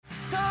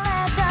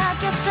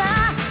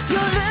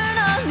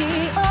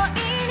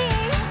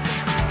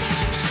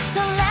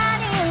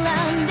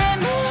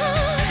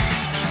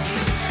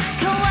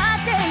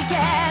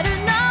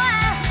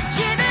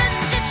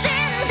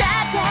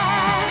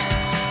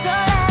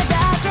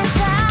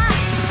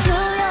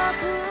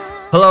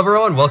Hello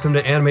everyone, welcome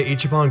to Anime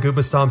Ichiban,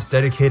 Gooba Stomp's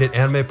dedicated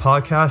anime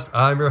podcast.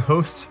 I'm your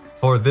host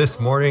for this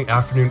morning,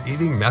 afternoon,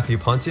 evening, Matthew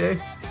Pontier.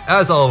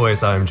 As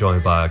always, I am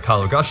joined by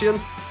Kyle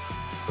Rogasian.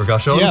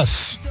 Rogashon?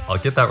 Yes. I'll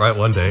get that right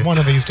one day. One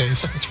of these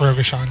days. It's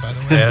Rogashon, by the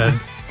way. And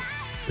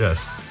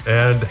yes,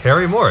 and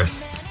Harry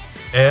Morris.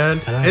 And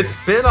Hello. It's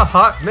been a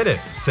hot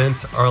minute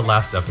since our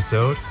last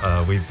episode.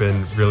 We've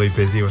been really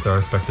busy with our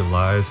respective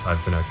lives.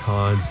 I've been at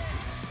cons.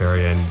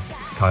 Harry and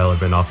Kyle have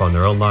been off on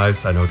their own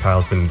lives. I know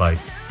Kyle's been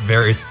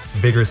very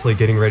vigorously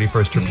getting ready for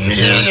his trip to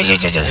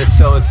Japan, and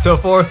so on and so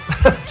forth.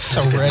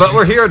 So ready. But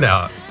we're here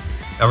now,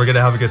 and we're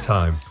gonna have a good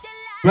time.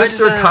 Where does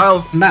Mr. that-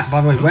 Kyle, Matt,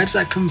 by the way, where does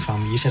that come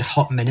from? You said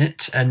hot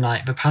minute, and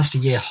the past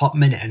year, hot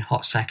minute and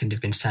hot second have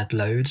been said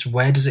loads.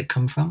 Where does it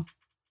come from?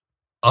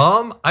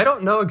 I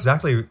don't know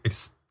exactly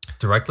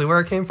directly where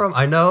it came from.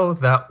 I know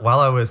that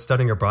while I was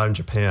studying abroad in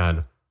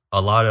Japan,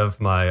 a lot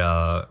of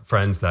my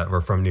friends that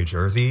were from New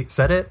Jersey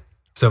said it.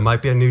 So it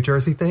might be a New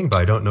Jersey thing, but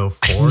I don't know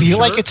for I feel sure.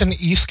 like it's an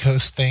East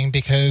Coast thing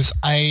because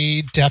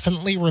I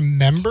definitely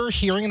remember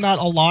hearing that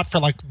a lot for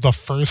the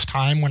first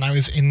time when I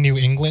was in New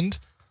England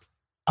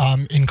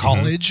in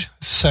college.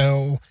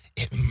 So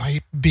it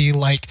might be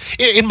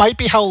it might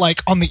be how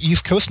on the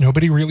East Coast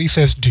nobody really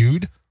says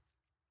dude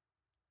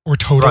or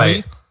totally.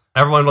 Right.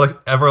 Everyone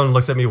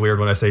looks at me weird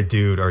when I say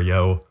dude or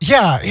yo.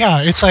 Yeah,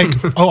 it's like,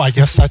 oh, I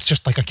guess that's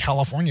just a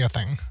California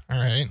thing. All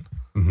right.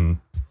 Mm-hmm.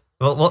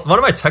 Well, one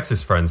of my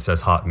Texas friends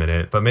says hot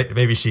minute, but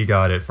maybe she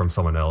got it from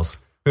someone else.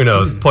 Who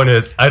knows? Point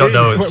is, I don't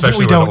know, especially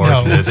We where don't the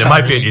origin know. is. It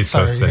might be an East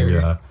Coast thing, Harry.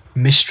 yeah.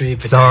 Mystery.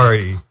 But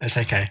Sorry. It's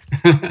okay.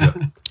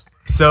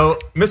 So,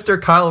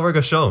 Mr. Kyle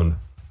Rogashon,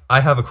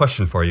 I have a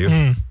question for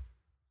you.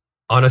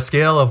 On a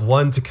scale of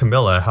 1 to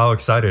Camilla, how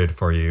excited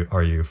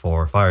are you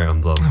for Fire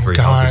Emblem Three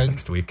Houses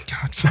next week?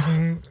 God,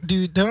 fucking,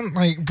 dude, don't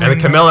bring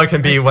And Camilla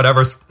can be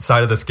whatever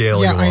side of the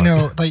scale Yeah, you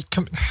want. I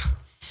know.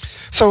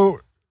 So,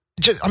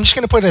 I'm just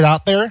going to put it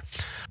out there.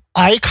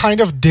 I kind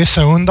of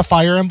disowned the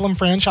Fire Emblem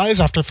franchise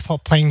after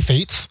playing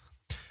Fates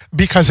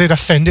because it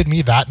offended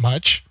me that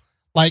much.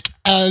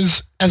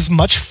 As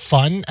much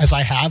fun as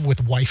I have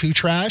with waifu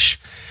trash,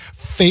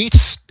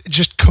 Fates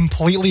just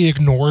completely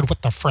ignored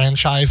what the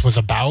franchise was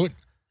about.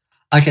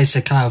 Okay,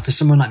 so Kyle, for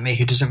someone like me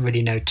who doesn't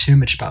really know too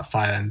much about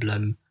Fire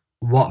Emblem,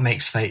 what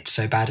makes Fate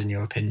so bad in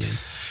your opinion?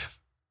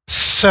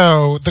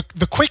 So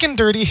the quick and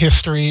dirty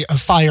history of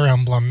Fire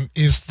Emblem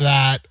is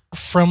that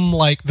from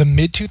the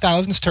mid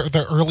 2000s to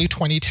the early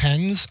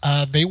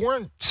 2010s, they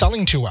weren't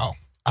selling too well.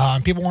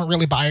 People weren't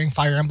really buying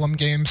Fire Emblem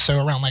games.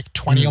 So around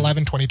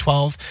 2011,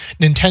 2012,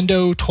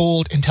 Nintendo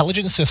told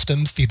Intelligent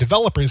Systems, the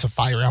developers of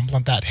Fire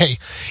Emblem, that, hey,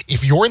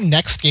 if your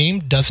next game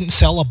doesn't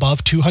sell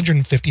above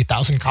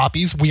 250,000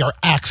 copies, we are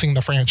axing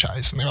the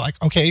franchise. And they're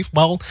like, okay,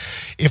 well,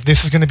 if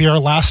this is going to be our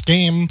last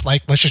game,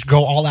 let's just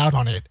go all out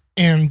on it.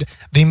 And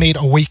they made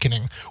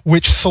Awakening,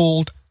 which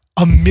sold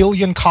 1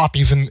 million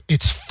copies in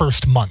its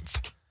first month.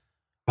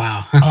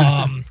 Wow.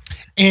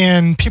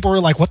 And people were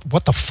like,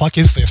 what the fuck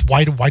is this?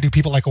 Why do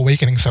people like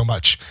Awakening so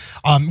much?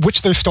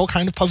 Which they're still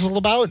kind of puzzled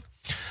about.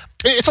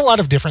 It's a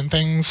lot of different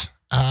things.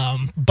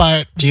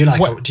 But do you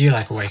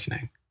like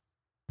Awakening?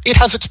 It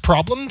has its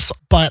problems,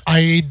 but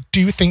I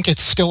do think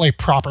it's still a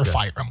proper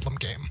Fire Emblem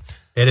game.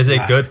 It is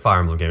a good Fire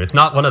Emblem game. It's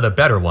not one of the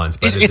better ones,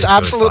 but it's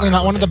absolutely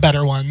not one of the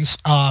better ones.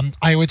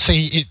 I would say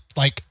it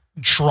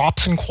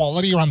drops in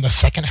quality around the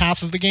second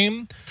half of the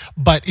game,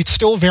 but it's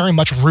still very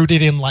much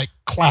rooted in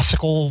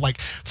classical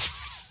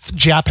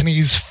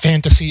Japanese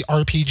fantasy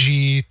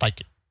RPG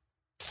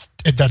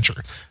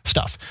adventure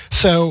stuff.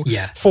 So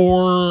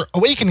for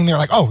Awakening, they're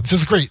like, oh, this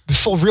is great. This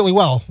sold really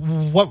well.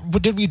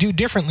 What did we do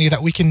differently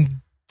that we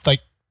can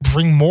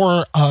bring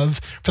more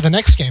of for the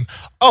next game?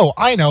 Oh,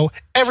 I know.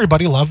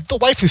 Everybody loved the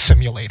waifu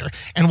simulator.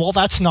 And while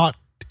that's not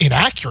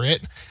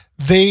inaccurate,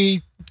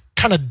 they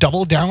kind of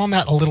doubled down on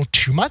that a little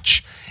too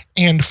much.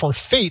 And for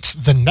Fates,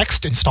 the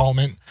next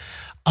installment,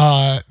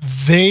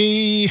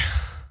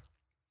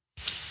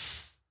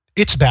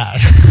 it's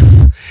bad.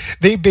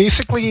 They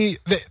basically,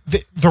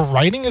 the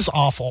writing is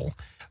awful.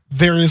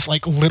 There is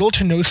little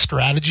to no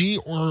strategy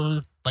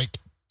or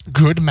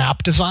good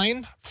map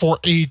design for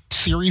a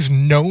series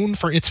known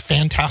for its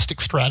fantastic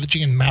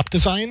strategy and map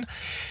design.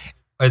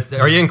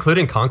 Are you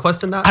including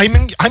Conquest in that? I'm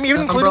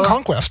even including umbrella?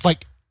 Conquest.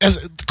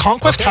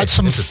 Conquest had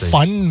some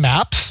fun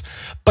maps,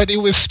 but it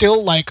was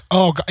still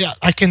oh, yeah,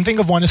 I can think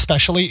of one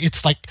especially.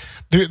 It's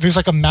there's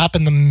a map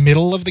in the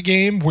middle of the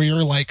game where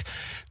you're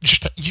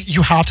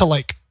you have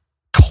to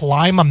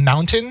climb a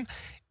mountain,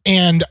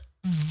 and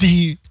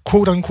the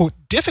quote unquote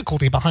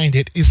difficulty behind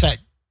it is that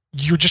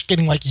you're just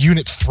getting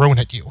units thrown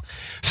at you.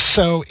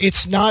 So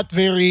it's not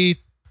very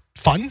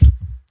fun,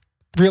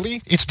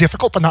 really. It's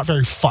difficult, but not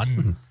very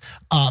fun.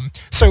 Mm-hmm.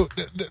 So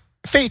the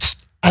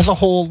Fates as a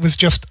whole was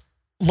just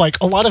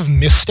a lot of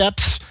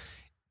missteps,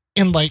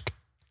 and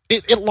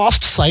it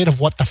lost sight of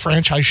what the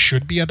franchise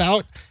should be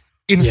about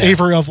in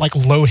favor of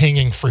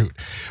low-hanging fruit.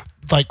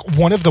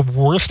 One of the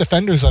worst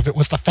offenders of it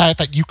was the fact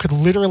that you could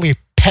literally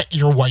pet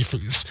your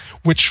waifus,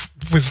 which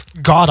was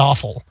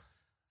god-awful.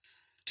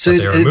 So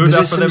they removed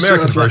that from the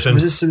American version.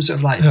 Was this some sort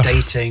of like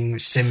dating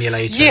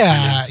simulator? Yeah,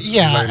 kind of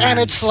yeah, and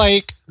it's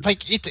like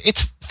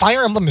it's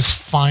Fire Emblem is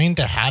fine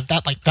to have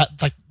that, like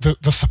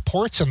the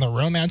supports and the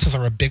romances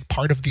are a big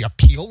part of the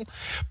appeal,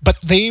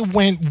 but they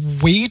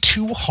went way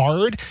too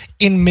hard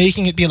in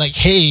making it be like,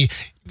 hey,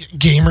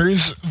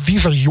 gamers,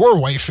 these are your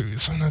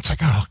waifus, and it's like,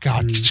 oh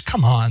god, just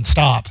come on,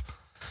 stop.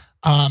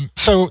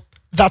 So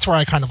that's where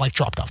I kind of like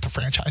dropped off the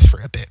franchise for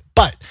a bit,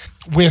 but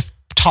with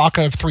talk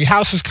of Three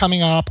Houses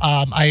coming up,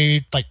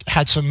 I like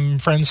had some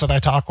friends that I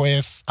talk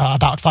with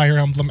about Fire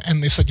Emblem,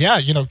 and they said,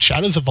 yeah,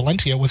 Shadows of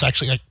Valentia was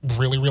actually like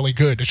really, really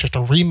good. It's just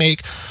a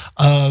remake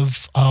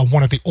of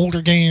one of the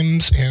older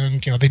games,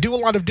 and they do a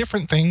lot of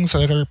different things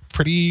that are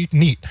pretty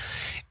neat.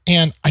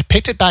 And I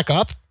picked it back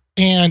up,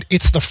 and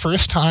it's the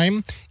first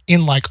time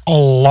in like a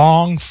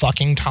long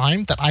fucking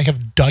time that I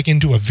have dug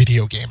into a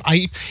video game.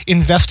 I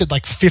invested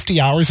like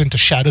 50 hours into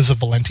Shadows of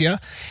Valentia,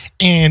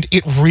 and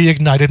it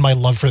reignited my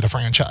love for the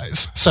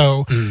franchise.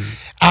 So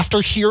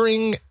after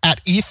hearing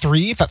at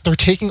E3 that they're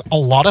taking a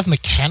lot of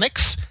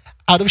mechanics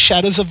out of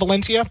Shadows of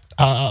Valentia,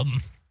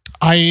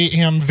 I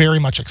am very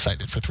much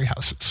excited for Three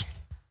Houses.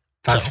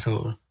 That's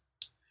cool.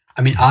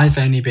 I mean, I've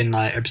only been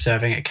like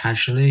observing it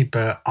casually,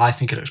 but I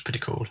think it looks pretty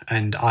cool.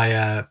 And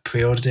I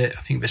pre-ordered it,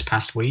 I think this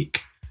past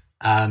week.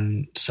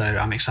 So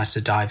I'm excited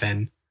to dive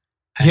in.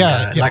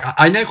 And, like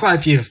I know quite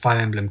a few of Fire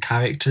Emblem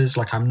characters.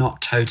 Like I'm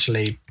not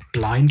totally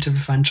blind to the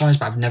franchise,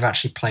 but I've never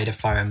actually played a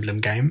Fire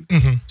Emblem game.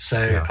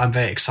 So I'm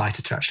very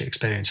excited to actually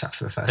experience that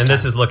for the first time. And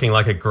this is looking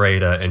like a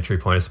great entry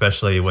point,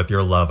 especially with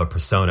your love of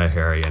Persona,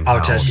 Harry. And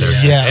totally.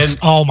 Yes.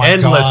 Oh my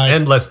god.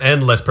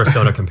 Endless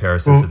Persona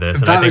comparisons to this.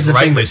 And that I think was the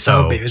rightly thing that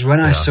sold so. me. It was when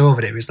I saw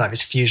that it was like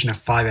this fusion of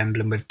Fire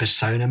Emblem with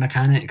Persona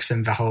mechanics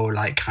and the whole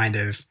like kind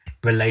of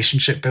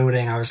relationship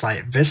building. I was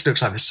like, this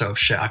looks like the sort of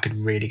shit I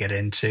could really get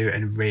into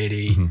and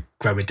really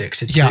grow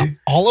addicted to. Yeah,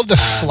 all of the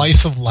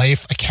slice of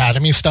life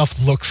academy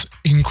stuff looks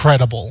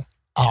incredible.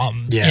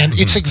 And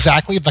it's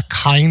exactly the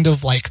kind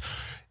of like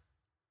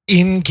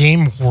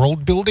in-game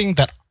world building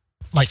that,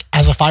 like,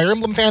 as a Fire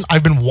Emblem fan,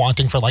 I've been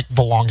wanting for like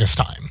the longest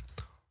time.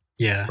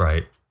 Yeah,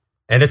 right.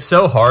 And it's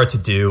so hard to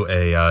do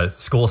a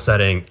school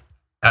setting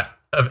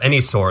of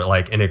any sort,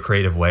 like in a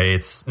creative way.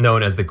 It's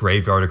known as the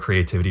graveyard of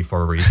creativity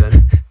for a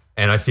reason.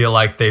 And I feel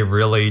like they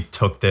really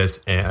took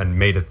this and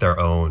made it their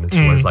own. So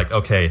it's like,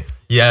 okay,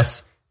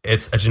 yes,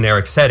 it's a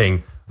generic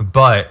setting,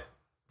 but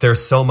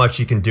there's so much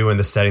you can do in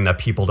the setting that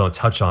people don't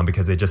touch on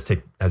because they just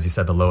take, as you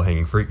said, the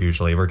low-hanging fruit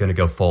usually. We're going to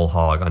go full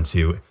hog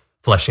onto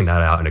fleshing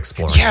that out and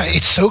exploring. Yeah,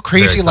 it's so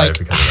crazy, like,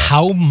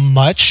 how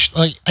much,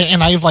 like,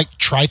 and I've, like,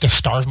 tried to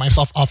starve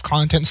myself of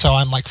content, so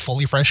I'm, like,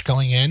 fully fresh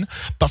going in.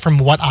 But from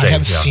what I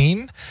have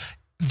seen,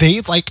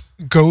 they, like,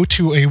 go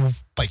to a,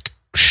 like,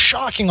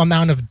 shocking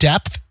amount of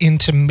depth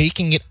into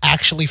making it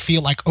actually feel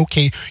like,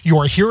 okay, you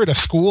are here at a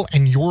school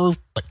and your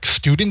like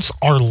students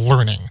are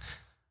learning.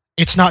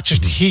 It's not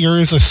just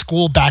here's a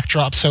school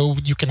backdrop so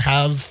you can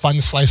have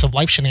fun slice of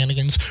life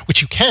shenanigans,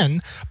 which you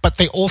can, but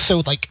they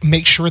also like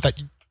make sure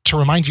that to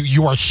remind you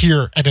you are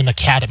here at an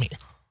academy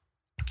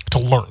to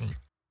learn.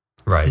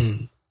 Right.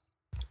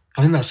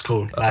 I think that's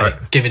cool.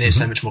 Like giving it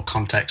so much more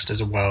context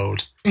as a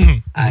world.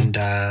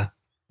 And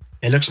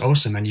it looks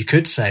awesome, and you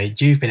could say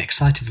you've been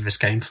excited for this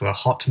game for a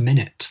hot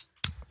minute.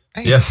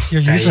 Hey, you're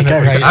using it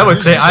right. I would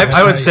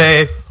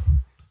say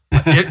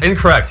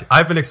incorrect.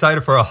 I've been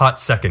excited for a hot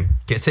second.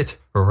 Get it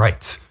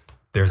right.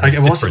 There's a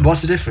difference.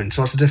 What's the difference?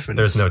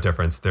 There's no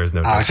difference.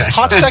 Okay.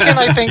 Hot second,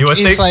 I think,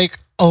 is like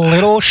a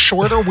little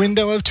shorter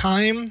window of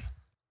time.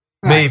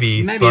 Maybe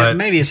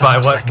it's by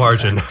what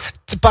margin?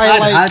 By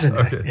I don't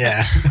know. Okay.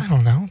 Yeah, I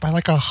don't know. By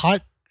like a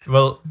hot.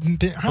 Well, I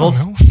don't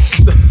know.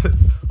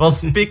 Well,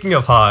 speaking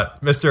of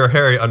hot, Mr.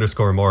 Harry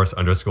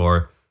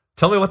 _Morris_,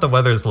 tell me what the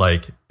weather's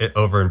like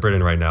over in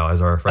Britain right now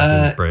as our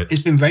resident Brit.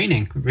 It's been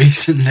raining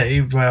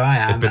recently where I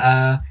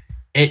am.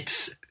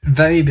 It's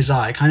very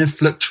bizarre. It kind of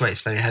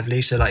fluctuates very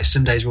heavily. So like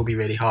some days will be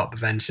really hot,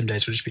 but then some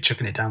days we'll just be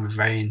chucking it down with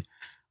rain.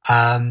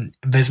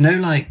 There's no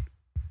like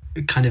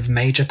kind of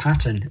major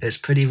pattern. It's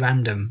pretty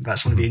random.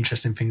 That's one of the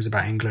interesting things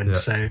about England.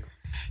 Yeah.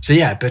 So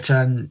yeah, but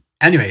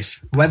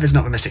anyways, weather's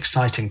not the most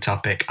exciting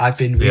topic. I've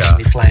been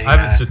recently playing.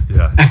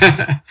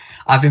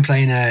 I've been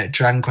playing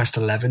Dragon Quest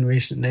XI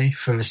recently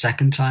for the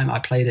second time. I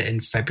played it in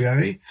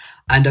February,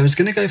 and I was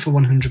going to go for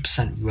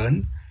 100%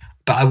 run,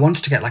 but I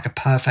wanted to get like a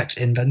perfect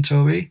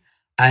inventory.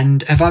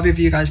 And have either of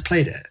you guys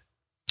played it?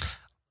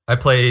 I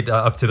played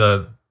up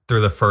to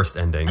through the first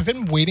ending. I've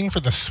been waiting for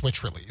the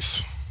Switch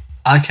release.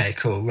 Okay,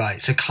 cool.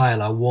 Right. So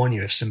Kyle, I'll warn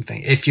you of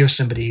something. If you're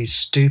somebody who's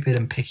stupid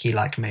and picky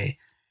like me,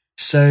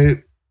 so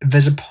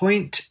there's a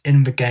point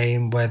in the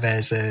game where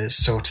there's a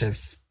sort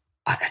of,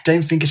 I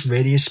don't think it's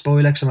really a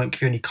spoiler because I won't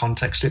give you any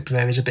context to it, but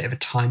there is a bit of a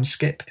time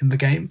skip in the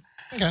game.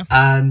 Okay.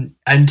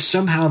 And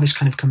somehow this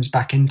kind of comes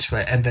back into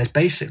it, and there's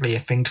basically a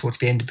thing towards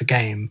the end of the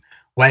game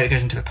where it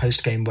goes into the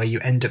post-game where you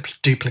end up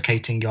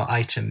duplicating your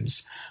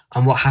items.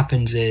 And what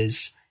happens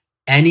is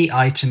any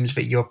items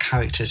that your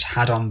characters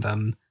had on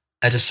them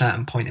at a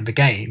certain point in the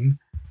game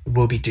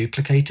will be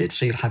duplicated,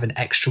 so you'll have an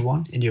extra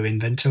one in your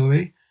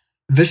inventory.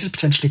 this is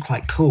potentially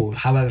quite cool.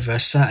 However, there are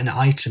certain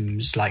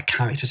items, like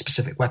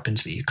character-specific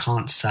weapons, that you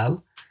can't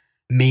sell,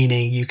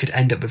 meaning you could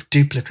end up with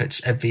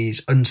duplicates of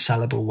these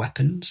unsellable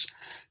weapons.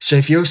 So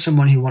if you're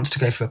someone who wants to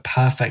go for a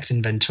perfect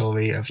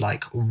inventory of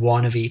like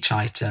one of each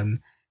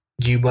item,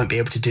 you won't be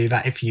able to do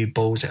that if you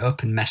balls it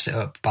up and mess it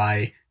up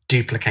by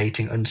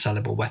duplicating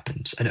unsellable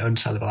weapons and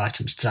unsellable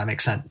items. Does that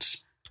make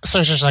sense? So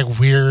it's just like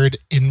weird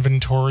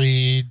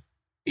inventory.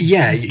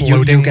 Yeah,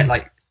 you'll get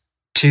like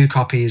 2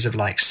 copies of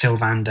like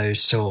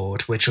Sylvando's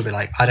sword, which will be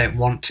like, I don't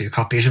want 2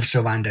 copies of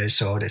Sylvando's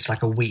sword. It's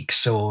like a weak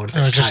sword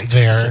that's character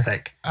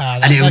specific.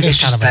 It's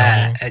just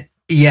there.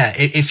 Yeah,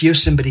 if you're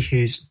somebody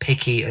who's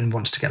picky and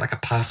wants to get like a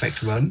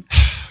perfect run,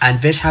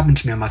 and this happened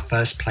to me on my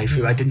first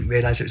playthrough, I didn't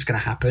realise it was going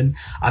to happen.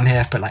 I'm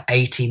here, I've put like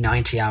 80,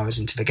 90 hours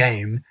into the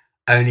game,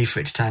 only for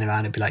it to turn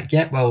around and be like,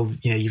 yeah, well,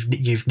 you know,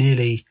 you've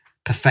nearly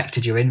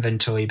perfected your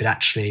inventory, but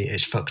actually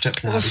it's fucked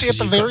up now. Well, see, at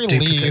the very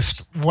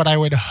least, what I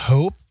would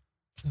hope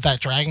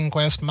that Dragon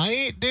Quest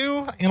might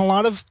do, and a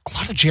lot of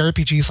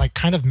JRPGs like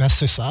kind of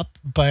mess this up,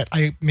 but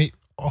I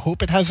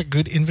hope it has a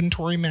good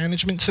inventory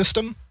management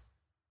system.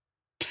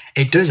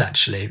 It does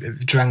actually.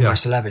 Dragon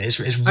Quest 11 is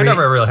really, I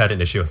never really had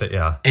an issue with it.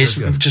 Yeah, it's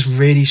just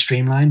really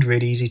streamlined,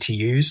 really easy to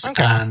use.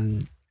 Okay.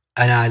 And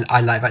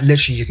I like that.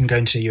 Literally, you can go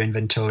into your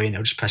inventory and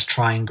it'll just press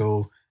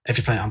triangle if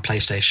you're playing it on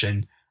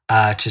PlayStation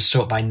to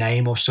sort by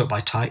name or sort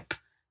by type.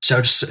 So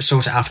just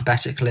sort it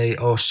alphabetically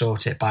or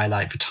sort it by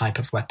like the type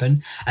of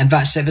weapon, and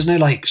that's it. There's no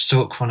like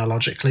sort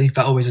chronologically.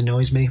 That always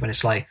annoys me when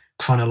it's like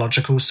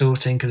chronological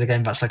sorting, because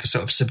again, that's like a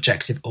sort of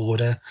subjective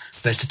order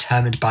that's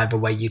determined by the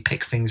way you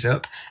pick things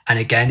up. And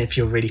again, if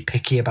you're really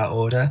picky about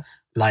order,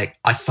 like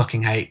I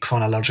fucking hate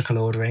chronological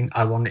ordering.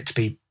 I want it to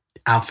be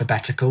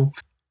alphabetical.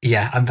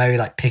 Yeah, I'm very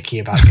like picky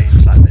about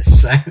games like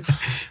this, so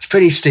it's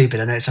pretty stupid.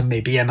 I know it's on me,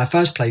 but yeah, my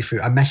first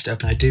playthrough, I messed it up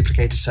and I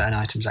duplicated certain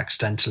items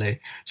accidentally.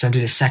 So I'm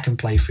doing a second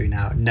playthrough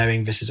now,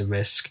 knowing this is a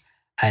risk,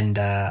 and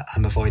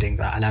I'm avoiding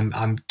that. And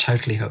I'm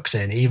totally hooked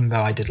in, even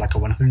though I did like a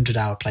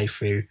 100-hour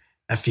playthrough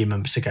a few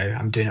months ago.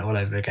 I'm doing it all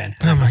over again.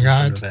 Oh my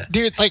god,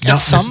 dude! Like at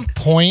some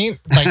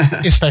point,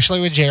 like especially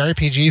with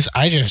JRPGs,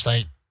 I just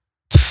like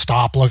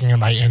stop looking at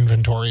my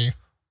inventory.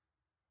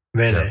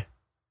 Really?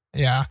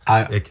 Yeah.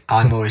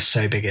 I'm always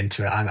so big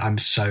into it. I'm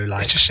so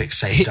like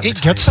fixated on it.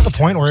 It gets to the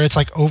point where it's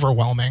like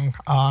overwhelming.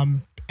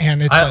 And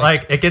it's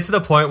like it gets to the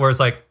point where it's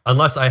like,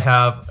 unless I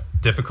have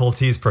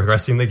difficulties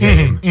progressing the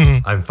game,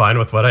 I'm fine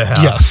with what I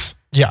have. Yes.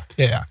 Yeah.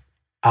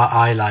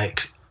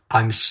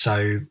 I'm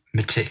so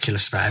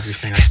meticulous about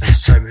everything. I spend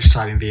so much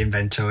time in the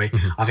inventory.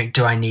 I think,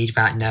 do I need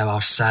that? No,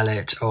 I'll sell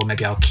it, or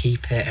maybe I'll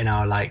keep it and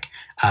I'll like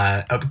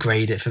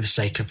upgrade it for the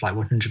sake of like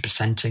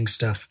 100%ing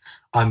stuff.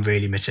 I'm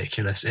really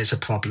meticulous. It's a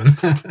problem.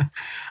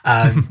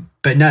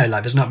 But no,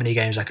 like there's not many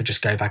games I could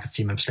just go back a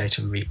few months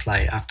later and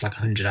replay after like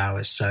 100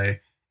 hours. So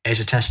it's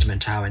a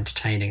testament to how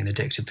entertaining and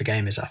addictive the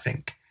game is, I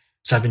think.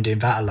 So I've been doing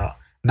that a lot.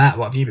 Matt,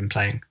 what have you been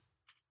playing?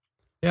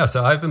 Yeah,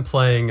 so I've been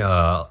playing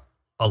a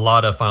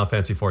lot of Final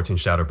Fantasy XIV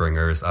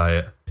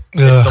Shadowbringers.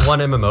 It's the one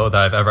MMO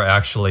that I've ever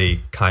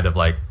actually kind of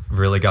like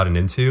really gotten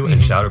into, and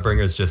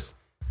Shadowbringers just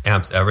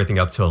amps everything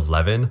up to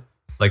 11.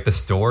 Like the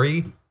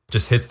story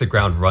just hits the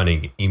ground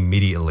running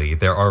immediately.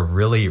 There are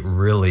really,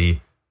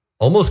 really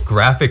almost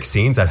graphic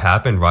scenes that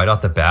happen right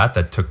off the bat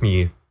that took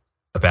me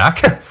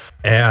aback.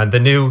 And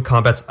the new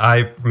combats,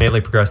 I mainly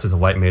progressed as a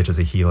white mage, as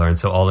a healer, and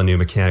so all the new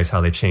mechanics,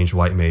 how they changed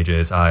white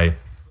mages,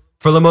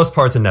 for the most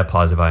part, it's a net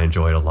positive. I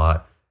enjoyed a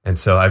lot. And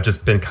so I've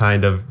just been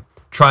kind of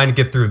trying to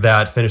get through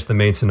that, finish the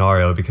main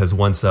scenario, because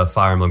once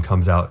Fire Emblem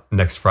comes out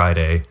next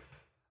Friday,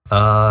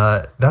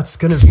 that's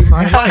going to be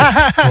my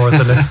life for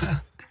the next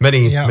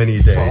many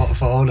days.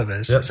 For all of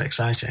us. Yep. It's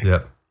exciting.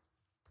 Yep.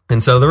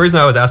 And so the reason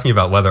I was asking you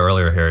about weather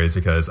earlier, Harry, is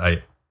because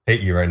I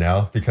hate you right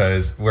now,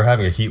 because we're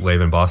having a heat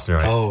wave in Boston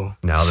now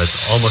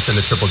that's almost in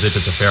the triple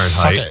digits of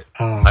Fahrenheit.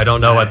 I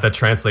don't know what that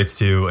translates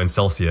to in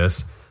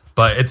Celsius,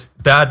 but it's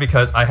bad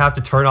because I have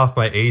to turn off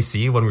my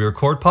AC when we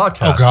record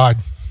podcasts. Oh, God.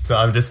 So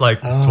I'm just like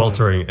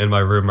sweltering in my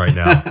room right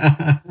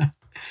now.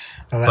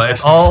 But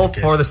it's all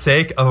for the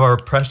sake of our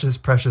precious,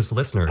 precious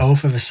listeners. All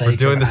for the sake of We're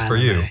doing this for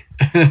you.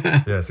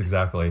 Yes,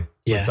 exactly.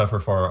 Yeah. We suffer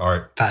for our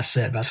art. That's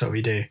it. That's what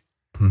we do.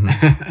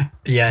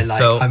 Yeah, like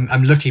so,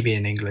 I'm lucky being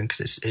in England,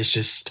 because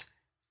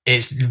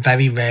it's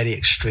very rarely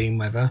extreme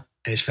weather.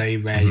 It's very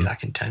rarely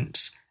like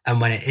intense.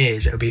 And when it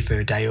is, it'll be for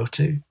a day or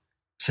two.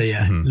 So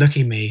yeah,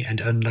 lucky me and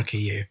unlucky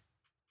you.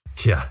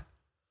 Yeah.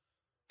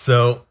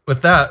 So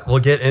with that, we'll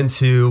get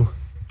into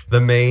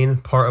the main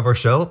part of our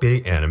show,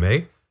 being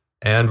anime.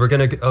 And we're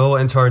going to go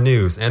into our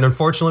news. And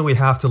unfortunately, we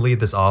have to lead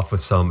this off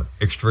with some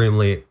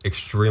extremely,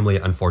 extremely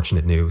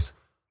unfortunate news.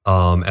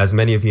 As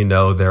many of you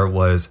know, there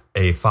was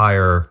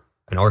an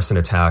arson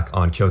attack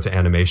on Kyoto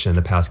Animation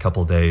the past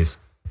couple of days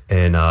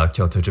in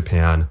Kyoto,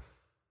 Japan.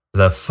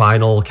 The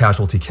final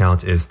casualty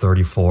count is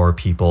 34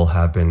 people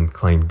have been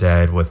claimed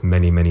dead, with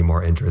many, many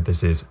more injured.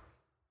 This is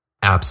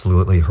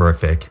absolutely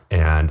horrific.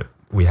 And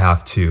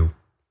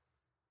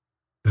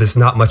there's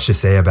not much to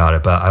say about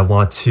it, but I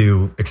want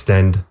to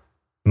extend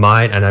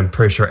mine, and I'm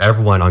pretty sure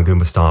everyone on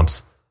Goomba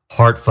Stomp's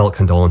heartfelt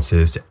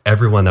condolences to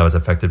everyone that was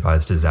affected by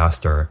this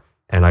disaster.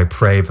 And I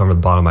pray from the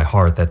bottom of my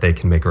heart that they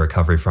can make a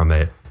recovery from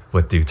it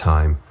with due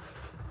time.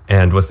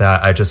 And with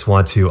that, I just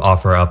want to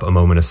offer up a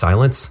moment of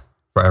silence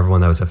for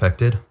everyone that was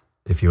affected.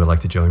 If you would like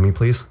to join me,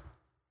 please.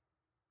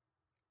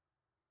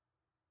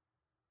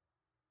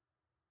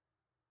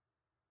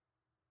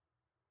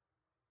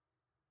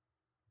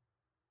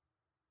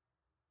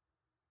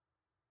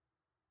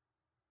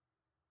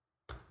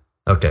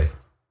 Okay,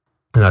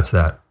 and that's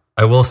that.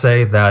 I will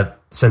say that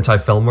Sentai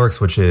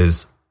Filmworks, which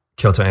is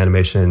Kyoto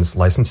Animation's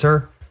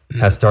licensor,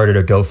 has started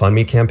a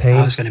GoFundMe campaign.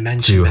 I was going to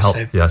mention to this.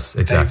 help. Yes,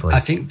 exactly. I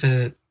think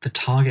the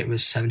target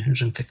was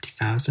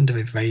 750,000, and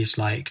we've raised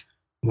like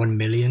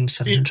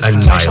 1,700,000.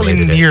 It's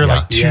actually near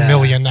like 2 Yeah.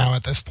 million now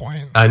at this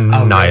point.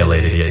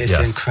 Annihilated it. It's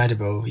Yes,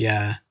 incredible.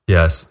 Yeah.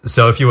 yes.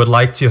 So if you would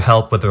like to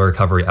help with the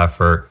recovery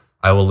effort,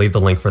 I will leave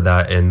the link for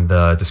that in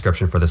the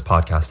description for this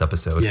podcast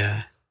episode.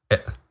 Yeah.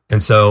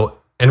 And so,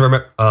 in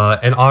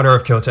honor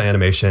of Kyoto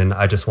Animation,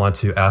 I just want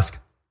to ask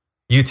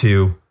you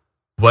two,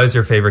 what is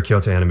your favorite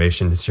Kyoto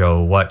Animation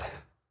show? What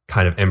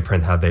kind of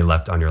imprint have they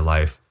left on your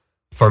life?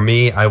 For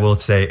me, I will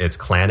say it's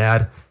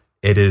Clannad.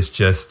 It is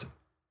just,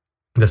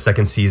 the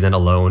second season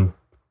alone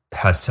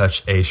has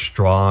such a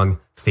strong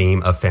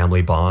theme of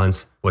family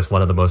bonds with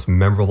one of the most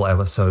memorable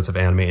episodes of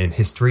anime in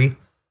history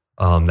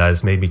that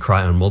has made me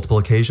cry on multiple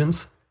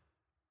occasions.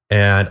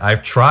 And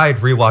I've tried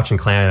rewatching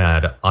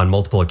Clannad on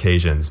multiple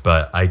occasions,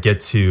 but I get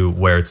to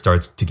where it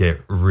starts to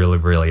get really,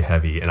 really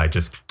heavy, and I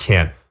just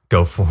can't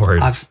go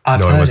forward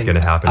knowing what's going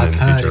to happen in the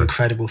future. I've heard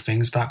incredible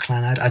things about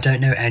Clannad. I don't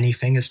know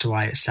anything as to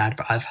why it's sad,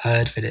 but I've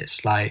heard that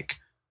it's like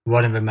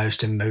one of the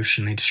most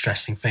emotionally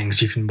distressing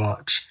things you can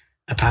watch.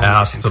 Apparently,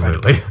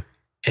 absolutely.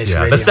 It's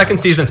yeah, really the second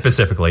season this.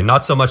 specifically,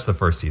 not so much the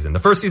first season. The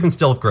first season's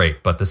still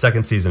great, but the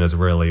second season is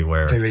really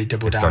where they really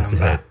double it down starts on to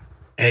that. hit.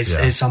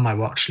 It's on my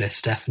watch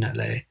list,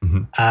 definitely.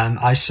 Mm-hmm.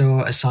 I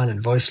saw A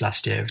Silent Voice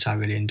last year, which I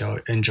really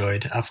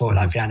enjoyed. I thought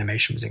like the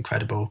animation was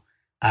incredible.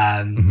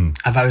 And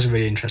that was a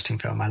really interesting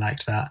film. I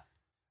liked that.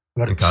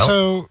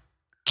 So,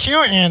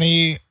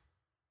 KyoAni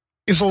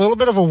is a little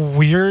bit of a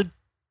weird...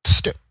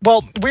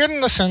 weird in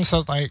the sense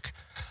that, like,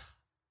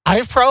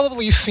 I've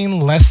probably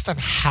seen less than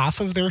half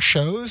of their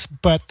shows,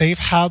 but they've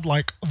had,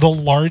 like, the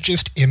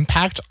largest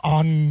impact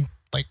on,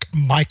 like,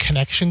 my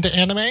connection to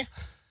anime.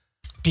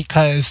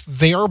 Because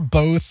they are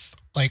both,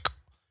 like,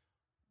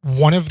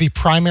 one of the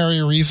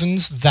primary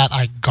reasons that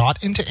I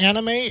got into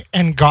anime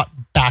and got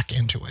back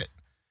into it.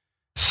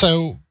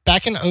 So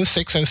back in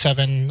 06,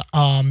 07,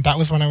 that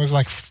was when I was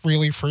like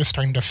really first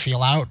starting to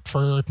feel out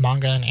for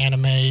manga and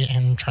anime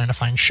and trying to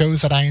find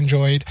shows that I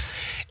enjoyed.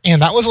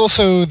 And that was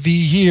also the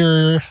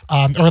year,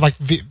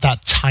 that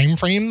time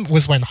frame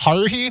was when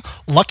Haruhi,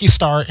 Lucky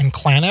Star, and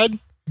Clannad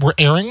were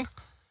airing.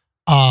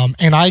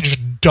 And I just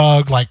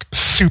dug like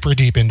super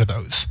deep into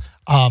those.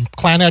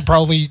 Clannad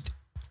probably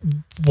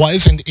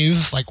was and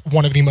is like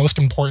one of the most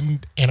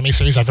important anime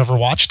series I've ever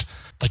watched.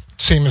 Like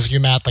same as you,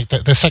 Matt. Like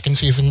the second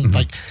season,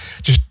 like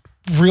just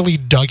really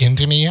dug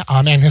into me,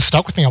 and has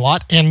stuck with me a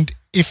lot. And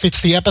if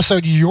it's the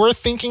episode you're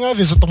thinking of,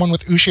 is it the one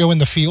with Ushio in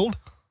the field?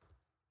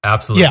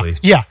 Absolutely.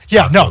 Yeah.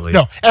 Absolutely.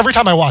 No. Every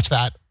time I watch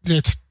that,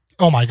 it's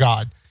oh my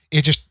god.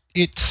 It just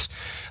gets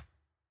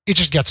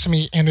to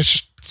me, and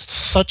it's just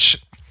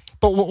such.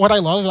 But what I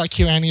love about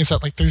KyoAni is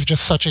that like there's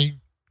just such a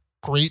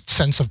great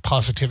sense of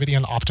positivity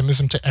and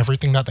optimism to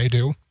everything that they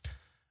do.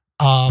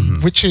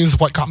 Which is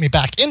what got me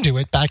back into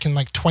it back in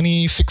like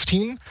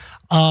 2016.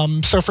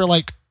 So for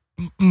like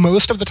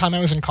most of the time I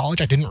was in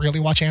college, I didn't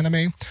really watch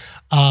anime.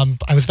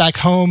 I was back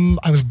home,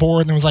 I was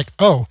bored, and I was like,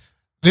 oh,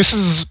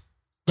 that's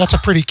a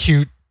pretty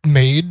cute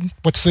maid.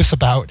 What's this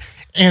about?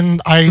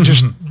 And I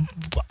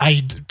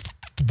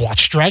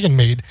watched Dragon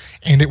Maid,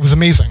 and it was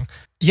amazing.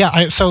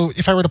 Yeah, so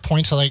if I were to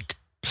point to like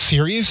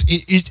series,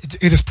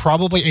 it is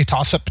probably a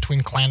toss-up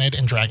between Clannad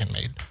and Dragon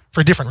Maid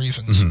for different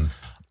reasons.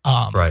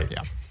 Right.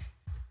 Yeah.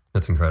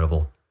 That's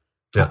incredible.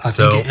 Yeah. I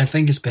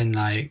think it's been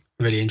like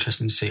really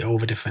interesting to see all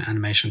the different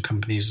animation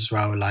companies as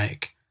well,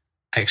 like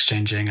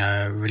exchanging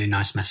really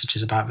nice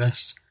messages about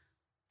this.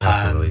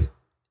 Absolutely.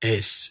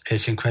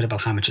 It's incredible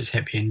how much it's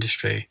hit the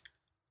industry.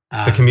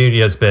 The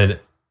community has been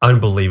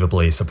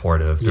unbelievably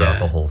supportive throughout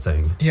the whole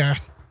thing. Yeah.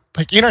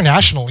 Like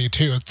internationally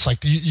too. It's like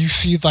you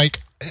see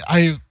like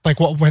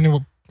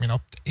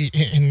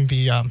in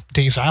the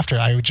days after,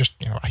 I would just,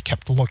 I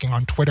kept looking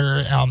on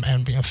Twitter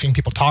and seeing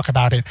people talk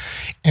about it,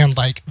 and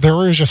like there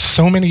were just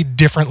so many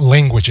different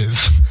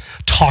languages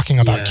talking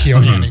about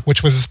KyoAni,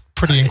 which was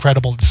pretty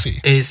incredible to see.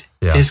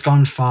 It's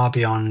gone far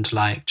beyond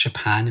like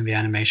Japan and the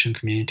animation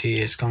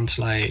community. It's gone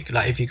to like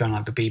if you go on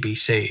like the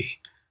BBC,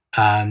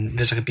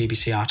 there's like a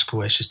BBC article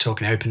where it's just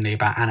talking openly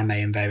about anime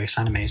and various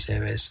anime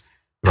series.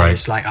 Right. And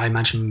it's like I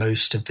imagine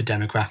most of the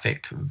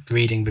demographic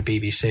reading the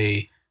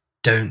BBC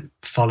don't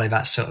follow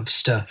that sort of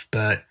stuff,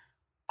 but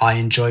I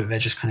enjoy that they're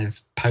just kind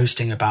of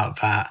posting about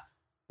that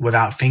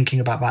without thinking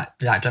about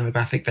that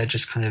demographic. They're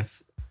just kind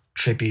of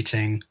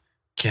tributing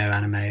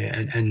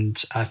KyoAni,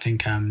 and I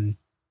think even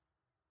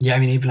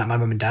like my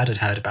mum and dad had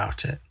heard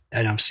about it,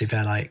 and obviously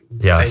they're like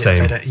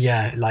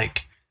same.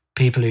 like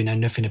people who know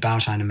nothing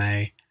about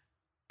anime,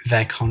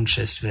 they're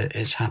conscious that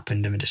it's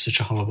happened and that it's such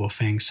a horrible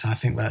thing. So I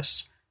think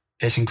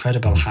it's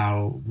incredible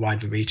how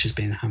wide the reach has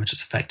been, how much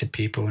it's affected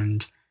people.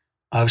 And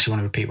I obviously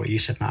want to repeat what you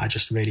said, Matt. I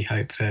just really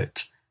hope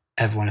that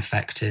everyone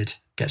affected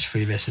gets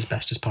through this as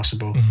best as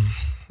possible.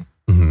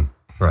 Mm-hmm.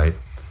 Right.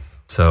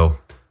 So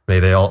may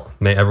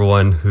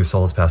everyone whose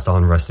soul has passed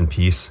on rest in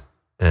peace,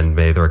 and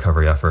may the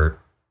recovery effort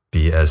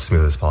be as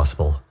smooth as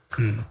possible.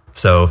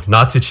 So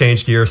not to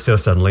change gears so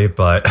suddenly,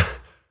 but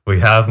we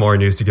have more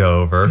news to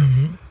go over.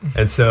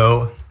 And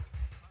so,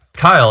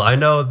 Kyle, I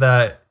know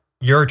that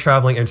you're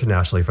traveling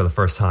internationally for the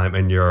first time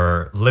in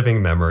your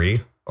living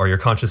memory, or your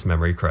conscious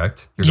memory,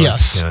 correct? You're going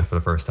to Japan for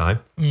the first time.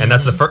 And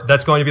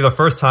that's going to be the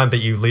first time that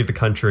you leave the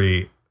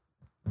country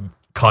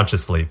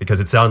consciously, because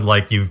it sounds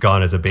like you've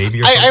gone as a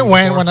baby or something.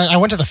 I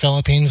went to the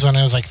Philippines when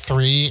I was like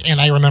 3, and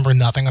I remember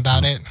nothing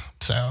about it.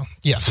 So,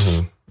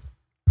 yes.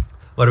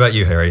 What about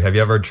you, Harry? Have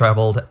you ever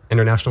traveled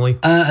internationally?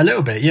 A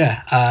little bit,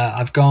 yeah.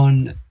 I've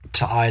gone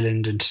to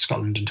Ireland and to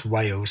Scotland and to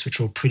Wales, which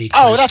are all pretty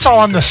close. Oh, that's all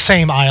on the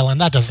same island.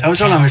 That doesn't count.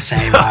 It's all on the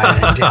same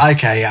island.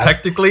 Okay.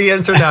 Technically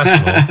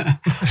international.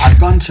 I've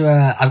gone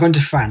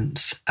to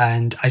France,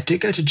 and I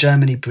did go to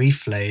Germany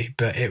briefly,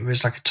 but it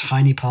was like a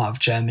tiny part of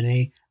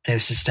Germany, and it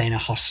was to stay in a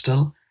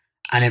hostel.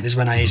 And it was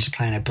when I used to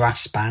play in a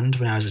brass band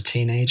when I was a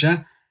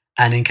teenager.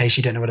 And in case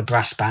you don't know what a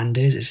brass band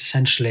is, it's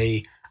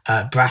essentially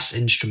brass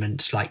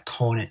instruments like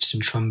cornets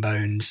and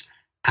trombones,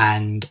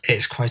 and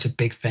it's quite a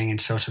big thing in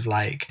sort of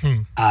like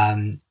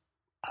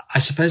I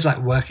suppose like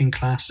working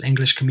class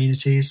English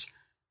communities,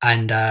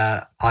 and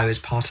I was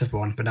part of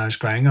one when I was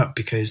growing up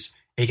because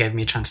it gave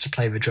me a chance to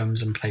play the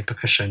drums and play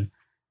percussion,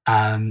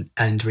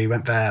 and we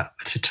went there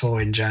to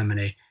tour in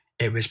Germany.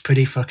 It was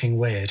pretty fucking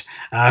weird,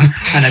 and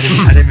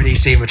I didn't really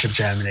see much of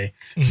Germany,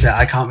 so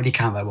I can't really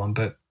count that one.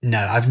 But no,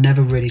 I've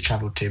never really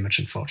travelled too much,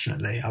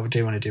 unfortunately. I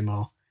do want to do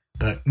more,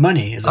 but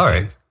money is a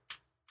thing.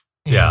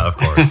 Yeah, of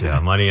course. Yeah,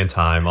 money and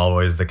time,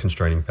 always the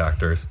constraining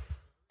factors.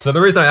 So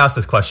the reason I asked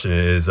this question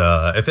is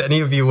if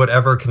any of you would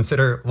ever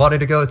consider wanting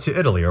to go to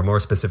Italy, or more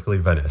specifically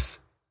Venice.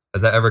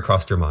 Has that ever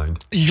crossed your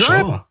mind?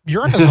 Europe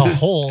as a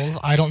whole.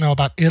 I don't know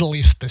about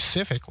Italy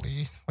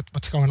specifically.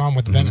 What's going on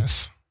with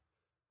Venice?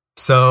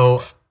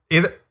 So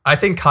I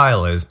think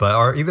Kyle is, but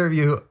are either of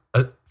you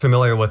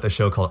familiar with a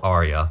show called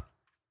Aria?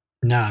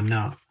 No, I'm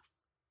not.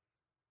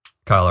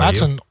 Kyle, are That's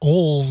you? an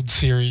old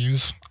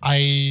series.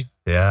 I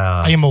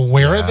Yeah. am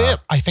aware of it.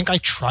 I think I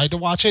tried to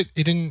watch it.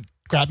 It didn't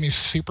grab me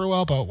super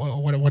well, but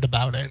what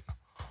about it?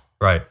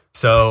 Right.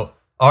 So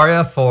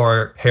Aria,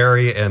 for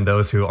Harry and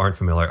those who aren't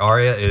familiar,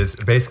 Aria is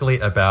basically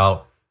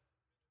about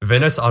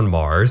Venice on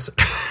Mars.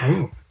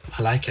 Oh,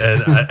 I like it.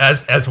 And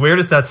as weird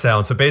as that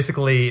sounds, so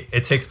basically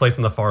it takes place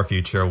in the far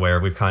future where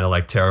we've kind of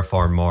like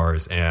terraformed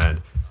Mars,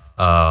 and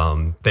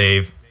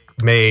they've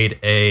made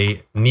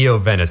a Neo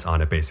Venice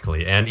on it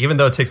basically. And even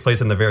though it takes place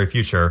in the very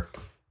future,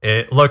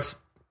 it looks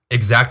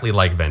exactly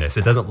like Venice.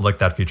 It doesn't look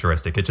that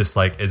futuristic. It just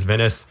like is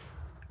Venice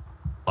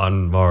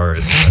on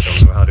Mars. I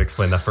don't know how to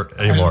explain that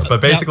anymore.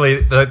 But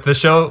basically, the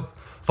show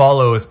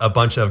follows a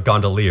bunch of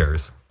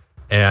gondoliers,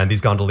 and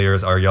these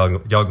gondoliers are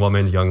young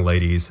women, young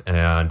ladies,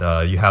 and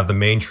you have the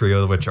main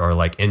trio, which are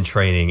like in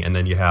training, and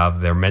then you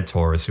have their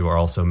mentors, who are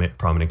also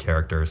prominent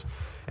characters.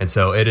 And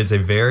so it is a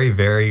very,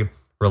 very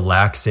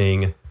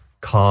relaxing,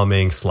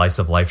 calming slice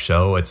of life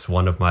show. It's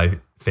one of my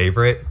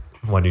favorite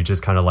when you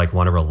just kind of like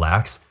want to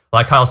relax.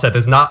 Like Kyle said,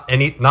 there's not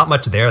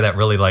much there that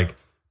really like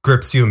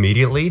grips you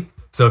immediately.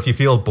 So if you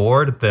feel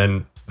bored,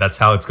 then that's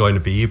how it's going to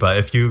be. But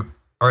if you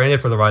are in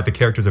it for the ride, the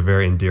characters are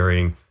very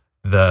endearing.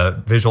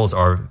 The visuals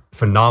are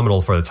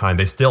phenomenal for the time.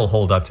 They still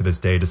hold up to this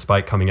day,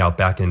 despite coming out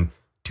back in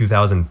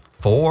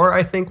 2004,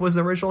 I think was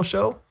the original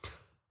show.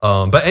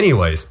 But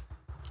anyways,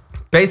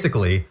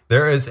 basically,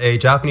 there is a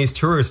Japanese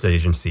tourist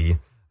agency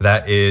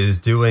that is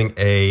doing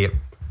a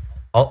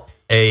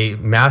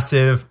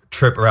massive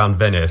trip around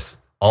Venice,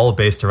 all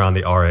based around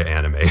the Aria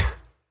anime.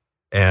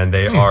 And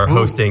they are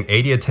hosting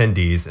 80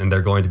 attendees, and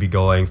they're going to be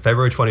going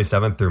February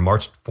 27th through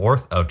March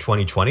 4th of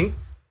 2020.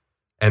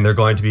 And they're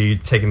going to be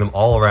taking them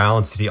all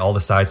around to see all the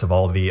sites of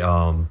all the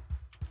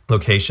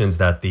locations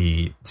that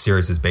the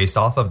series is based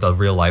off of, the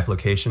real life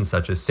locations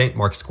such as St.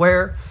 Mark's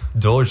Square,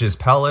 Doge's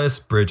Palace,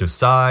 Bridge of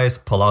Sighs,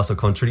 Palazzo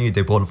Contrini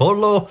di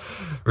Bonvolo,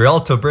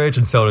 Rialto Bridge,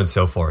 and so on and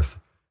so forth.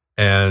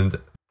 And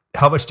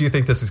how much do you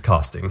think this is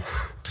costing?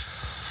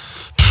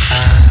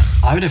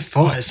 I would have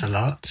thought it's a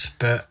lot,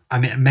 but I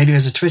mean, maybe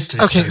there's a twist to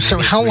it. Okay, so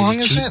how long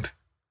is it?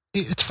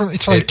 It's for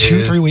like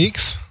 2-3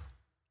 weeks.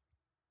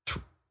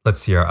 Let's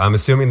see here. I'm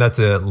assuming that's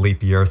a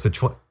leap year, so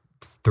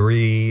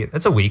 3.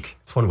 It's a week.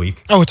 It's 1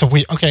 week. Oh, it's a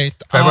week. Okay,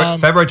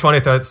 February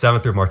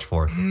 27th through March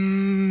 4th.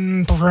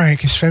 Right,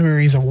 because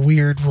February is a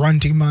weird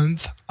runty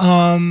month.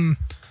 And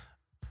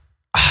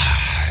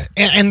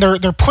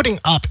they're putting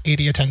up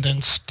 80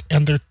 attendants,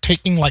 and they're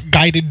taking like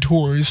guided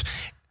tours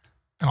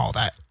and all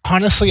that.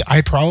 Honestly,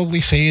 I'd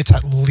probably say it's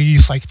at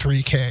least like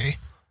 $3,000.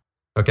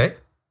 Okay.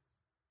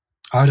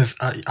 I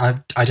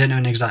don't know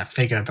an exact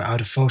figure, but I would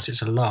have thought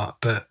it's a lot.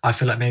 But I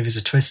feel like maybe there's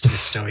a twist to this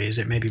story. Is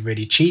it maybe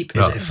really cheap?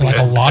 Is it like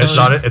a lot? It's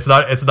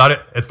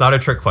not a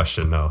trick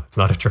question. No, it's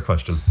not a trick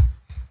question.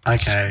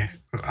 Okay,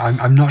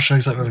 I'm not sure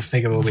exactly what the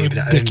figure will be, but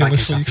I think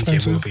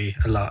it will be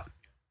a lot.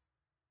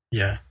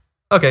 Yeah.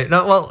 Okay.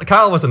 No. Well,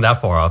 Kyle wasn't that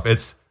far off.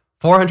 It's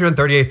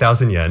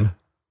 438,000 yen.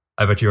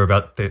 I bet you were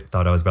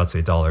thought I was about to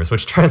say dollars,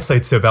 which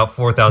translates to about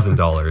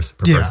 $4,000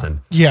 per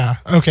person. Yeah.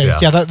 Okay.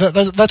 Yeah.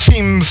 That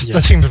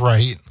seems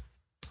right.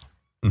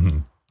 Mm-hmm.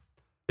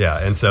 Yeah,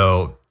 and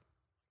so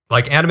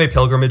like anime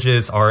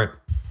pilgrimages aren't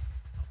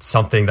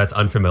something that's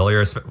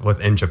unfamiliar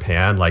within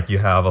Japan. Like you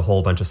have a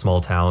whole bunch of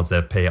small towns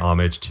that pay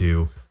homage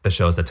to the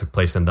shows that took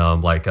place in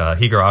them. Like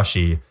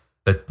Higurashi,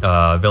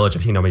 the village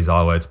of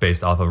Hinamizawa. It's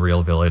based off a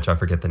real village. I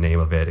forget the name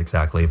of it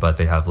exactly, but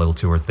they have little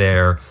tours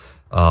there.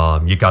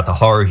 You got the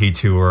Haruhi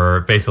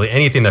tour. Basically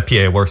anything that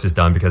PA Works has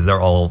done, because they're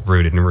all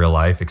rooted in real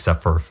life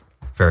except for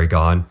Fairy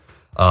Gone.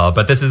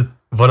 But this is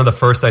one of the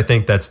first, I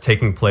think, that's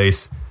taking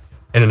place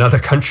in another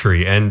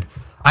country. And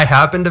I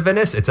have been to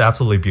Venice. It's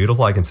absolutely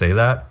beautiful. I can say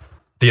that.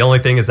 The only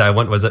thing is I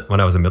went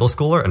when I was a middle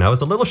schooler, and I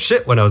was a little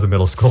shit when I was a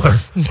middle schooler.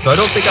 So I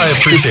don't think I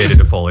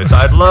appreciated it fully. So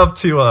I'd love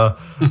to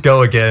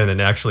go again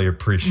and actually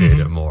appreciate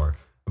it more.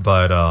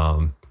 But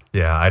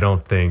yeah, I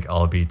don't think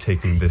I'll be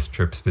taking this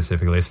trip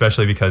specifically,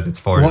 especially because it's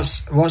foreign.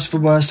 What's the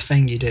worst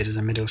thing you did as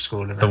a middle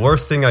schooler? The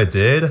worst thing I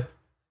did?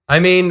 I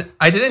mean,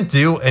 I didn't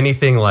do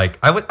anything like...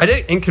 I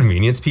didn't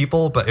inconvenience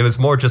people, but it was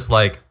more just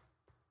like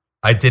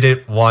I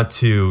didn't want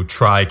to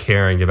try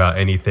caring about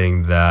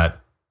anything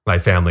that my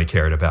family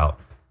cared about.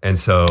 And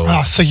so...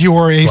 so you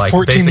were a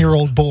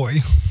 14-year-old boy.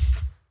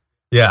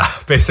 Yeah,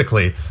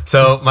 basically.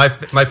 So my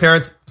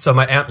parents... So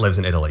my aunt lives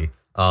in Italy.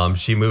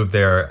 She moved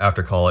there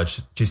after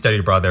college. She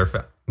studied abroad there,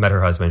 met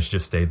her husband. She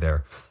just stayed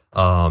there.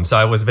 So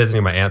I was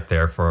visiting my aunt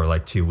there for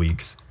like 2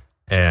 weeks.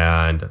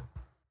 And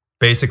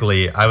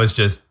basically, I was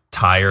just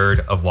tired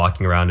of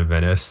walking around in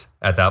Venice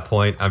at that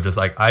point. I'm just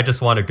like, I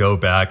just want to go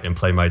back and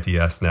play my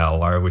DS now.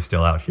 Why are we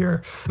still out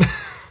here?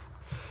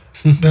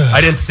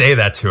 I didn't say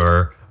that to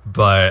her,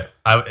 but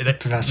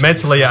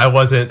mentally I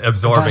wasn't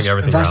absorbing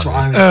everything. That's what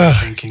I was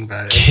thinking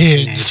about. As a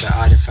teenager,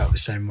 I'd have felt the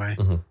same way.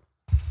 Mm-hmm.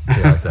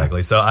 Yeah,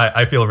 exactly. So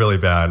I feel really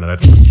bad, and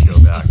I'd like to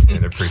go back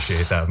and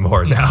appreciate that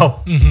more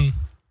now.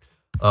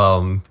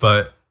 Mm-hmm.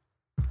 But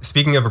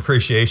speaking of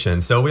appreciation,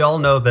 so we all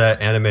know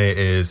that anime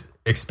is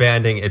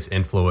expanding its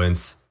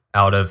influence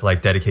out of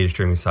like dedicated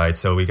streaming sites.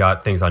 So we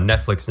got things on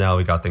Netflix now,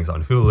 we got things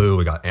on Hulu,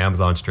 we got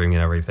Amazon streaming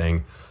and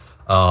everything.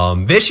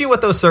 The issue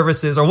with those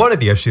services, or one of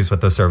the issues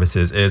with those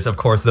services, is of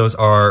course those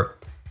are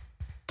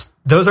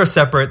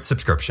separate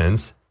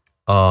subscriptions.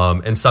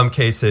 In some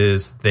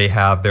cases, they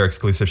have their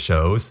exclusive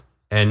shows.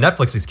 In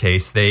Netflix's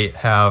case, they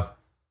have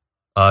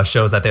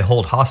shows that they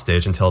hold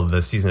hostage until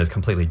the season is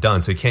completely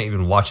done. So you can't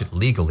even watch it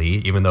legally,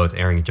 even though it's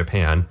airing in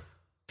Japan.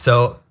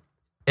 So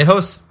it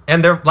hosts,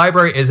 and their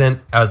library isn't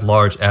as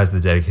large as the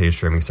dedicated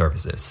streaming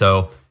services.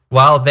 So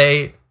while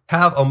they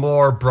have a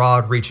more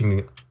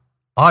broad-reaching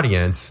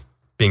audience,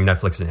 being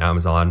Netflix and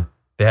Amazon,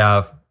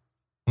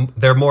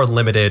 they're more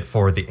limited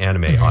for the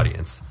anime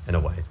audience in a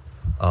way.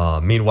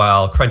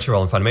 Meanwhile,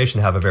 Crunchyroll and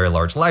Funimation have a very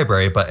large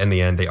library, but in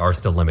the end, they are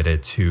still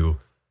limited to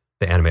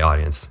the anime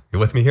audience. You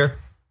with me here?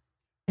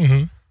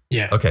 Mm-hmm.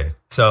 Yeah. Okay.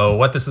 So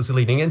what this is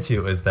leading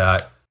into is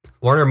that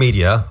Warner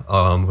Media,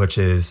 which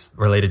is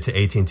related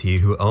to AT&T,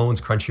 who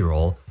owns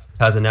Crunchyroll,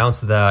 has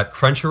announced that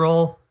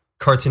Crunchyroll,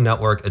 Cartoon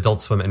Network,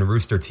 Adult Swim, and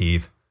Rooster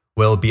Teeth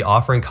will be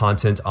offering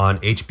content on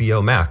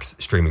HBO Max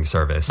streaming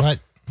service in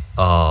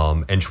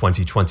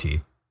 2020.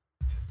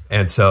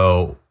 And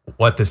so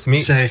what this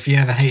means... So if you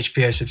have a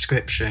HBO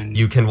subscription...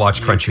 You can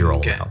watch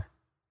Crunchyroll now.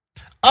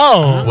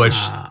 Oh.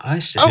 I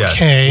see.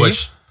 Okay.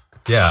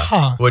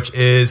 Yes, which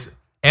is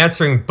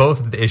answering both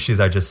of the issues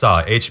I just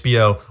saw.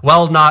 HBO,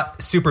 while not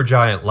super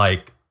giant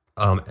like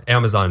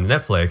Amazon and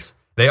Netflix,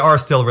 they are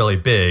still really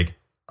big.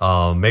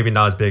 Maybe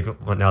not as big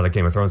now that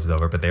Game of Thrones is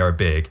over, but they are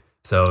big.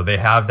 So they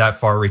have that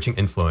far-reaching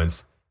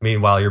influence.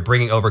 Meanwhile, you're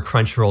bringing over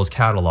Crunchyroll's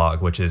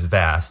catalog, which is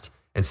vast.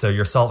 And so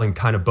you're solving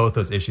kind of both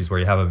those issues where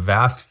you have a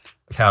vast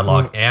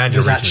catalog and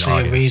you're reaching an audience. There's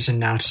actually a reason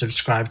now to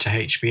subscribe to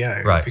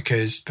HBO. Right.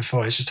 Because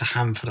before it's just a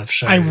handful of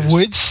shows. I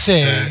would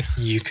say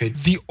you could...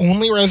 the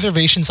only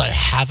reservations I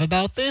have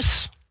about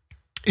this,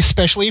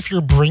 especially if you're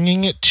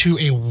bringing it to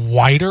a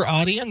wider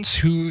audience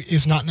who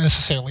is not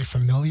necessarily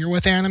familiar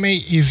with anime,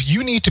 is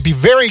you need to be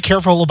very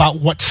careful about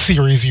what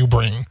series you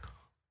bring.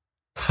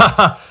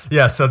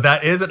 Yeah, so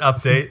that is an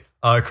update.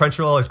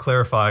 Crunchyroll has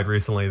clarified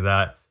recently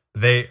that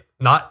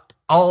not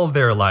all of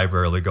their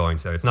library are going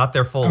to. It's not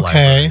their full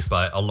library,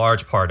 but a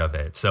large part of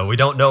it. So we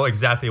don't know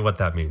exactly what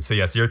that means. So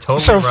yes, you're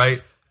totally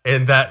right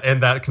in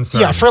that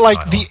concern. Yeah, for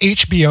like the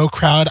HBO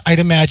crowd, I'd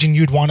imagine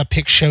you'd want to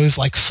pick shows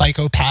like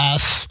Psycho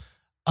Pass,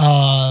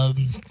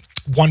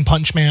 One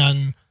Punch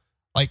Man,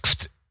 like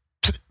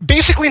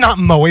basically not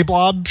Moe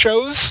Blob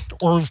shows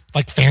or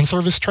like fan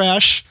service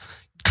trash.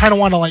 Kind of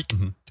want to like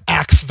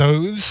axe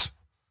those,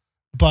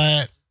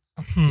 but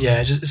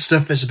Yeah, just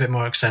stuff that's a bit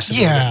more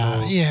accessible, a bit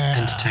more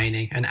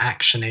entertaining and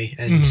actiony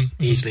and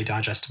easily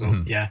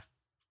digestible. Yeah.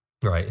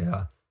 Right,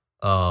 yeah.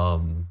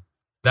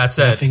 That's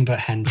it. Nothing but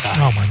hentai.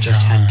 Oh my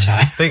just God.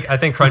 Hentai. I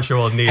think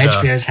Crunchyroll need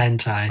HBO's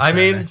hentai. I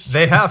mean,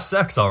 they have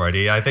sex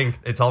already. I think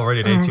it's already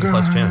an 18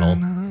 plus channel.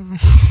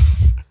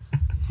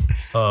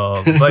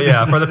 But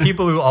yeah, for the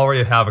people who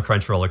already have a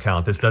Crunchyroll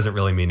account, this doesn't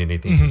really mean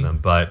anything to them.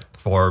 But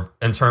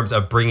in terms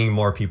of bringing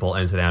more people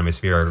into the anime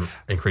sphere,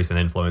 increasing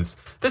influence,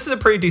 this is a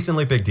pretty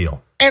decently big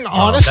deal. And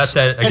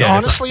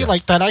honestly,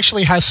 like that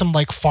actually has some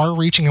like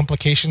far-reaching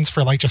implications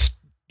for like just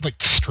like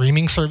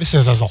streaming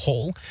services as a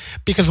whole,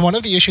 because one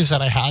of the issues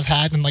that I have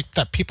had and like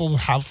that people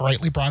have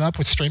rightly brought up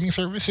with streaming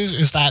services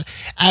is that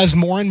as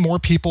more and more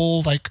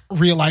people like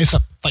realize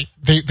that like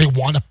they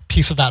want a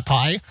piece of that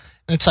pie,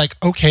 it's like,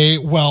 okay,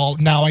 well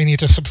now I need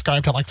to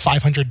subscribe to like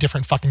 500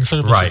 different fucking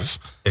services. Right,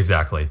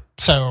 exactly.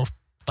 So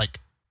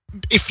like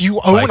if you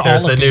own like,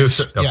 all of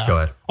these, go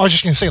ahead. I was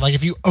just gonna say, like,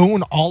 if you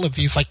own all of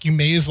these, like, you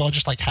may as well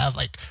just like have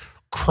like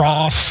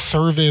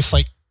cross-service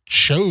like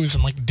shows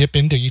and like dip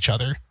into each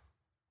other.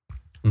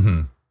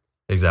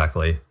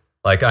 Exactly.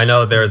 Like, I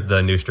know there's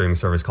the new streaming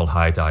service called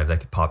High Dive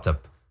that popped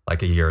up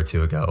like a year or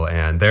two ago,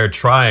 and they're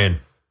trying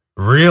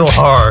real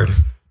hard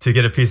to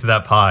get a piece of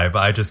that pie, but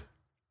I just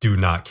do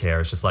not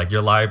care. It's just like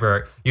your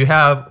library, you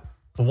have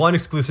one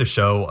exclusive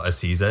show a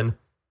season,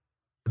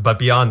 but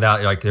beyond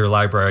that, like your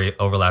library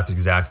overlaps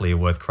exactly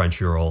with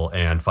Crunchyroll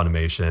and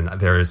Funimation.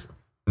 There's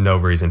no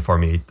reason for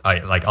me.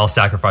 I'll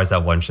sacrifice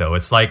that one show.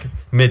 It's like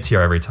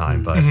mid-tier every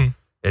time, but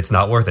it's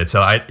not worth it.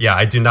 So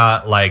I do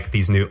not like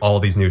all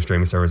these new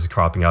streaming services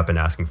cropping up and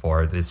asking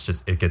for it. It's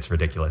just, it gets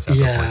ridiculous at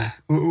that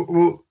point.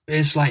 Well,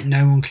 it's like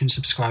no one can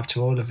subscribe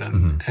to all of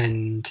them.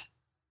 And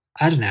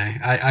I don't know.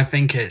 I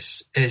think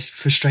it's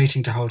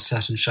frustrating to hold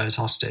certain shows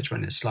hostage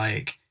when it's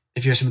like,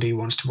 if you're somebody who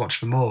wants to watch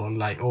for more,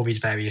 like all these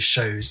various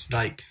shows,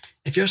 like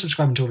if you're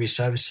subscribing to all these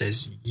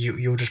services,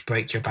 you'll just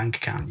break your bank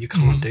account. You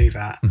can't do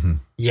that.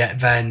 Yet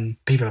then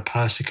people are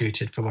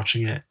persecuted for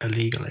watching it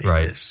illegally.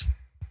 Right. It's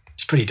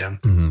pretty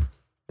dumb.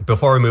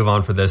 Before we move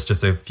on for this,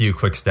 just a few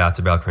quick stats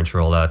about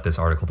Crunchyroll that this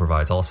article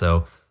provides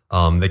also.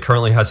 They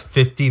currently has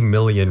 50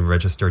 million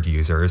registered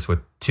users with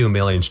 2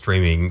 million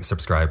streaming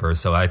subscribers.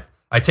 So I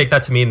take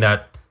that to mean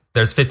that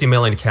there's 50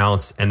 million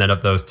accounts, and then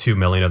of those, 2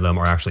 million of them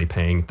are actually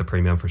paying the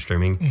premium for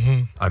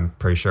streaming. I'm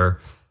pretty sure.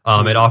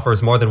 It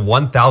offers more than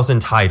 1,000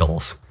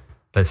 titles.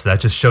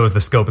 That just shows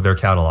the scope of their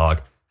catalog,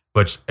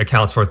 which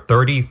accounts for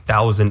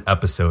 30,000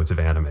 episodes of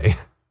anime.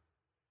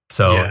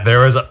 So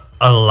there is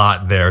a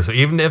lot there. So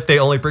even if they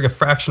only bring a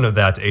fraction of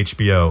that to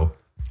HBO,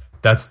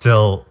 that's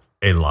still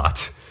a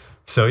lot.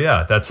 So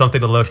yeah, that's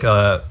something to look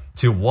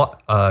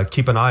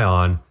keep an eye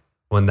on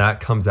when that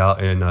comes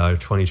out in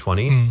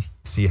 2020.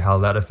 See how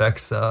that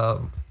affects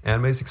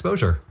anime's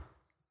exposure.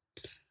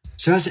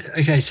 So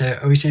so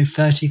are we saying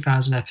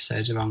 30,000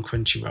 episodes are on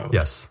Crunchyroll?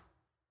 Yes.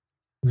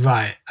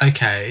 Right.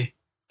 Okay,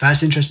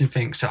 that's an interesting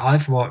thing. So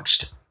I've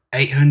watched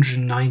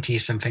 890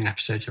 something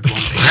episodes of One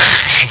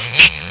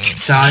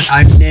Piece. So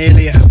I'm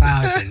nearly at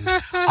 1,000.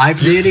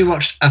 I've nearly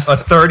watched a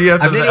 30th.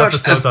 I've nearly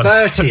watched a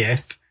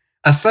 30th.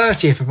 A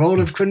 30th of all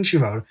of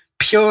Crunchyroll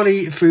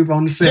purely through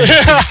one series.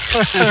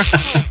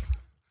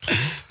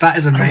 That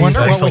is amazing. I wonder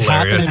what would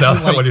happen if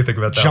what do you think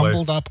about that?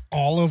 Jumbled up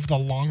all of the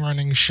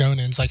long-running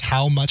shonens, like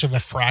how much of a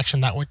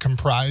fraction that would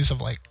comprise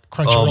of like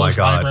Crunchyroll's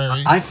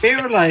library. I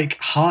feel like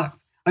I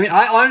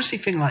honestly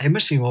think like it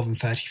must be more than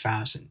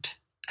 30,000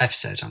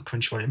 episodes on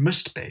Crunchyroll. It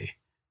must be.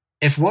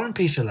 If One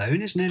Piece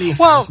alone is nearly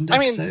 1,000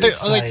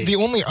 episodes, the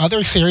only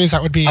other series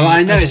that would be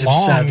as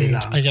long,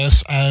 I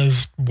guess,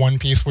 as One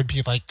Piece would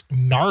be like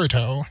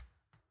Naruto.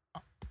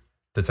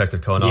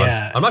 Detective Conan.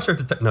 Yeah. I'm not sure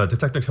if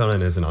Detective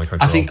Conan isn't on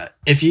Crunchyroll. I think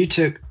if you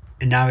took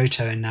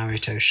Naruto and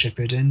Naruto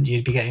Shippuden,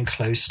 you'd be getting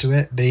close to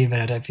it, but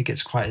even I don't think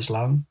it's quite as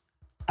long.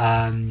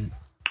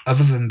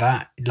 Other than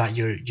that, like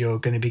you're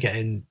going to be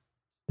getting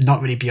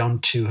not really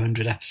beyond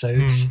 200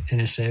 episodes in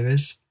a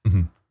series.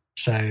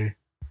 So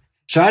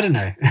I don't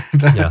know,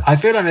 but I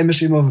feel like it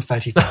must be more than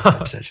 30,000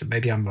 episodes, but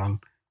maybe I'm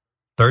wrong.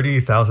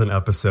 30,000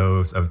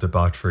 episodes of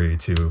debauchery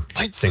to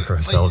sink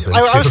ourselves into.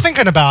 I was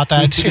thinking about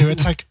that too.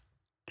 It's like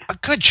a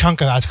good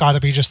chunk of that's got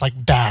to be just like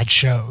bad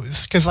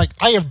shows, because like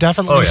I have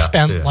definitely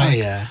spent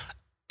a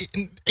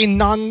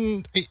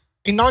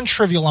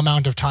non-trivial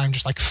amount of time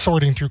just like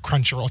sorting through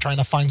Crunchyroll trying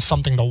to find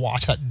something to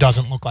watch that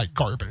doesn't look like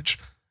garbage.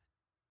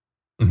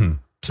 And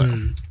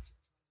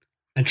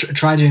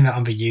try doing that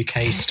on the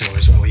UK store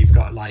as well, where you've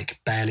got like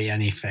barely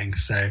anything,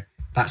 so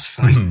that's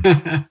fun.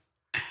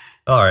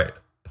 All right,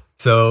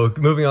 so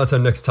moving on to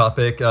the next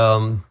topic.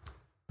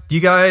 You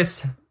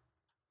guys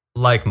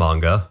like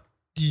manga?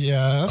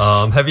 Yes.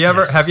 Have you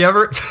ever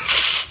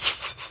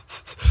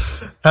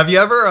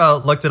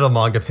looked at a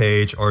manga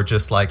page or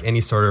just like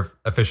any sort of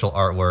official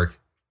artwork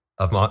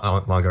of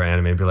manga or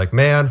anime and be like,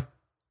 man,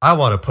 I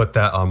want to put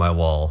that on my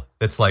wall?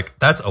 It's like,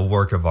 that's a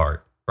work of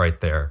art right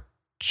there.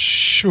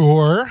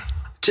 Sure.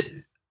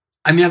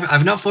 I mean,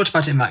 I've not thought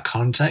about it in that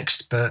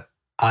context, but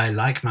I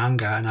like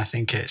manga, and I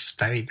think it's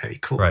very, very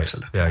cool to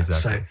look at. Exactly.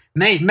 So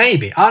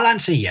maybe I'll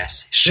answer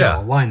yes. Sure,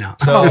 why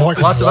not? So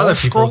lots of other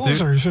people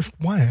do.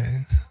 What?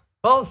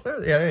 Well,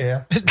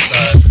 yeah.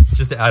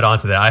 Just to add on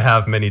to that, I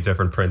have many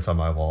different prints on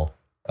my wall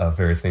of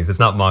various things. It's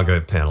not manga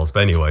panels,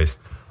 but anyways.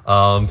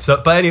 A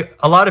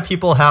lot of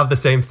people have the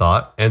same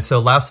thought, and so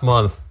last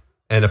month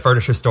in a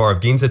furniture store of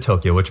Ginza,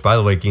 Tokyo, which by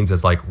the way, Ginza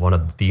is like one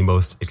of the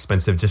most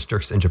expensive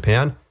districts in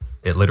Japan.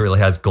 It literally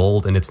has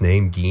gold in its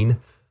name, Gin.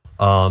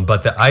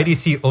 But the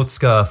IDC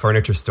Otsuka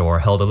furniture store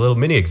held a little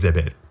mini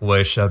exhibit,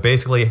 which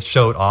basically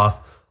showed off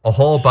a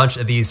whole bunch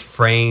of these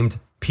framed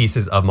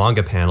pieces of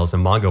manga panels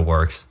and manga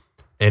works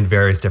in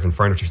various different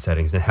furniture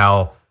settings, and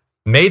how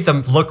made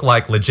them look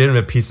like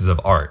legitimate pieces of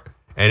art.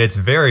 And it's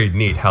very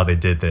neat how they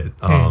did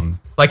that.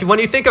 Like when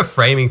you think of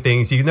framing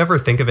things, you never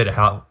think of it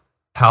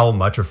how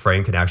much a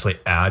frame can actually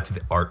add to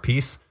the art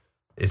piece.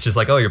 It's just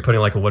like, oh, you're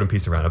putting like a wooden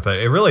piece around it, but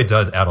it really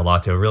does add a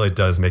lot to it. It really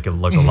does make it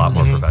look a lot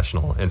more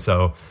professional. And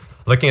so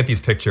looking at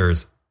these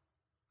pictures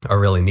are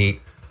really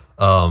neat.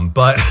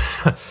 But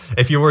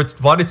if you were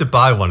wanting to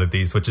buy one of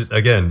these, which is,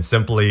 again,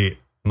 simply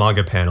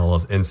manga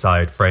panels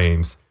inside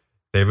frames,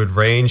 they would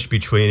range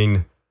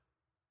between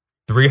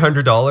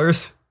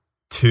 $300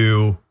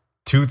 to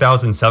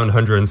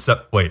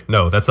 $2,707. Wait,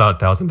 no, that's not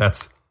 1,000.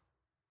 That's,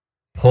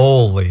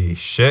 holy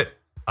shit,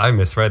 I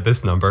misread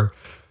this number.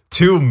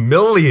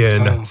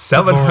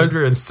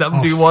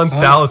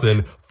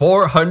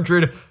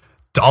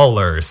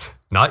 $2,771,400.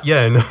 Not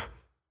yen.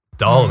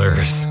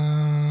 Dollars.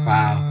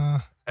 Wow.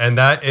 And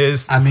that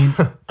is, I mean,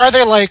 are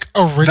they like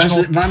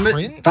original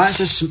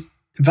prints?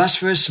 That's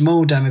for a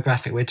small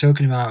demographic. We're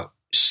talking about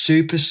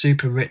super,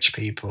 super rich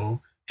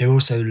people who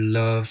also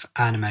love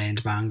anime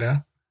and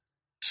manga.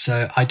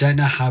 So I don't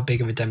know how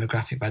big of a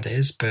demographic that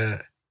is,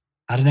 but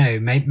I don't know.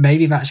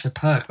 Maybe that's the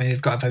perk. Maybe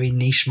they've got a very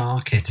niche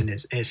market, and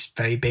it's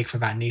very big for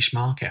that niche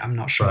market. I'm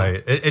not sure.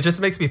 Right. It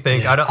just makes me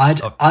think. Yeah.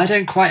 I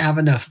don't quite have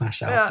enough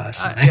myself.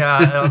 Personally.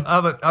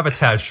 I'm a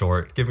tad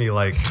short. Give me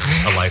like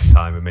a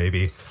lifetime, and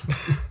maybe.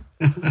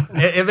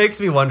 It makes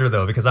me wonder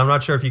though, because I'm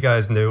not sure if you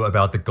guys knew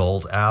about the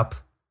Gold app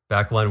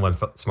back when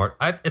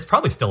it's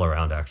probably still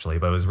around actually,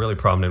 but it was really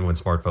prominent when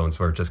smartphones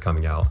were just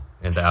coming out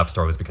and the App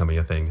Store was becoming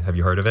a thing. Have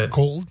you heard of it?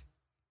 Gold?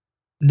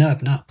 No,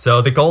 I've not.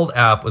 So the Gold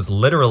app was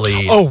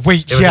literally... Oh,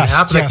 wait,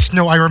 yes.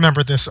 No, I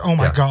remember this. Oh,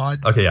 my God.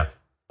 Okay, yeah.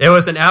 It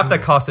was an app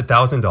that cost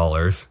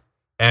 $1,000,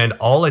 and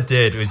all it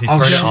did was you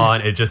turn it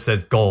on, it just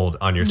says Gold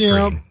on your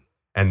screen.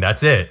 And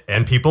that's it.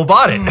 And people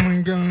bought it. Oh,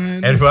 my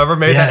God. And whoever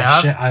made that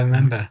app... Shit, I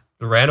remember.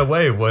 Ran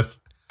away with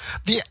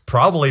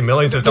probably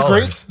millions of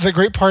dollars. The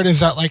great part is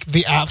that, like,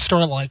 the App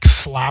Store, like,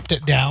 slapped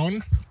it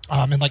down.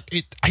 And, like,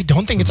 I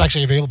don't think it's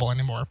actually available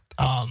anymore.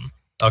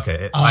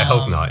 Okay, I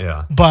hope not.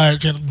 Yeah,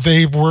 but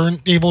they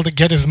weren't able to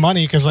get his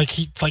money because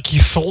he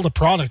sold a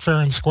product fair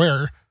and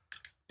square.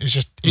 It's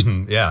just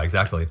yeah,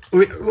 exactly.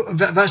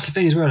 That's the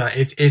thing as well. Like,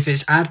 if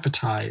it's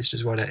advertised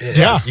as what it is,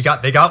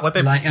 they got what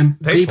they like, and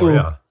paid people for,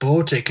 yeah.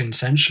 bought it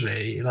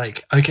consensually.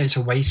 Like, okay, it's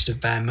a waste of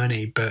their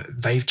money, but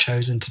they've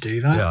chosen to do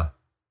that. Yeah,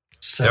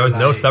 so there was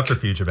no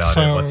subterfuge about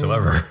it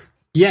whatsoever.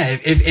 Yeah,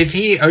 if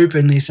he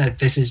openly said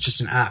this is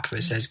just an app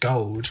that says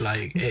Gold,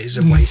 like it is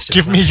a waste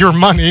of money. Give me your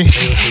money.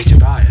 Feel free to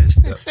buy it.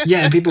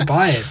 Yeah, and people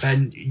buy it,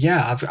 then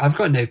I've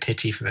got no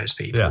pity for those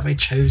people. Yeah. They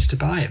chose to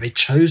buy it. They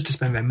chose to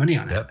spend their money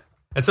on it.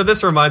 And so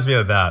this reminds me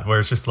of that, where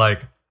it's just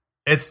like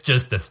it's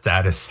just a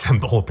status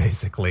symbol,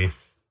 basically.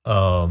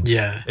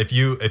 If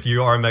you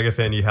are a mega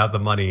fan, you have the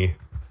money,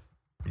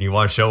 and you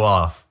want to show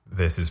off,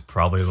 this is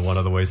probably one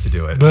of the ways to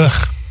do it.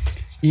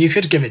 You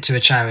could give it to a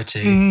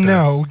charity.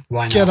 No,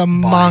 why not get a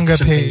manga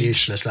page.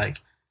 Useless,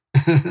 like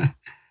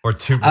or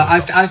two.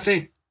 I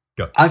think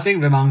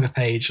the manga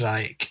page,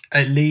 like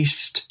at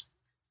least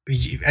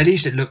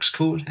it looks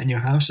cool in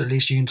your house. At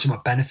least you can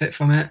somewhat benefit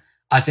from it.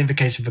 I think the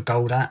case of the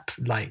Gold app,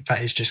 like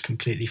that is just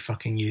completely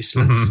fucking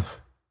useless.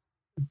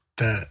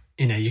 But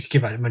you could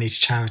give out money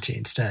to charity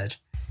instead.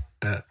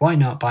 But why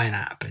not buy an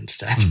app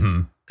instead?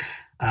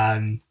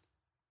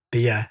 But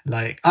yeah,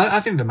 like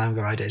I think the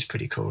manga idea is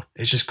pretty cool.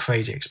 It's just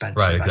crazy expensive.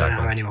 Right, exactly. I don't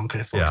know how anyone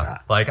could afford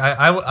that. Like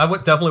I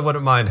would definitely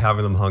wouldn't mind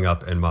having them hung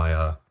up in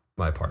my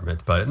my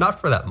apartment, but not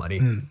for that money.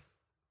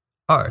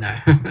 All right. No.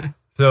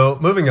 So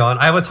moving on,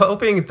 I was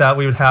hoping that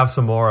we would have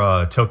some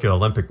more Tokyo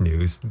Olympic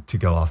news to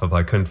go off of.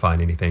 I couldn't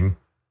find anything,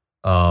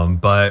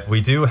 but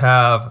we do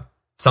have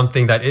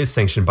something that is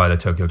sanctioned by the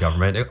Tokyo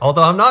government.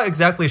 Although I'm not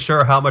exactly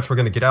sure how much we're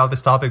going to get out of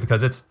this topic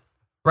because it's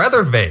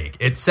rather vague.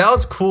 It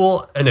sounds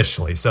cool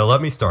initially, so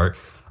let me start.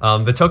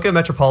 The Tokyo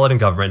Metropolitan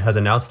Government has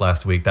announced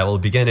last week that will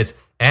begin its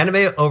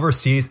Anime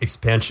Overseas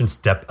Expansion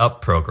Step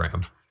Up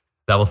program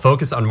that will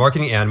focus on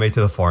marketing anime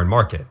to the foreign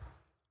market.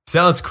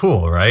 Sounds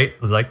cool, right?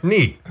 It's like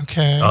neat.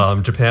 Okay.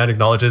 Japan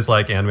acknowledges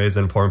like anime is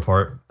an important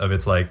part of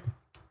its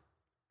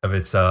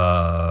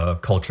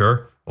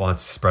culture.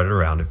 Wants to spread it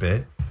around a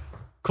bit.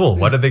 Cool.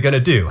 What are they going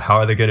to do? How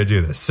are they going to do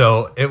this?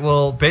 So it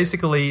will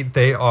basically,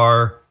 they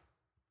are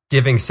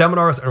giving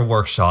seminars and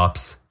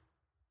workshops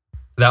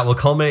that will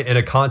culminate in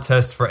a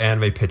contest for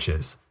anime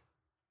pitches.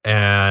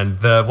 And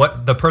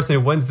the person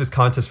who wins this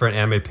contest for an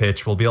anime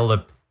pitch will be able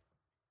to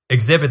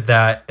exhibit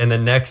that in the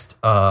next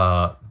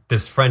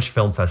this French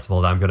film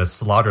festival that I'm going to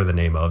slaughter the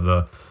name of,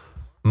 the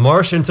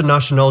Marche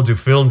Internationale du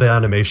Film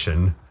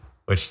d'Animation,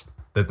 which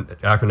the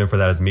acronym for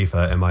that is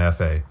MIFA,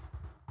 M-I-F-A.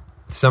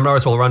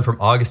 Seminars will run from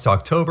August to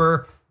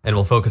October and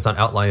will focus on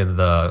outlining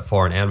the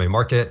foreign anime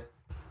market.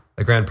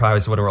 The grand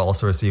prize winner will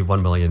also receive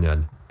 1 million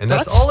yen. And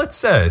that's all it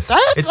says.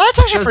 That's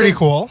actually pretty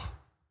cool.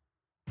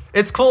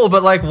 It's cool,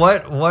 but like,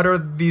 what are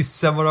these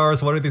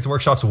seminars? What are these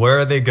workshops? Where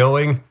are they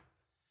going?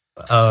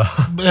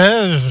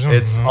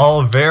 It's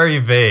all very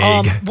vague.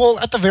 Well,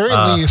 at the very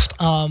least,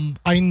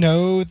 I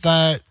know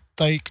that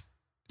like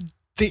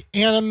the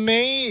anime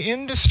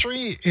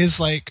industry is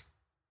like,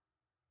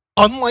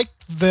 unlike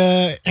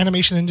the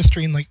animation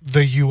industry in like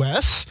the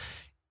US,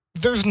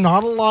 there's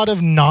not a lot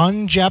of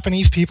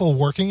non-Japanese people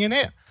working in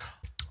it.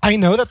 I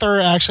know that there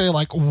are actually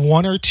like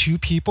one or two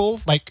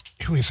people, like,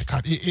 who is it?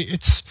 God,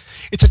 it's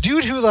a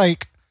dude who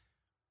like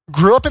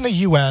grew up in the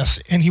US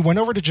and he went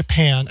over to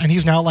Japan and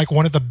he's now like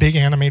one of the big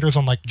animators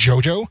on like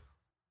JoJo.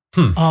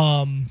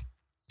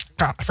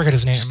 God, I forget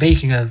his name.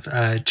 Speaking of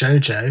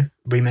JoJo,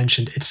 we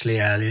mentioned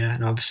Italy earlier,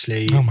 and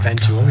obviously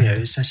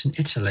Venturio is set in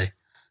Italy.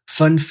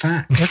 Fun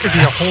fact. That could be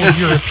a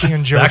whole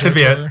European JoJo. That could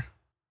be it.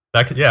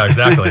 Yeah,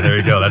 exactly. There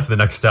you go. That's the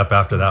next step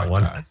after that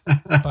one.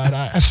 But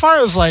as far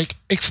as like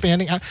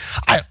expanding,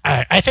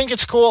 I think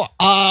it's cool.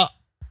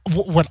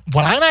 What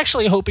I'm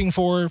actually hoping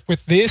for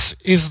with this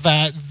is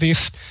that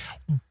this,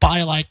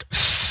 by like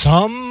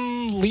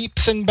some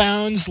leaps and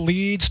bounds,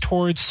 leads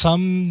towards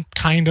some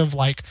kind of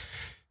like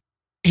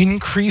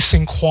increase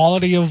in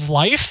quality of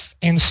life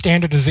and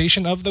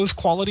standardization of those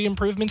quality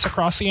improvements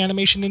across the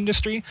animation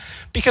industry,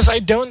 because I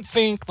don't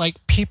think like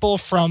people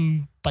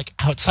from like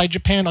outside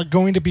Japan are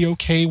going to be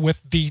okay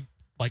with the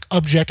like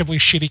objectively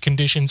shitty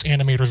conditions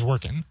animators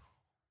work in.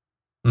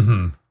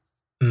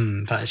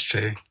 That is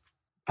true.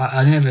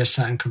 I know there are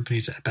certain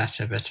companies that are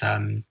better, but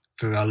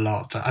for a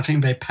lot, but I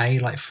think they pay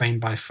like frame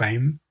by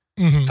frame.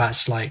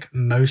 That's like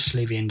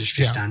mostly the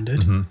industry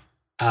standard.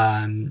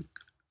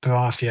 There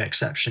are a few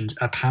exceptions.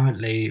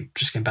 Apparently,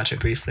 just going back to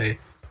it briefly,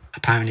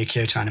 apparently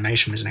Kyoto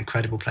Animation was an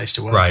incredible place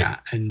to work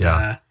at, and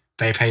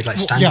they paid like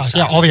standard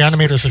salaries. All the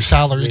animators are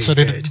salaried, really, so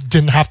they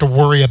didn't have to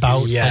worry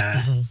about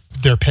like,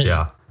 their pay.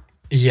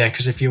 Yeah,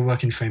 because if you're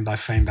working frame by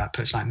frame, that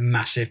puts like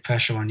massive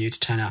pressure on you to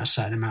turn out a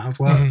certain amount of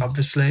work,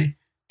 obviously,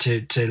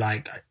 to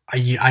like,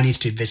 I need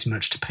to do this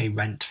much to pay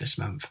rent this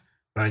month,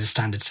 whereas a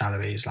standard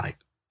salary is like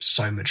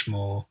so much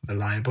more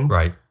reliable.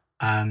 Right.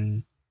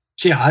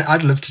 So yeah,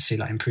 I'd love to see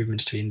like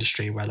improvements to the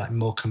industry where like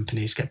more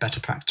companies get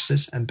better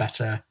practices and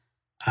better,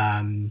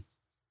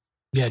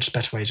 just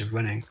better ways of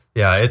running.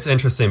 Yeah, it's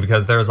interesting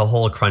because there's a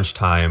whole crunch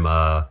time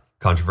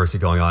controversy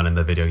going on in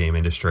the video game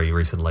industry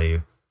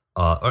recently,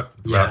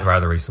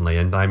 rather recently.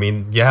 And I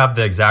mean, you have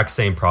the exact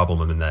same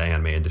problem in the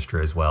anime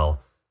industry as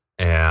well.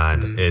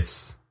 And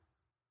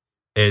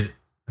the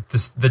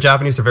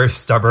Japanese are very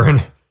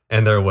stubborn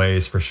in their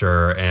ways for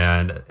sure.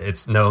 And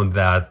it's known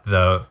that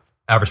the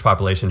average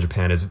population in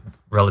Japan is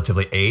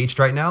relatively aged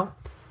right now,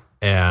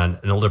 and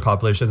an older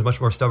population is a much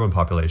more stubborn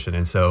population.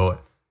 And so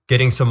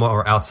getting some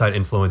more outside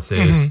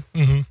influences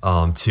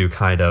to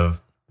kind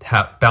of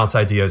bounce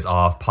ideas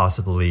off,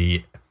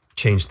 possibly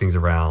change things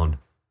around,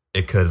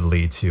 it could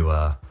lead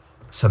to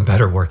some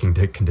better working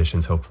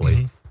conditions,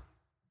 hopefully.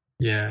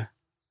 Yeah.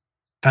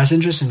 That's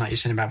interesting, like you're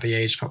saying about the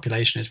aged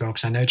population as well,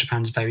 because I know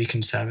Japan's very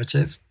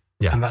conservative,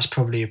 and that's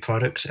probably a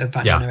product of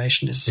that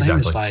generation. It's the same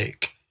as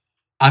like,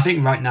 I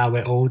think right now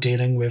we're all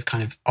dealing with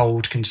kind of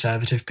old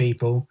conservative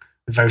people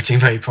voting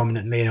very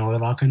prominently in all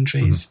of our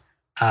countries.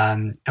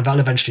 And that'll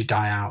eventually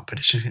die out, but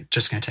it's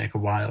just going to take a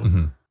while.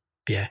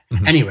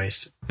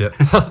 Anyways.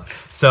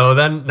 So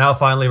then now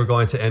finally we're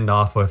going to end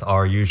off with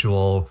our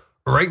usual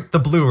rank the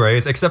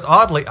Blu-rays, except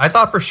oddly, I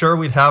thought for sure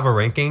we'd have a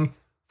ranking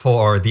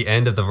for the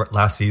end of the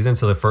last season.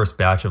 So the first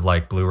batch of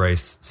like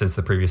Blu-rays since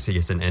the previous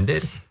season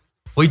ended.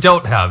 We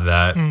don't have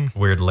that,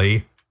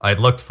 weirdly. I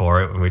looked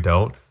for it and we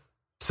don't.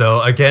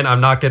 So again,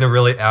 I'm not going to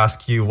really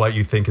ask you what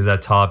you think is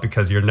at top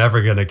because you're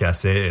never going to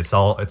guess it.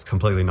 It's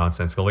completely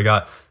nonsensical. We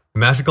got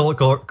Magical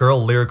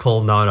Girl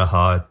Lyrical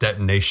Nanoha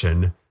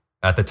Detonation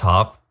at the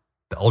top,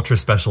 the Ultra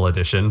Special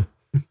Edition.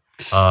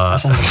 That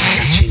sounds like a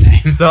catchy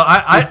name. So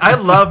I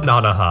love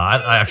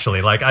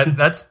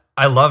Nanoha.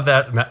 I love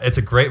that. It's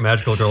a great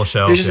magical girl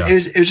show. It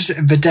was just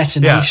the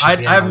detonation. Yeah, I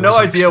have no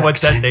idea what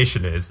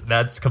detonation is.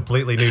 That's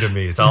completely new to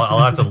me. So I'll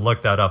have to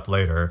look that up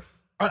later.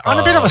 On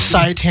a bit of a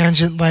side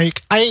tangent,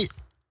 like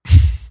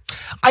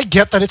I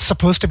get that it's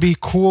supposed to be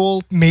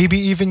cool, maybe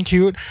even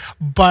cute,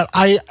 but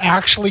I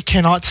actually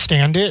cannot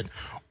stand it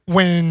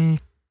when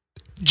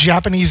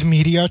Japanese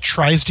media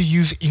tries to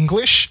use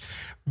English,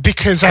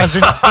 because as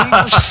an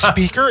English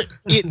speaker,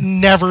 it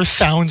never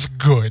sounds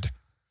good.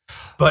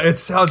 But it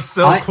sounds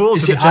so cool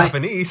to the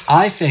Japanese.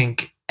 I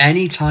think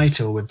any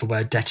title with the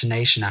word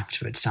detonation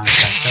afterwards sounds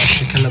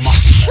better. To kill a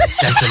monster,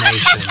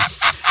 detonation.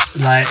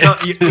 Like, no,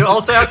 you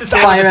also have to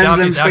say Fire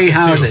Emblem Three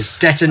Houses,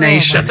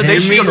 detonation. It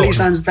immediately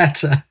sounds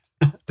better.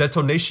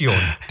 Detonation.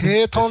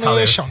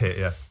 Detonation.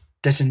 Yeah.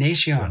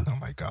 Detonation. Oh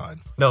my god.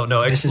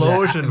 No,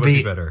 explosion would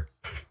be better.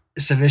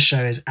 So this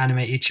show is Anime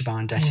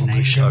Ichiban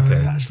Detonation. Okay.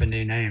 That's the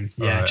new name.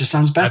 Yeah, it just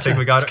sounds better. I think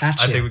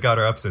we got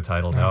our episode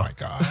title now. Oh my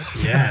god.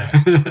 Yeah.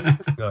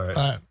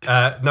 All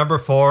right. Number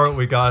 4,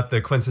 we got the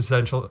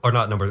quintessential, or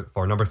not number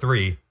 4, number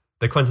 3,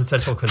 the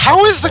quintessential.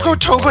 How is the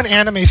Gotoban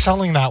anime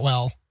selling that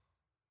well?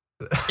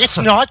 It's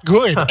not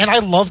good, and I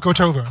love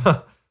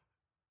Gotoban.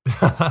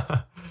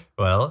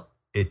 Well,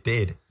 it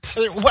did.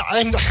 Well,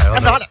 I'm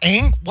not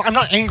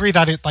angry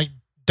that it like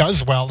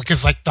does well,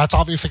 because like that's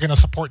obviously going to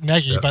support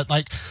Negi, but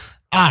like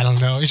I don't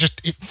know,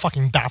 it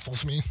fucking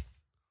baffles me.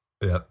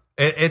 Yeah,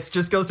 it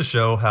just goes to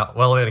show how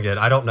well. And again,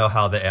 I don't know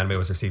how the anime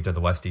was received in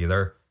the West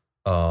either,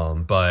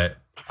 but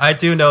I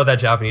do know that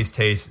Japanese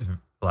tastes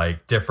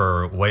like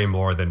differ way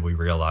more than we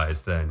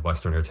realize than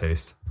Westerner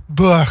taste.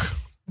 Buh,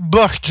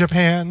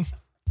 Japan.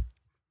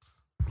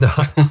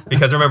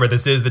 Because remember,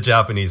 this is the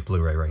Japanese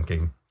Blu-ray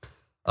ranking.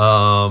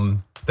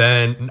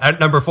 Then at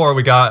number 4,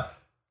 we got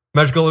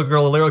Magical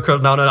Girl Lyrical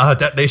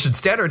Detonation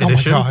Standard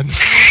Edition. Oh my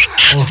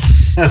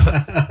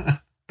god.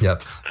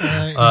 Yep.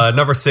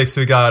 Number 6,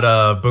 we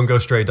got Bungo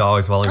Stray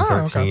Dogs Volume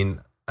 13.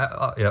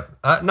 Okay.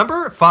 Yep.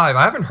 Number 5,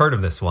 I haven't heard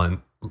of this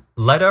one.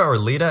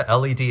 Leda,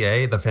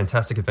 L-E-D-A, The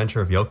Fantastic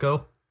Adventure of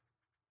Yoko.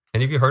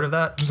 Any of you heard of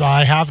that?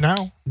 I have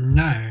now.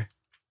 No.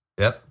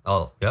 Yep.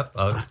 Oh, yep.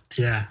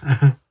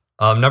 Yeah.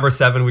 Number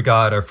 7, we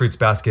got Fruits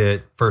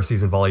Basket, first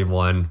season, Volume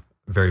 1.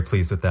 Very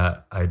pleased with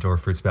that. I adore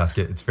Fruits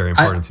Basket. It's very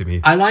important to me.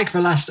 I like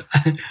the last.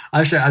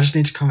 I just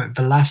need to comment.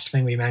 The last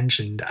thing we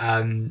mentioned,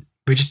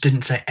 we just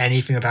didn't say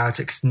anything about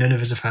it because none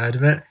of us have heard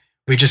of it.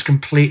 We just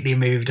completely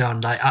moved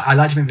on. Like I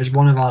like to think there's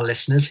one of our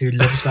listeners who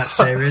loves that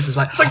series. It's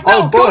like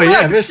oh boy,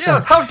 yeah, this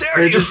one. How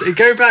dare you? Just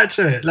go back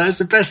to it. Like, it's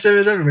the best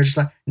series ever. We're just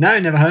like, no,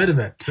 never heard of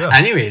it. Yeah.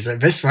 Anyways, like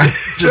this one,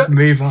 just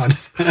move on.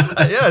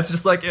 Yeah, it's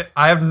just like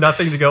I have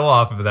nothing to go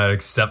off of that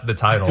except the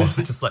title. It's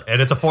just like, and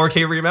it's a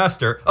 4K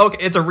remaster.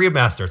 Okay, it's a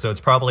remaster, so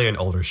it's probably an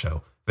older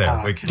show. There,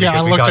 I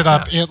looked it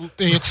up.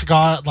 It's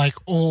got like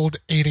old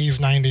 80s,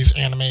 90s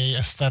anime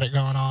aesthetic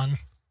going on.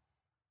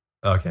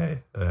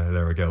 Okay,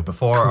 there we go.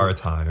 Before our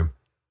time.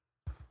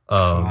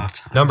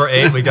 Number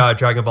 8, we got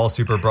Dragon Ball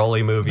Super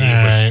Broly movie,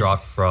 which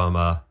dropped from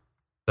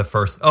the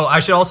first. Oh, I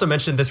should also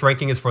mention this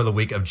ranking is for the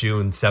week of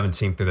June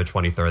 17th through the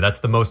 23rd. That's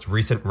the most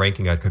recent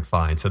ranking I could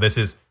find. So this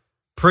is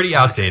pretty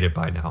outdated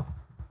by now.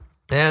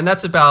 And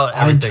that's about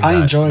everything.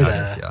 I enjoyed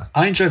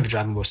the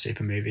Dragon Ball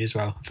Super movie as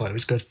well. I thought it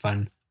was good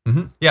fun.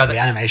 Mm-hmm. Yeah, the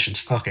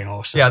animation's fucking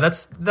awesome. Yeah,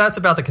 that's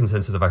about the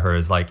consensus I've heard.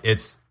 Is like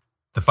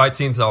the fight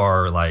scenes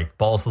are like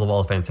balls to the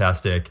wall,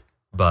 fantastic,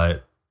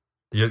 but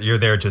you're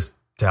there just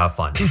to have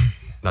fun,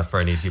 not for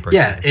any deeper.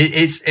 Yeah,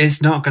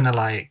 it's not gonna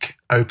like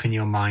open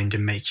your mind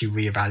and make you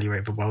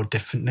reevaluate the world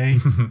differently.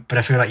 But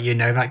I feel like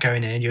that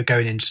going in, you're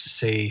going in just to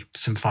see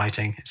some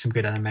fighting, some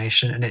good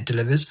animation, and it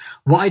delivers.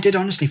 What I did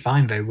honestly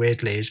find though,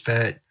 weirdly, is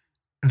that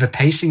the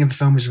pacing of the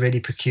film was really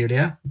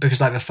peculiar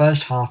because like the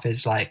first half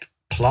is like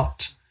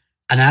plot,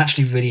 and I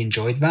actually really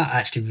enjoyed that. I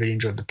actually really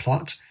enjoyed the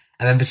plot.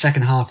 And then the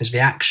second half is the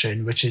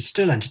action, which is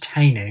still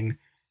entertaining,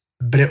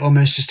 but it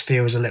almost just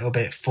feels a little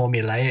bit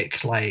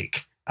formulaic,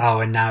 like,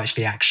 oh, and now it's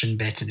the action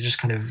bit, and it just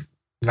kind of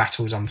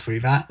rattles on through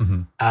that.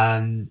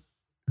 Mm-hmm.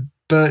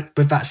 But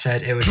with that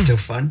said, it was still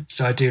fun,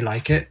 so I do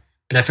like it.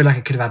 But I feel like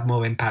it could have had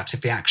more impact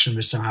if the action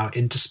was somehow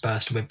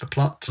interspersed with the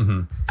plot,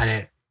 and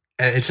it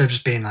instead of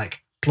just being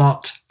like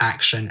plot,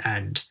 action,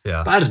 end.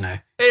 Yeah. But I don't know.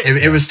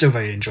 It was still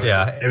very enjoyable.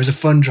 Yeah. It was a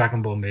fun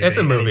Dragon Ball movie. It's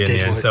a movie in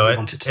the end, so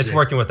it's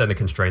working within the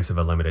constraints of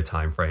a limited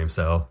time frame.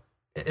 So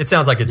it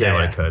sounds like it did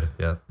what it could.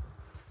 Yeah.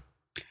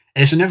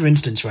 It's another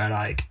instance where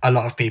like a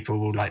lot of people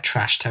will like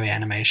trash Toei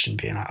Animation,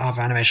 being like, "Oh,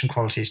 the animation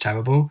quality is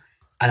terrible,"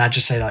 and I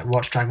just say like,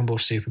 "Watch Dragon Ball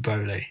Super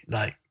Broly.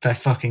 Like they're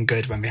fucking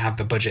good when we have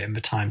the budget and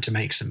the time to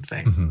make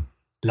something." Mm-hmm.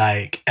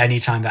 Like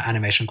anytime that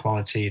animation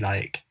quality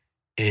like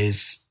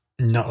is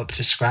not up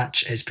to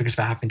scratch, it's because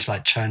they're having to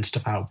like churn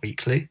stuff out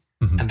weekly,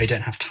 and they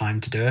don't have time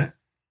to do it.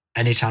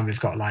 Anytime we've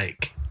got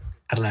like,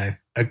 I don't know,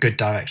 a good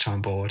director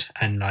on board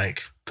and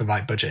like the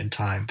right budget and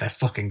time, they're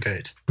fucking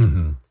good.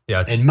 Mm-hmm.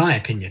 Yeah, in my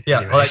opinion. Yeah,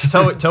 like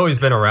Toei's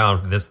been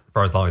around this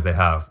for as long as they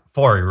have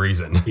for a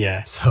reason.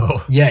 Yeah.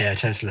 So yeah,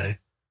 totally.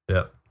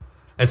 Yeah.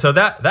 And so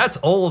that's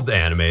old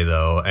anime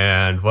though,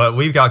 and what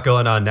we've got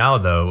going on now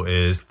though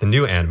is the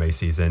new anime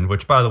season,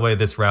 which by the way,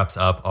 this wraps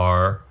up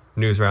our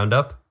news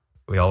roundup.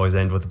 We always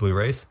end with the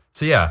Blu-rays.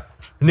 So yeah,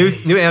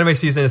 new anime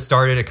season has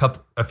started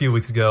a few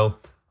weeks ago.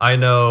 I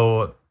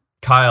know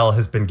Kyle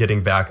has been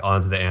getting back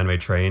onto the anime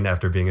train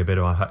after being a bit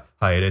of a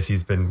hiatus.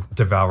 He's been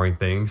devouring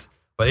things.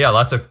 But yeah,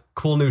 lots of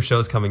cool new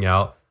shows coming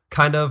out.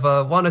 Kind of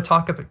want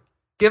to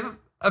give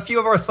a few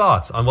of our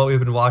thoughts on what we've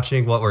been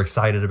watching, what we're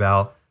excited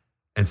about,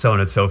 and so on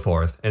and so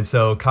forth. And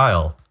so,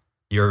 Kyle,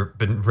 you've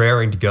been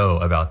raring to go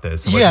about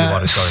this. What do you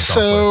want to start us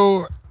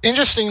off with?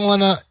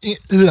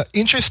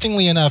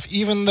 Interestingly enough,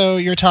 even though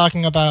you're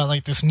talking about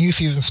like this new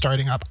season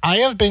starting up, I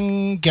have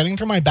been getting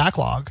through my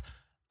backlog.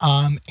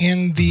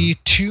 And the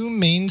two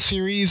main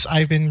series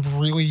I've been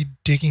really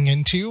digging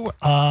into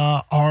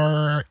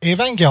are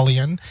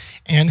Evangelion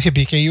and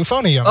Hibike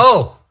Euphonium.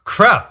 Oh,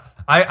 crap.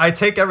 I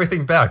take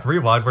everything back.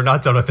 Rewind. We're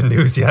not done with the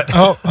news yet.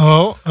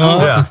 Oh.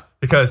 Yeah.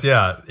 Because,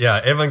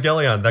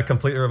 Evangelion, that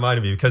completely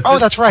reminded me. Because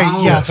that's right.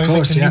 There's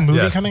course, like the new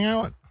movie coming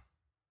out.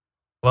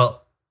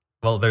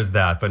 Well, there's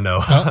that, but no.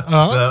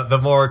 The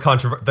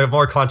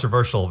more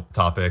controversial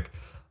topic.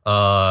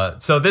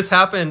 So this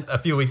happened a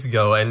few weeks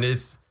ago, and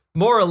it's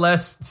more or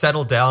less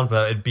settled down,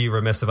 but it'd be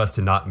remiss of us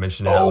to not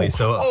mention it at least.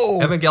 So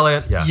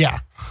Evangelion,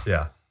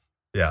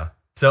 yeah.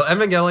 So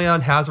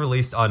Evangelion has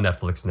released on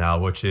Netflix now,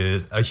 which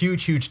is a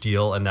huge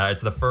deal in that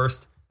it's the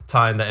first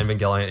time that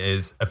Evangelion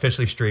is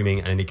officially streaming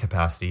in any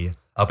capacity.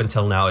 Up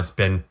until now, it's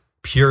been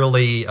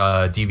purely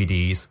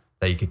DVDs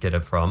that you could get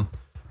it from.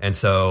 And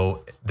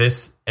so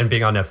this, and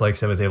being on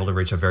Netflix, it was able to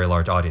reach a very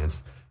large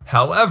audience.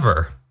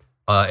 However,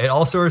 it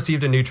also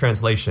received a new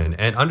translation.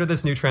 And under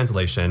this new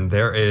translation,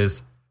 there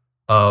is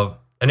a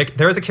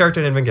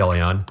character in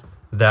Evangelion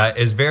that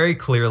is very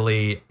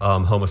clearly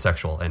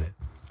homosexual in it.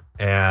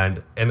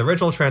 And in the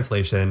original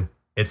translation,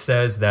 it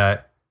says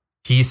that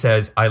he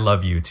says, "I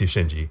love you" to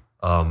Shinji.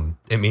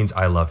 It means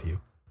 "I love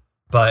you."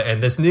 But in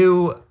this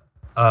new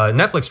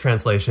Netflix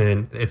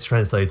translation, it's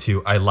translated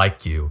to "I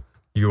like you.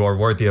 You are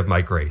worthy of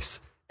my grace."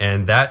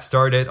 And that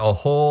started a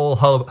whole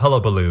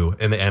hullabaloo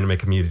in the anime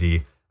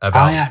community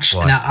about I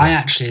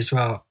actually as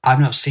well, I've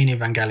not seen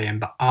Evangelion,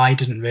 but I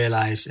didn't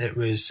realize it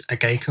was a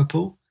gay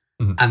couple.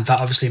 Mm-hmm. And that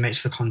obviously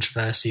makes the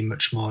controversy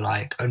much more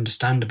like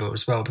understandable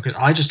as well, because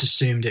I just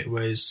assumed it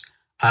was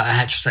a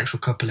heterosexual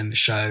couple in the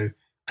show. And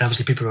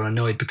obviously people are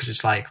annoyed because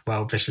it's like,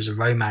 well, this was a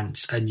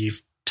romance and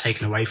you've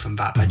taken away from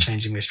that by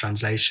changing this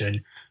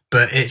translation.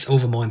 But it's all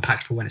the more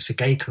impactful when it's a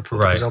gay couple,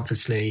 because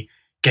obviously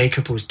gay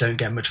couples don't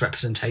get much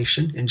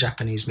representation in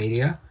Japanese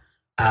media.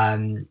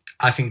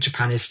 I think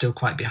Japan is still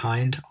quite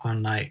behind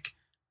on like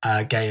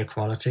gay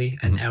equality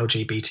and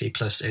LGBT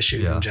plus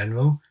issues in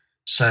general.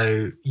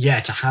 So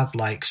to have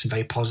like some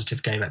very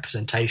positive gay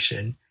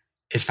representation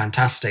is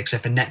fantastic. So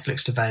for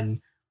Netflix to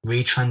then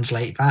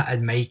retranslate that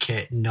and make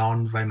it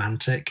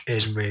non-romantic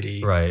is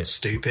really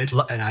stupid,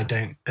 and I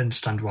don't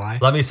understand why.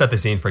 Let me set the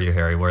scene for you,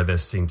 Harry, where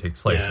this scene takes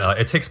place.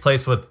 It takes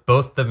place with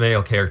both the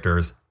male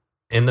characters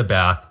in the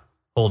bath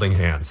holding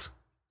hands.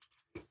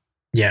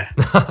 Yeah.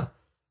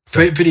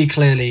 Pretty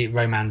clearly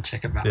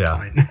romantic at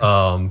that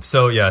point.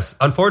 So yes,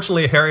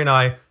 unfortunately, Harry and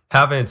I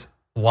haven't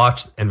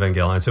watched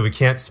Evangelion, so we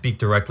can't speak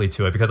directly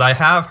to it, because I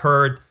have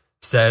heard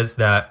sayings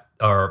that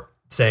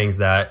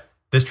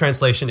this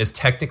translation is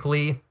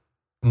technically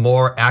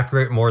more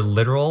accurate, more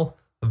literal.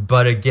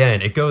 But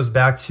again, it goes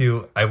back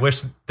to, I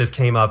wish this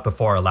came up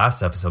before our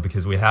last episode,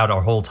 because we had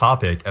our whole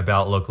topic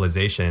about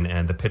localization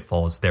and the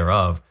pitfalls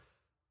thereof.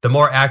 The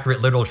more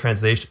accurate literal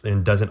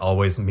translation doesn't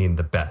always mean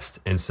the best.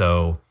 And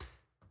so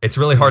it's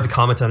really hard to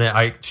comment on it.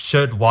 I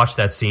should watch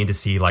that scene to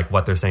see like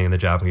what they're saying in the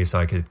Japanese so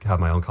I could have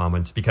my own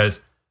comments,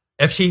 because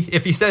if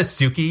he says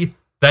Suki,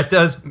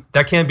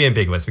 that can be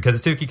ambiguous,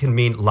 because Suki can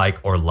mean like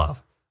or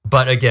love.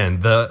 But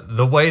again,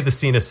 the way the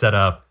scene is set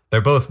up,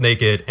 they're both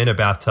naked in a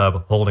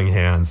bathtub holding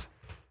hands.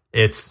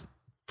 It's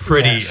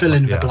pretty fill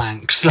in the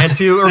blanks. And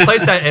to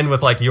replace that in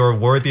with like "you're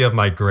worthy of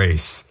my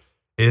grace"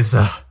 is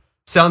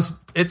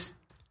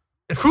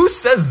who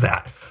says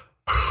that?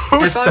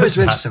 If I was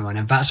with someone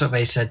and that's what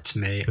they said to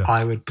me,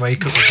 I would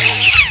break up with them on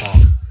the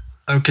spot.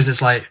 Because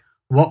it's like,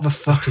 what the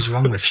fuck is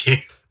wrong with you?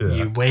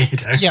 You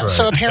weirdo. Yeah,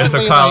 so apparently...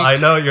 And so Kyle, I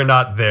know you're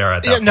not there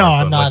at that point. No,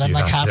 I'm not. I'm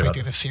like halfway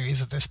through the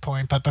series at this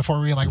point. But before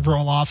we like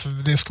roll off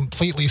of this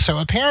completely, so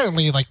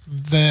apparently like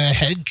the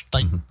head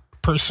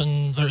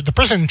person, the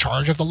person in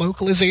charge of the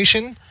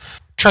localization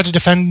tried to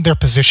defend their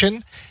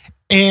position.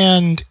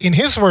 And in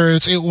his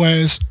words, it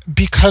was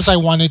because I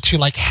wanted to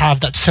like have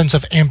that sense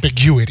of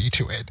ambiguity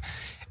to it.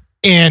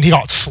 And he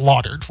got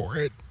slaughtered for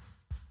it.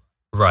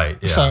 Right,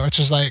 yeah. So it's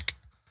just like,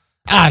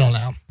 I don't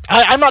know.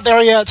 I'm not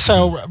there yet,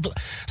 so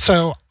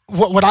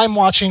what I'm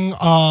watching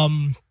are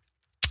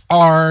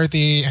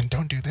and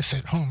don't do this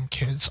at home,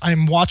 kids.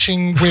 I'm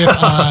watching with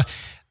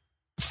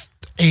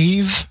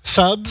A's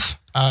subs.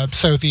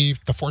 So the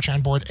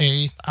 4chan board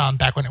A,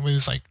 back when it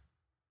was like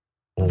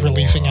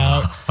releasing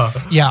out.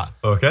 Yeah.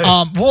 Okay.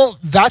 Well,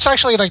 that's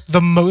actually like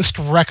the most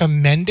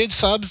recommended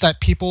subs that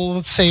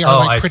people say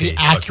are like pretty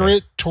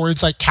accurate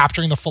towards like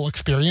capturing the full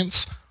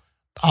experience.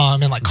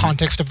 And like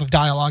context of the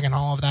dialogue and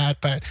all of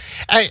that. But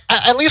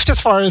at least as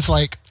far as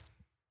like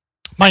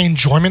my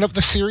enjoyment of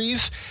the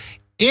series,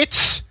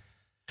 it's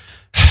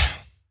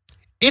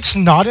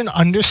not an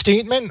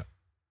understatement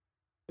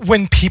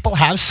when people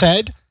have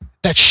said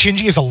that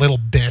Shinji is a little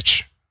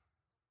bitch.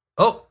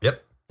 Oh,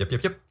 yep.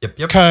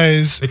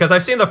 Because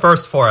I've seen the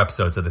first 4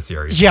 episodes of the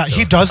series. Yeah, so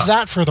he does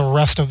that for the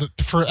rest of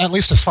for at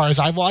least as far as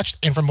I've watched,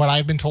 and from what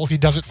I've been told, he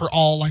does it for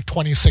all like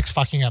 26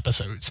 fucking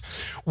episodes,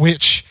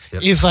 which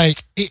is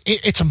like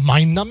it's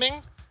mind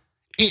numbing.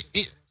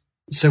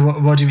 So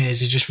what do you mean? Is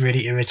he just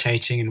really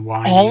irritating and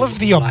whiny? All of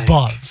the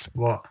above.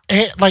 What?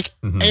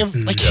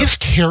 His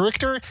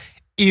character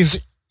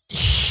is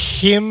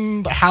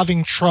him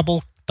having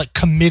trouble like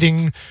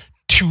committing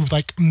to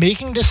like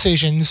making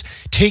decisions,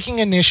 taking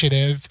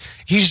initiative.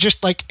 He's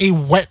just like a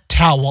wet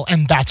towel,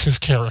 and that's his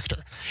character.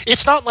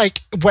 It's not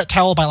like wet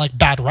towel by like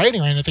bad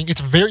writing or anything.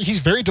 He's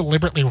very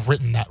deliberately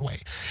written that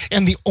way.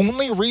 And the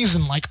only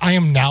reason like I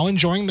am now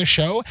enjoying the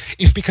show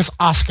is because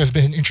Asuka's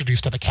been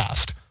introduced to the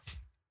cast.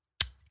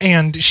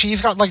 And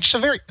she's got like just a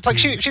very like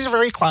she's a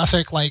very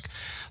classic like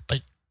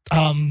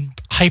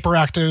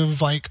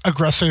hyperactive, like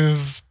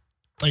aggressive,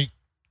 like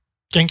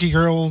Genki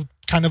girl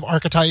kind of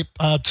archetype,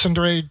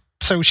 tsundere.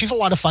 So she's a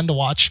lot of fun to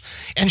watch,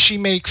 and she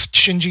makes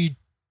Shinji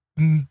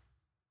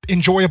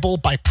enjoyable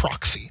by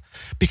proxy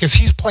because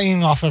he's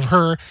playing off of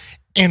her,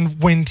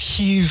 and when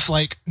he's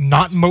like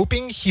not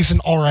moping, he's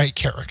an all right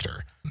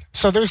character.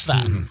 So there's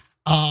that.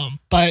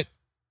 But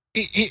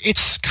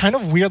it's kind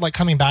of weird like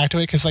coming back to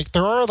it because like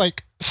there are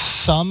like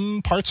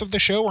some parts of the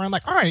show where I'm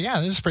like, all right, yeah,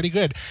 this is pretty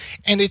good,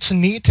 and it's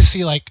neat to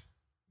see like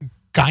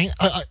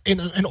in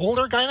an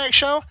older Gainax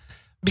show.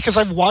 Because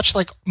I've watched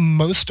like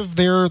most of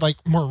their like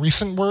more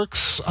recent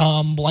works,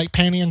 like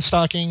Panty and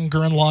Stocking,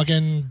 Gurren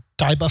Lagann,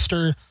 Die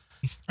Buster,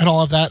 and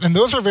all of that, and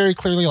those are very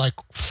clearly like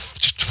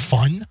just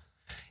fun.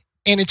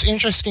 And it's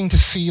interesting to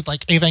see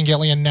like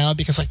Evangelion now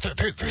because like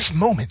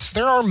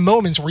there are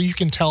moments where you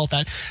can tell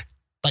that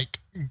like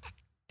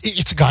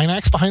it's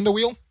Gainax behind the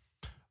wheel,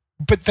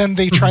 but then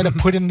they try to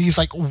put in these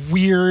like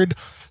weird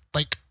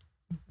like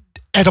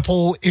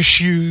Oedipal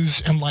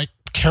issues and like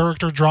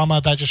character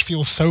drama that just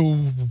feels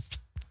so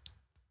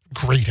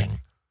grating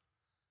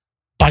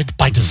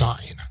by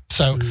design.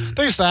 So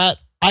there's that.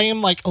 I am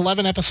like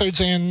 11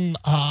 episodes in.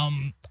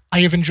 I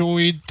have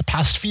enjoyed the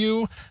past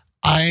few.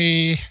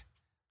 I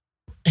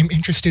am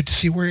interested to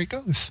see where it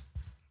goes.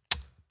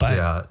 But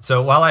yeah.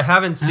 So while I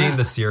haven't seen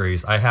the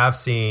series, I have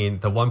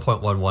seen the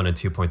 1.11 and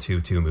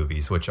 2.22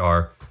 movies, which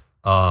are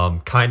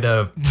kind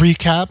of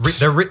recaps.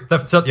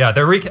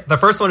 The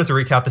first one is a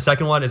recap. The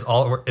second one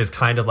is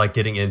kind of like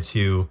getting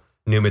into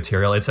new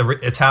material. It's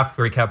half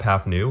recap,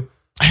 half new.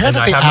 I heard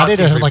that they added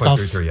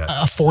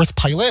a fourth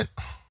pilot.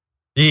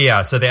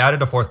 Yeah, so they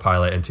added a fourth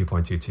pilot in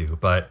 2.22.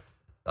 But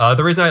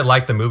the reason I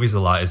like the movies a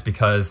lot is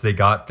because they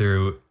got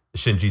through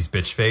Shinji's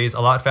bitch phase a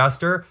lot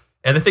faster.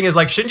 And the thing is,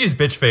 like, Shinji's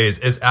bitch phase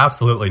is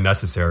absolutely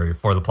necessary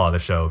for the plot of the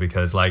show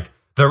because, like,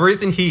 the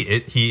reason he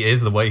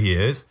is the way he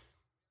is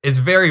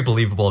very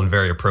believable and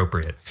very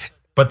appropriate.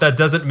 But that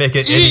doesn't make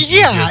it any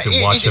easier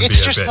to watch him be a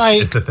bitch,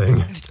 like, is the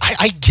thing.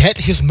 I get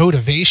his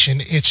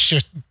motivation. It's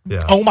just,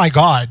 oh my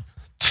God,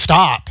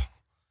 stop.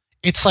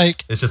 It's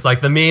just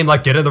like the meme,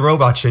 like, get in the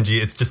robot,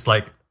 Shinji. It's just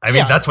like, I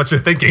mean, that's what you're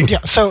thinking. Yeah,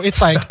 so it's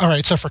like, all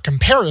right, so for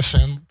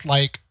comparison,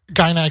 like,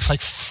 Gainax,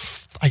 like,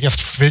 I guess,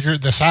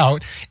 figured this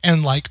out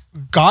and, like,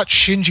 got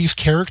Shinji's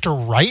character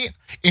right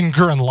in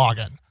Gurren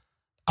Lagann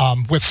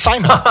with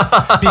Simon.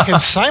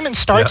 Because Simon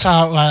starts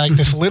out like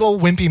this little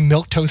wimpy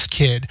milquetoast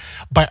kid,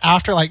 but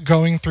after, like,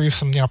 going through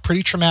some,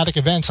 pretty traumatic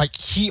events, like,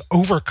 he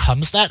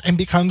overcomes that and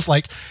becomes,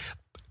 like,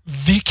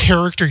 the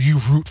character you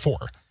root for.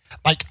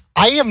 Like,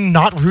 I am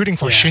not rooting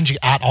for Shinji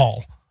at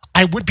all.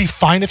 I would be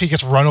fine if he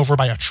gets run over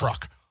by a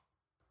truck.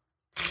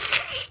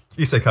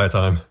 Isekai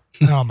time.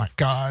 Oh my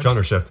God.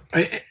 Genre shift.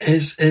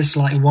 It's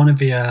like one of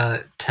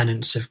the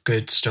tenets of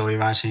good story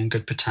writing and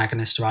good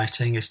protagonist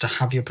writing is to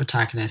have your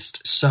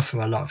protagonist suffer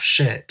a lot of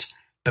shit,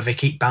 but they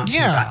keep bouncing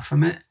back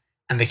from it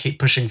and they keep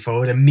pushing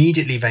forward.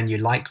 Immediately then you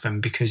like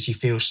them because you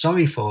feel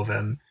sorry for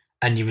them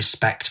and you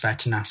respect their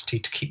tenacity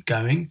to keep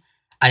going.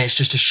 And it's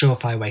just a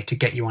surefire way to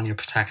get you on your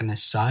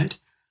protagonist's side.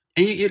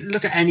 And you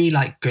look at any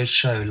like good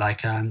show,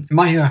 like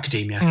My Hero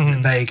Academia.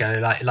 There you go.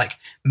 Like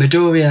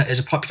Midoriya is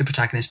a popular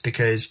protagonist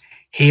because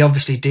he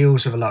obviously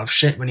deals with a lot of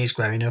shit when he's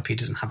growing up. He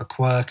doesn't have a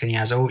quirk, and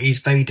he's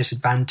very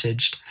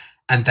disadvantaged.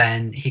 And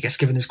then he gets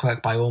given his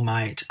quirk by All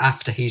Might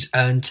after he's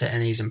earned it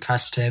and he's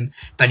impressed him.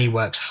 Then he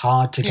works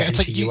hard to get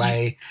into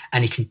UA,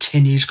 and he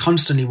continues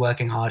constantly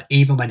working hard,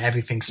 even when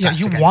everything's stacked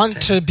against him. You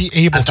want to be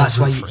able to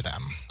root for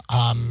them.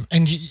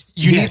 And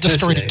you need the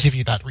story to give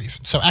you that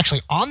reason. So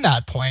actually, on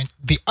that point,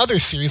 the other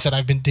series that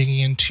I've been digging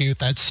into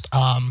that's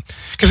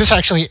because this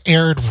actually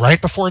aired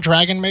right before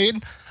Dragon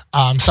Maid,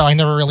 so I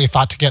never really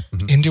thought to get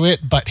into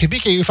it. But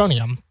Hibike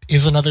Euphonium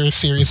is another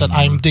series that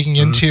I'm digging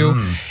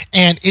into,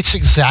 and it's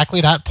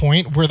exactly that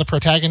point where the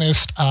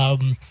protagonist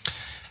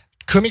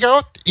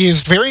Kumiko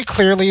is very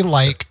clearly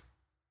like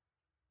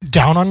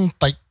down on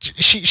like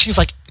she's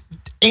like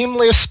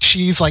aimless.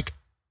 She's like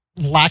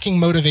lacking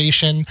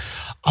motivation,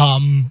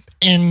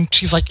 and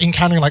she's like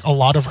encountering like a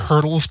lot of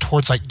hurdles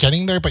towards like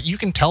getting there, but you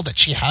can tell that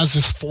she has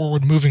this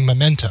forward moving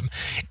momentum.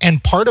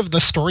 And part of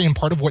the story and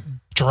part of what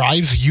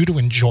drives you to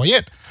enjoy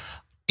it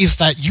is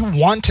that you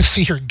want to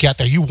see her get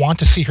there. You want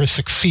to see her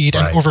succeed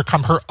and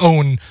overcome her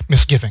own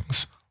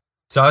misgivings.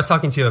 So I was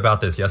talking to you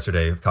about this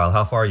yesterday, Kyle.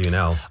 How far are you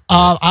now?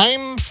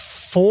 I'm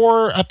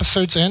 4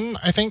 episodes in,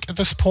 I think, at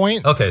this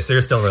point. Okay, so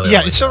you're still really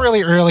early. It's still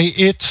really early.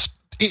 It's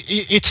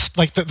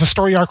like the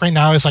story arc right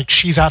now is like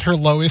she's at her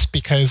lowest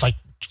because like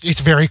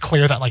it's very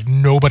clear that like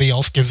nobody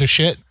else gives a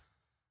shit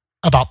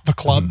about the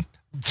club,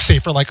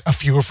 save for like a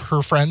few of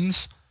her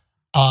friends.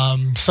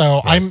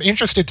 So I'm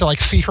interested to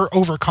like see her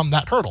overcome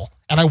that hurdle,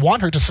 and I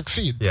want her to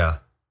succeed. Yeah.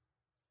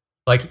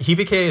 Like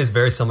Hibike is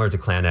very similar to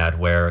Clannad,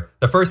 where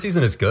the first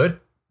season is good.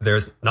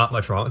 There's not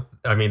much wrong.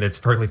 I mean, it's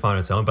perfectly fine on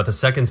its own, but the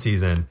second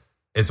season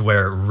is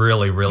where it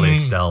really, really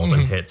excels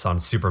and hits on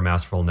super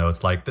masterful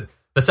notes. Like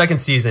the second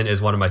season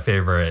is one of my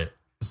favorite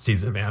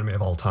seasons of anime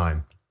of all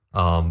time.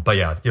 But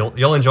yeah,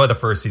 you'll enjoy the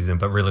first season,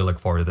 but really look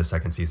forward to the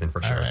second season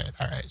for sure.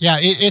 All right. Yeah,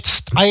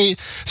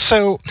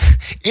 so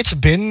it's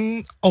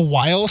been a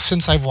while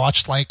since I've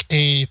watched like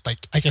a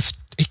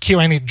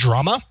Q&A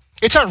drama.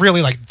 It's not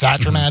really like that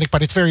dramatic,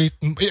 but it's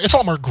a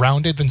lot more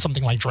grounded than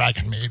something like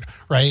Dragon Maid,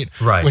 right?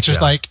 Right. Which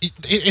is like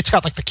it's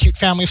got like the cute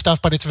family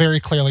stuff, but it's very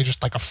clearly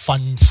just like a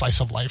fun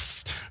slice of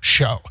life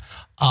show.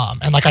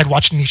 And like I'd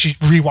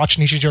rewatched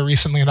Nichijou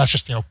recently, and that's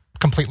just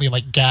completely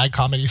like gag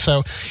comedy.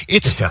 So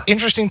it's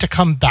interesting to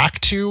come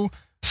back to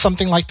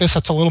something like this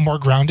that's a little more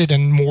grounded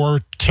and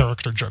more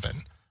character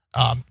driven,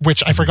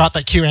 which I forgot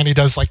that Q&A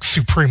does like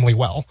supremely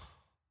well.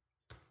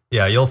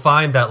 Yeah, you'll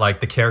find that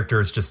like the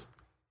characters just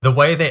the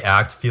way they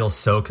act feels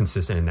so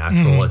consistent and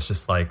natural. It's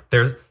just like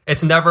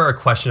it's never a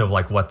question of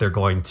like what they're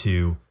going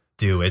to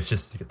do. It's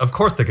just of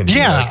course they're going to do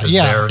it because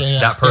they're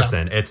that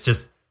person. Yeah.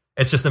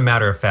 It's just a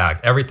matter of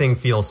fact. Everything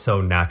feels so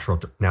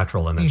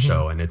natural in the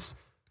show, and it's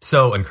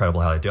so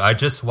incredible how they do. I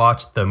just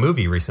watched the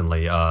movie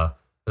recently. I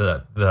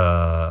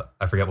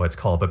forget what it's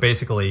called, but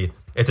basically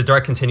it's a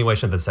direct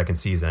continuation of the second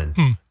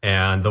season.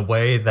 And the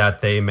way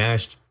that they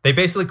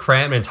basically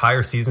crammed an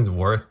entire season's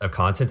worth of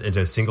content into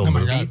a single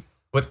movie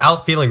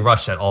without feeling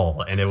rushed at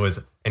all. And it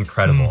was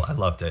incredible. I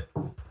loved it.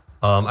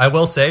 I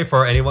will say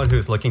for anyone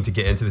who's looking to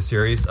get into the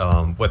series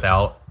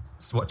without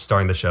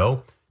starting the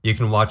show, you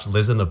can watch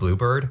Liz and the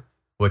Bluebird,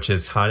 which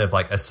is kind of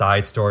like a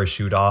side story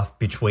shoot off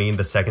between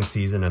the second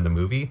season and the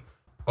movie.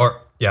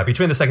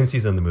 Between the second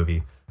season and the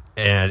movie.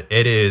 And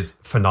it is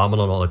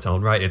phenomenal on its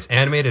own right. It's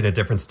animated in a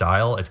different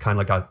style. It's kind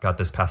of like got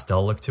this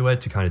pastel look to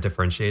it to kind of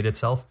differentiate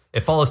itself. It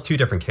follows two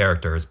different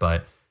characters,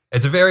 but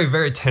it's a very,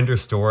 very tender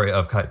story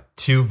of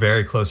two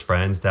very close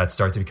friends that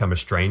start to become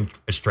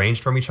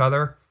estranged from each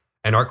other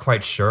and aren't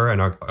quite sure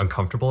and are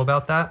uncomfortable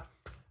about that.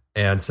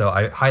 And so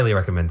I highly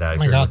recommend that. Oh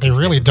my God, they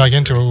really dug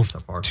into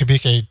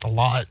Hibike a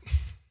lot.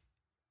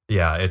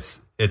 Yeah, it's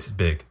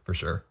big for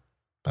sure.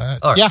 But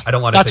I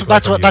don't want to.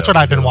 That's what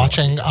I've been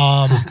watching.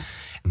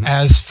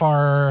 As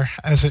far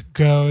as it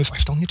goes, I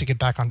still need to get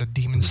back onto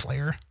Demon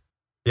Slayer.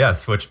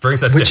 Yes, which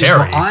brings us to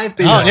Harry. I've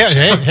been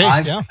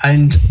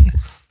and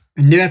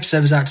a new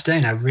episode was out today,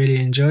 and I really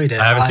enjoyed it.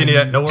 I haven't seen it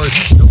yet. No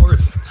words.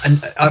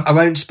 And I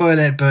won't spoil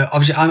it, but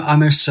obviously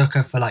I'm a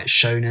sucker for like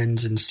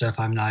shonens and stuff.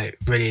 I'm like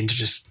really into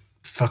just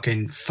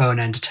fucking fun,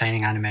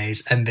 entertaining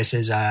animes, and this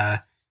is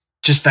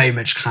just very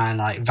much kind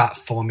of like that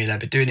formula,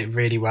 but doing it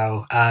really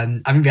well.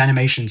 I think the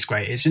animation's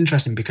great. It's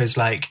interesting because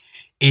like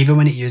even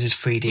when it uses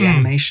 3D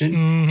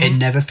animation, it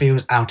never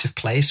feels out of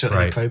place or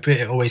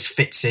inappropriate. It always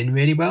fits in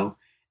really well,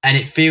 and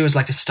it feels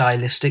like a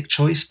stylistic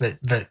choice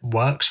that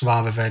works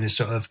rather than a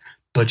sort of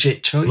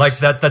budget choice. Like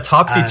the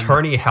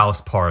Topsy-Turvy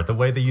house part, the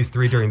way they used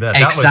 3D during that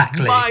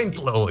was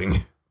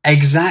mind-blowing.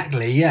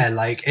 Exactly, yeah.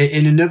 Like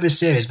in another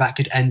series, that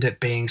could end up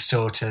being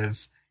sort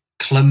of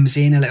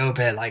clumsy in a little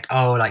bit, like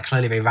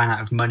clearly they ran out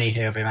of money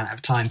here, they ran out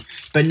of time.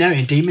 But no,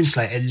 in Demon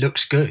Slayer it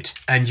looks good,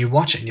 and you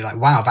watch it and you're like,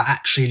 wow, that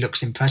actually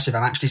looks impressive.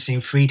 I'm actually seeing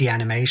 3D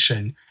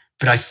animation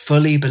that I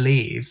fully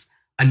believe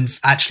and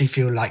actually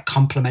feel like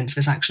complements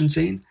this action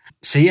scene.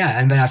 So yeah,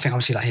 and then I think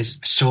obviously like his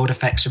sword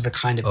effects with the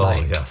kind of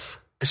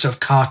sort of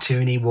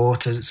cartoony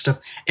waters and stuff.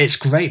 It's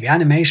great. The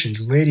animation's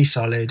really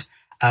solid.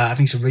 I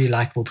think it's a really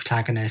likable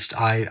protagonist.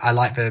 I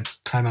like the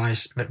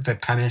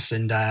premise,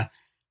 and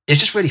it's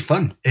just really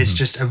fun. It's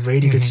just a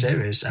really good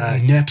series.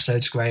 New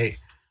episode's great.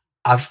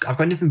 I've got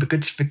nothing but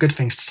good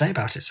things to say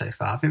about it so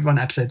far. I think we're on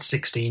episode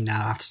 16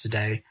 now after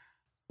today.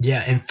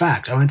 Yeah, in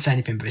fact, I won't say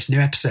anything, but this new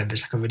episode,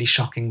 there's like a really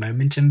shocking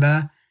moment in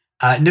there.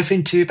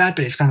 Nothing too bad,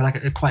 but it's kind of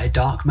like quite a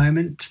dark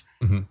moment.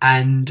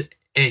 And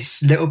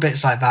it's little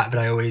bits like that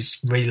I always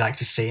really like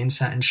to see in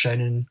certain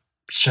shonen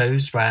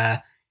shows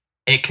where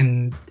it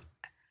can,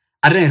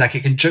 I don't know, like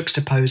it can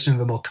juxtapose some of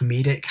the more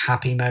comedic,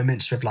 happy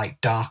moments with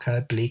like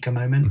darker, bleaker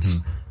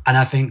moments. And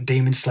I think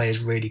Demon Slayer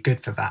is really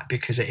good for that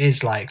because it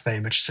is like very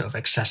much sort of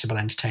accessible,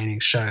 entertaining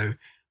show,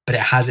 but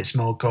it has its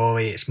more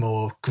gory, its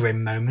more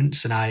grim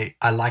moments. And I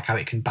like how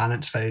it can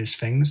balance those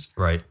things.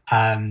 Right.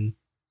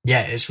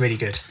 Yeah, it's really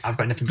good. I've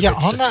got nothing but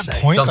good stuff to say. On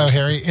that point, though,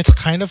 Harry, it's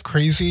kind of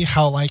crazy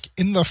how, like,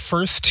 in the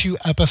first 2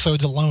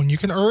 episodes alone, you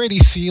can already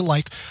see,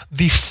 like,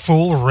 the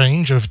full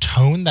range of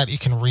tone that it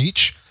can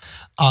reach.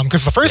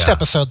 Because the first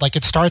episode, like,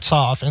 it starts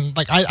off, and,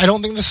 like, I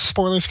don't think this is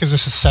spoilers because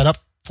this is set up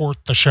for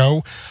the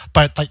show,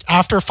 but, like,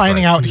 after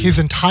finding out his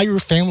entire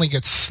family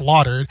gets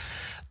slaughtered,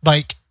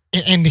 like,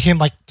 and him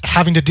like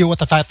having to deal with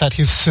the fact that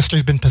his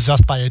sister's been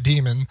possessed by a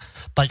demon,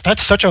 like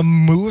that's such a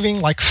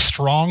moving, like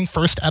strong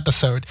first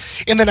episode.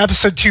 And then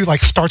episode 2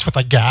 like starts with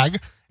a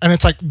gag, and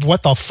it's like,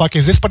 what the fuck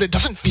is this? But it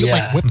doesn't feel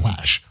like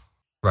Whiplash.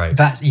 Right.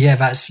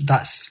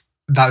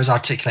 That was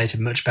articulated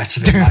much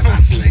better than my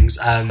ramblings.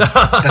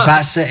 But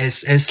that's it.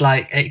 It's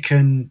like it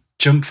can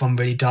jump from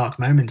really dark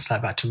moments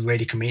like that to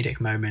really comedic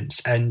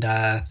moments. And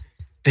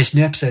this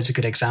new episode's a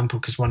good example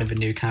because one of the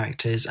new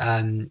characters,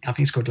 I think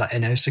it's called like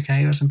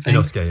Inosuke or something.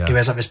 Inosuke, yeah. He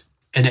wears like this,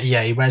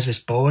 he wears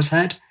this boar's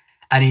head,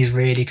 and he's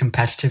really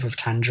competitive with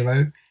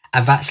Tanjiro.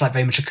 And that's like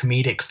very much a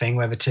comedic thing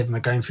where the two of them are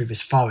going through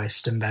this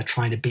forest and they're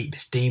trying to beat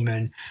this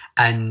demon,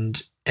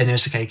 and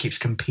Inosuke keeps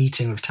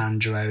competing with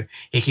Tanjiro.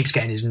 He keeps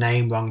getting his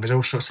name wrong. There's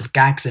all sorts of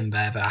gags in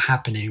there that are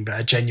happening that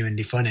are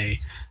genuinely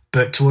funny.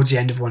 But towards the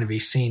end of one of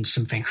these scenes,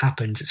 something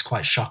happens. It's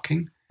quite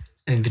shocking.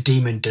 And the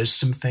demon does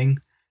something.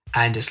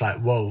 And it's like,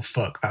 whoa,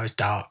 fuck, that was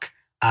dark.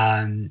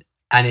 And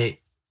it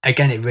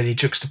really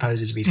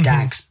juxtaposes these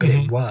gags, but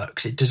it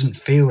works. It doesn't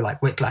feel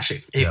like Whiplash.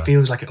 It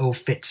feels like it all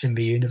fits in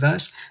the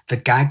universe. The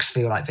gags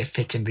feel like they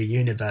fit in the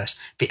universe.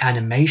 The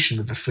animation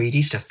with the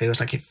 3D stuff feels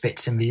like it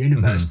fits in the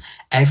universe.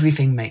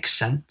 Everything makes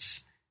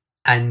sense.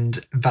 And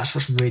that's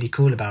what's really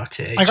cool about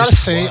it. I gotta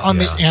say, on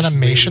the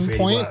animation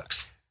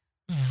point,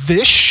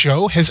 this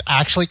show has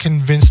actually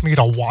convinced me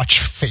to watch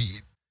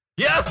Fate.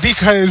 Yes!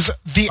 Because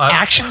the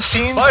action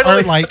scenes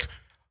are like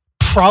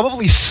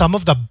probably some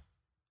of the,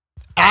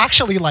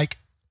 actually like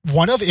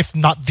one of, if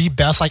not the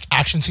best like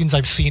action scenes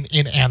I've seen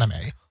in anime.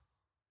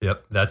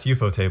 Yep, that's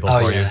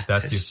Ufotable for you.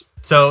 That's you.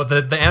 So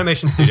the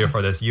animation studio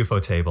for this,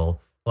 Ufotable,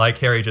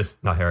 like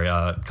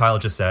Kyle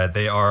just said,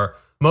 they are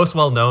most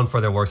well known for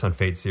their works on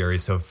Fate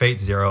series. So Fate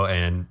Zero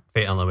and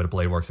Fate Unlimited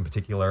Blade Works in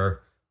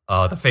particular.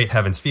 The Fate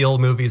Heaven's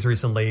Field movies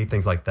recently,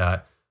 things like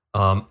that.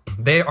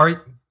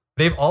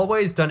 They've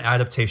always done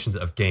adaptations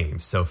of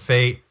games. So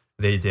Fate,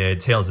 they did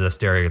Tales of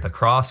Asteria the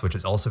Cross, which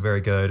is also very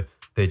good.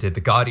 They did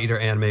the God Eater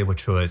anime,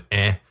 which was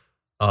They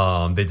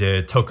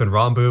did Touken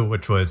Ranbu,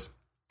 which was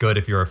good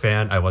if you're a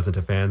fan. I wasn't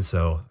a fan,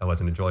 so I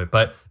wasn't enjoying it.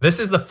 But this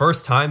is the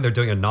first time they're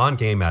doing a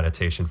non-game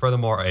adaptation.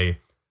 Furthermore, a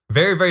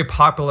very, very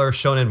popular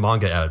shonen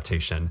manga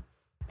adaptation.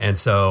 And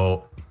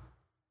so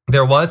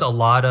there was a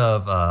lot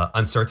of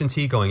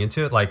uncertainty going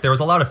into it. Like, there was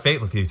a lot of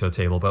Fate with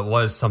Ufotable, but it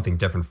was something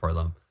different for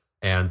them.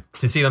 And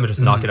to see them just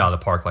knock it out of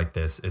the park like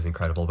this is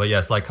incredible. But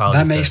yes, like Kyle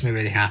that makes me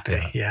really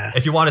happy. Yeah.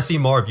 If you want to see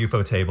more of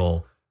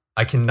Ufotable,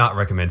 I cannot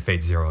recommend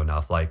Fate Zero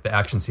enough. Like, the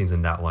action scenes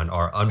in that one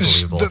are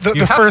unbelievable.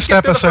 The first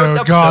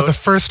episode, God, the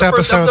first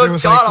episode, there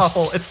was like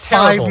awful. It's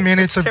terrible. 5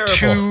 minutes of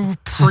two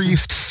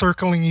priests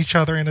circling each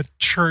other in a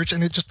church,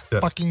 and it just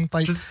fucking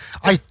like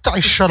I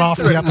shut off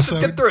the episode.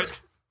 Just get through it.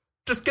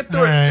 Just get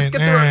through it. Just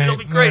get through it. It'll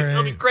be great.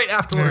 It'll be great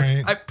afterwards.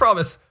 I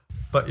promise.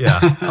 But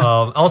yeah,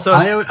 also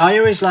I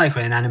always like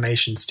when an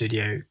animation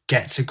studio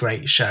gets a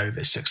great show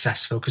that's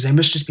successful, because they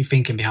must just be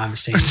thinking behind the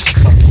scenes,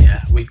 fuck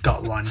yeah, we've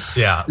got one.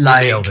 Yeah,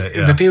 like nailed it,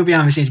 the people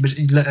behind the scenes,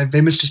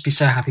 they must just be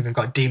so happy they've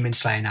got Demon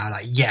Slayer now.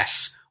 Like,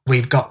 yes,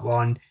 we've got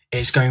one.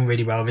 It's going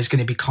really well. There's going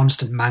to be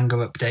constant manga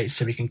updates,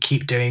 so we can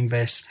keep doing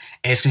this.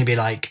 It's going to be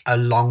like a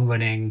long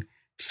running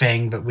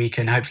thing that we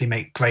can hopefully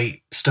make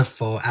great stuff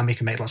for, and we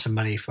can make lots of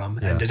money from.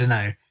 Yeah. And I don't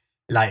know,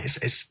 like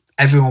it's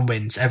everyone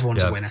wins.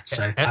 Everyone's a winner,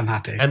 so I'm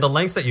happy. And the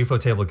lengths that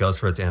Ufotable goes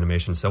for its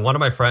animation. So one of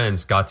my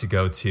friends got to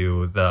go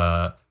to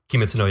the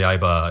Kimetsu no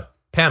Yaiba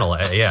panel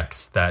at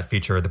AX that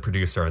featured the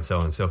producer and so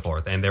on and so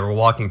forth. And they were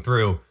walking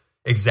through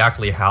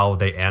exactly how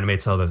they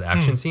animate some of those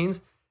action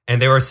scenes.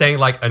 And they were saying,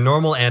 like, a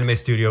normal anime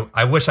studio,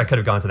 I wish I could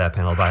have gone to that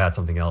panel, but I had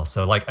something else.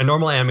 So, like, a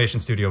normal animation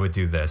studio would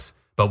do this,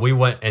 but we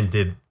went and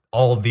did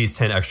all of these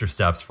 10 extra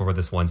steps for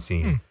this one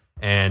scene.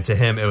 And to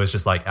him, it was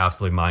just, like,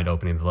 absolutely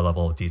mind-opening, the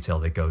level of detail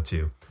they go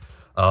to.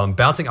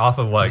 Bouncing off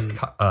of what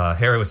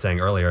Harry was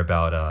saying earlier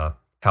about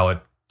how it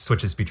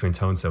switches between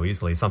tones so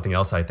easily, something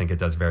else I think it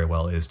does very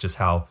well is just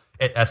how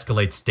it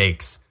escalates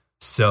stakes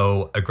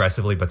so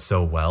aggressively but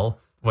so well.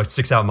 What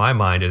sticks out in my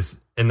mind is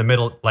in the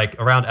middle, like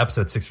around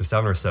episode 6 or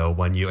 7 or so,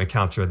 when you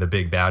encounter the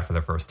big bad for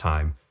the first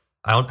time.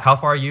 How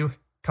far are you,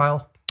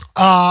 Kyle?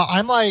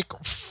 I'm like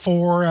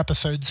 4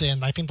 episodes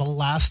in. I think the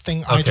last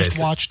thing I just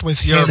watched was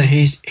him. So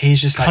he's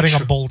just cutting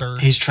like a boulder.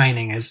 He's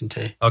training, isn't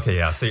he? Okay,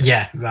 yeah. So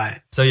yeah,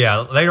 right. So yeah,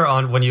 later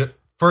on when you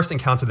first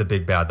encounter the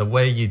big bad, the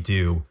way you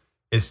do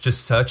is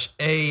just such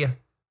a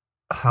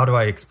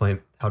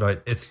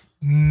it's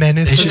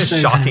menacing. It's just a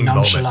shocking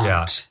kind of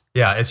moment.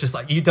 Yeah. It's just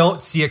like you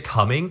don't see it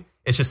coming.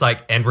 It's just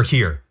like, and we're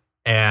here,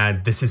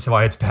 and this is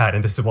why it's bad,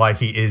 and this is why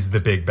he is the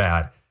big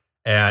bad,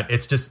 and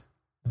it's just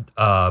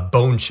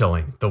bone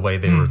chilling the way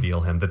they reveal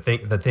him, the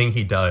thing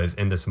he does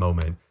in this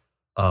moment,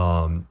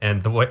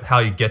 and the way how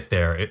you get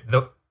there.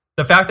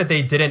 The fact that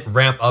they didn't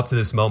ramp up to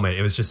this moment,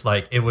 it was just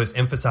like it was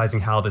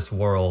emphasizing how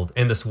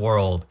in this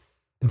world,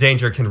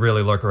 danger can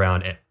really lurk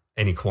around at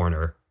any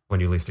corner when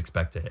you least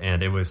expect it,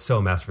 and it was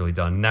so masterfully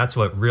done. And that's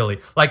what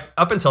really, like,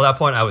 up until that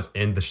point, I was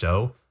in the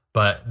show,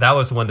 but that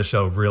was when the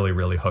show really,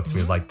 really hooked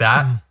me. Like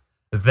that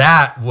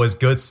was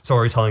good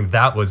storytelling.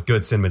 That was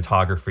good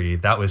cinematography.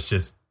 That was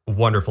just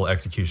wonderful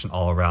execution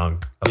all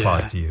around.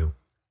 Applause to you.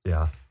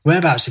 Yeah.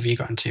 Whereabouts have you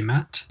gotten to,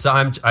 Matt? So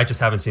I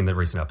just haven't seen the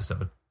recent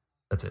episode.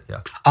 That's it.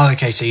 Yeah. Oh,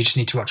 okay. So you just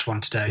need to watch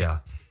one today. Yeah.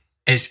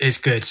 It's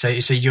good. So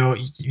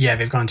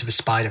they've gone to the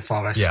spider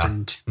forest,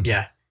 and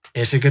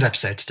it's a good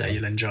episode today.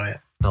 You'll enjoy it.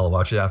 I'll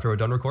watch it after we're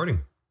done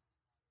recording.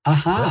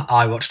 Yeah.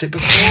 I watched it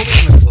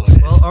before we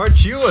recorded. Well,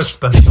 aren't you a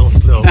special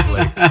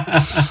snowflake?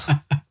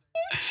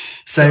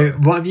 So,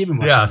 what have you been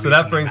watching? Yeah, so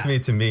that brings me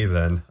to me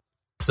then.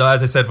 So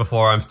as I said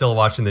before, I'm still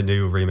watching the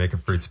new remake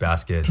of Fruits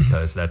Basket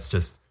because that's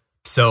just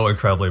so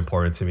incredibly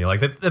important to me. Like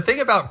the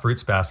thing about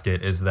Fruits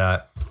Basket is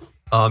that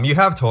you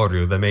have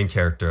Toru, the main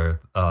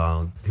character,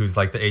 who's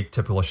like the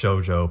atypical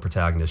shoujo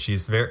protagonist.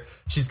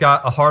 She's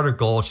got a heart of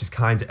gold. She's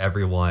kind to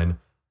everyone.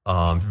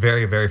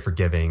 Very, very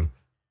forgiving.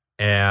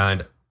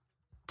 And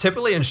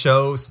typically in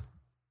shows,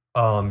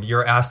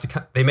 you're asked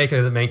to, they make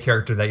the main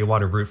character that you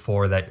want to root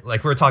for, that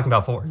like we were talking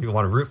about before, you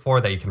want to root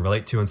for, that you can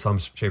relate to in some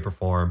shape or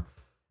form.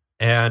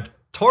 And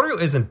Toru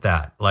isn't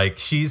that. Like,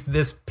 she's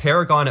this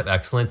paragon of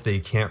excellence that you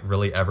can't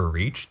really ever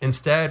reach.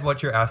 Instead,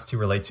 what you're asked to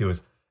relate to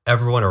is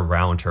everyone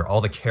around her,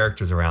 all the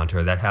characters around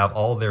her that have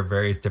all their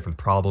various different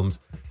problems,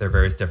 their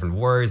various different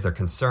worries, their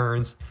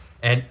concerns.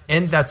 And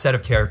in that set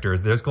of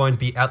characters, there's going to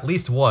be at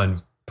least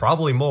one,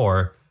 probably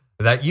more,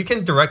 that you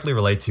can directly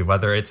relate to,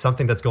 whether it's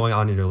something that's going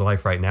on in your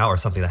life right now or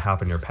something that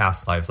happened in your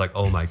past lives. Like,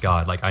 oh my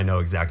God, like I know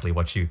exactly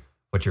what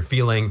you're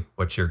feeling,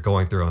 what you're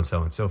going through, and so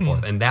on and so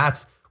forth. And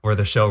that's where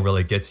the show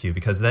really gets you,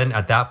 because then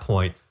at that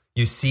point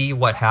you see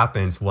what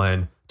happens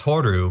when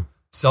Toru,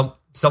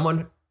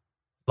 someone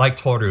like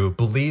Toru,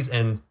 believes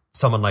in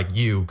someone like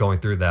you going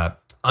through that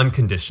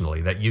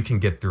unconditionally, that you can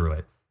get through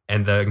it,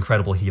 and the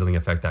incredible healing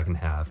effect that can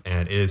have.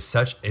 And it is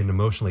such an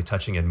emotionally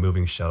touching and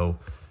moving show.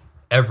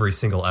 Every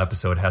single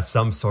episode has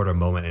some sort of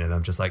moment in it.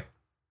 I'm just like,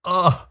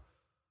 oh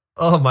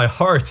my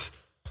heart.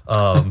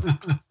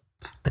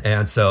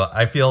 And so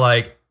I feel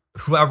like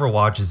whoever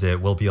watches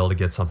it will be able to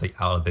get something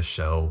out of this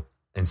show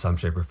in some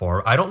shape or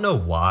form. I don't know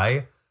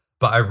why,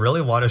 but I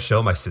really want to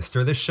show my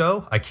sister this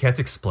show. I can't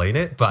explain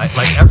it, but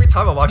like every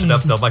time I watch an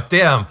episode, I'm like,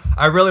 damn,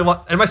 I really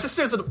want. And my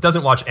sister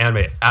doesn't watch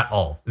anime at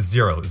all.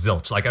 Zero,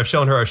 zilch. Like I've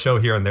shown her a show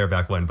here and there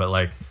back when, but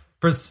like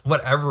for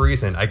whatever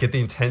reason, I get the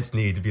intense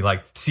need to be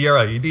like,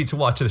 Sierra, you need to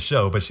watch the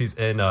show, but she's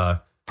in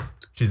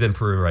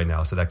Peru right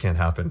now, so that can't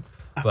happen.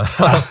 But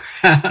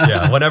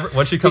yeah,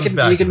 when she comes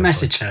back, you can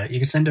message her. You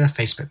can send her a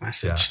Facebook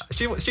message.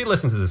 Yeah, she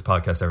listens to this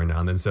podcast every now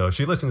and then, so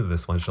she listens to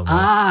this one. She'll know.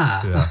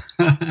 Yeah.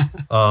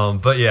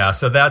 But yeah,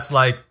 so that's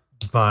like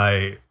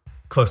my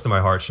close to my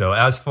heart show.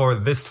 As for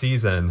this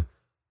season,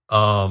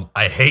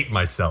 I hate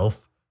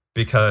myself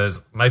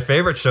because my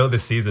favorite show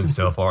this season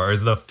so far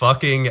is the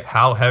fucking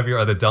How Heavy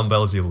Are the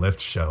Dumbbells You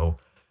Lift show.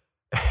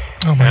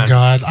 Oh my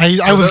God,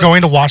 I was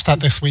going to watch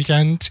that this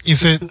weekend.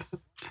 Is it?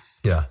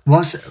 Yeah.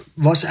 What's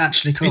it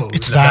actually called?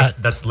 It's that.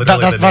 That's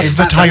literally the name. That's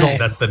the title.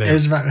 That's the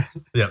name.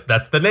 Yeah,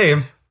 that's the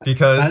name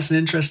because that's an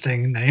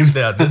interesting name.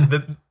 Yeah.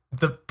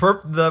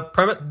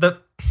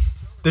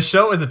 The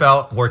show is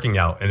about working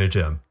out in a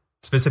gym,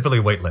 specifically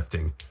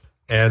weightlifting,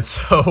 and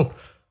so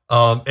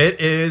it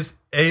is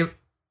I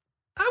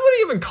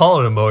wouldn't even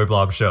call it a Moe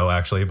Blob show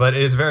actually, but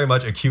it is very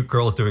much a cute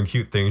girls doing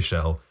cute things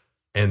show.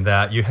 In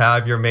that you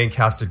have your main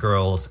cast of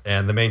girls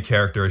and the main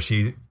character,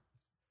 she's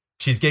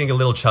getting a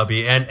little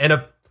chubby, and in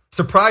a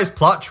surprise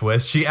plot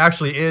twist, she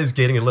actually is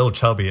getting a little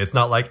chubby. It's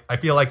not like, I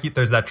feel like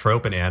there's that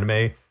trope in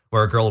anime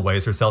where a girl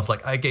weighs herself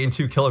like, I gained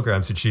 2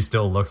 kilograms, and she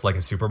still looks like a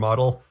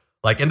supermodel.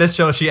 Like in this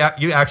show,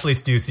 you actually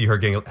do see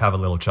her have a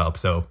little chub,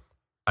 so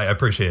I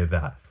appreciated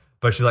that.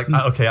 But she's like,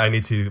 okay, I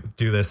need to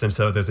do this, and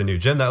so there's a new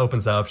gym that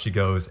opens up. She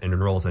goes and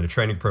enrolls in a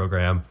training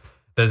program.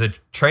 There's a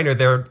trainer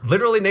there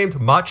literally named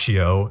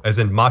Machio, as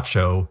in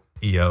Macho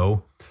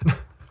EO,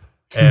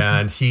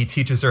 and he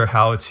teaches her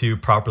how to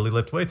properly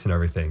lift weights and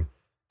everything.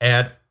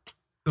 And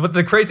but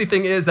the crazy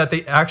thing is that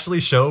they actually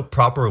show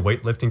proper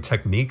weightlifting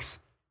techniques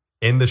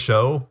in the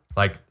show,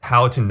 like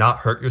how to not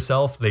hurt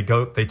yourself. They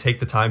take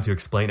the time to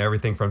explain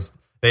everything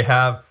they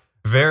have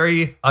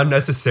very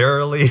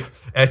unnecessarily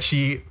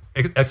ecchi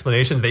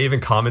explanations. They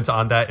even comment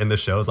on that in the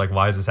shows, like,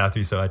 why does this have to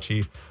be so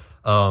ecchi?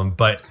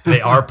 But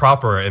they are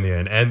proper in the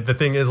end. And the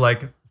thing is,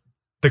 like,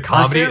 the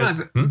comedy.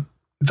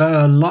 There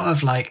are a lot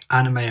of like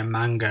anime and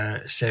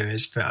manga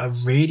series that are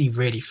really,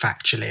 really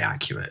factually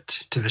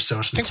accurate to the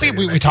source material. I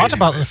think we talked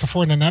about this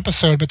before in an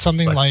episode, but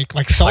something like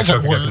Cells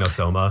at Work. No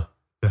Soma.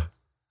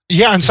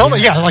 Yeah, and Soma,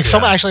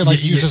 Soma actually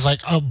like uses like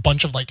a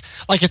bunch of like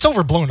it's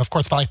overblown, of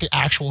course, but like the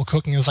actual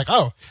cooking is like,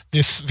 oh,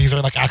 these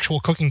are like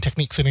actual cooking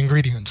techniques and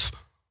ingredients.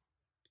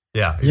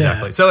 Yeah,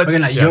 exactly. Yeah. So it's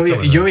like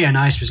Yuri on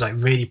Ice was like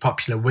really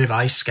popular with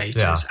ice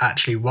skaters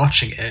actually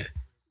watching it,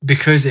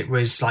 because it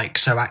was like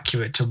so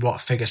accurate to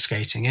what figure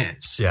skating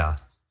is. Yeah.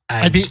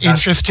 And I'd be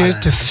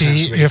interested to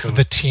see really if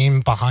the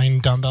team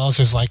behind Dumbbells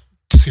is like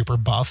super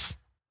buff.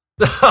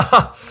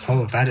 Oh,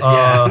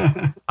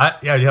 that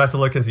you have to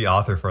look into the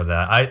author for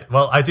that.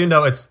 I do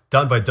know it's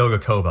done by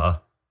Doga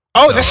Koba.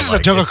 Oh, so, this is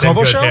like, a Doga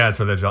Koba show? Hands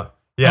for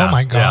yeah. Oh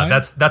my God.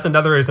 Yeah, that's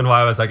another reason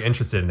why I was like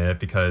interested in it,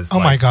 because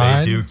my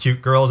God, they do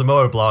cute girls and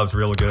Moe Blobs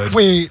real good.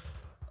 Wait.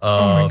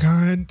 Oh my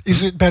God.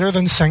 Is it better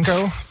than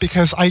Senko?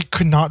 Because I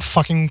could not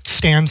fucking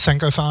stand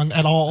Senko-san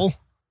at all.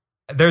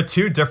 There are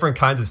two different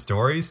kinds of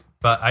stories,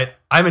 but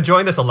I'm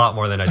enjoying this a lot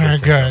more than I did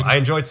Senko. Good. I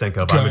enjoyed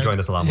Senko, but I'm enjoying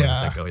this a lot more than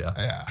Senko,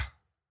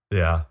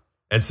 yeah.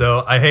 And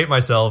so I hate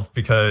myself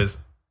because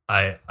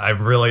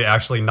I'm really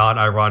actually not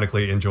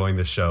ironically enjoying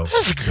this show.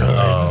 That's good.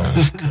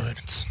 That's good.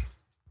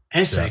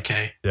 It's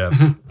okay.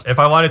 Yeah. If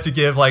I wanted to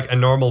give like a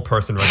normal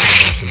person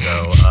recommendation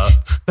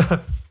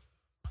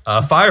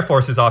though, Fire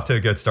Force is off to a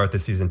good start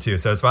this season too.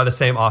 So it's by the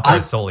same author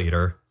as Soul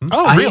Eater.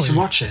 Oh, I really? need to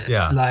watch it.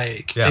 Yeah.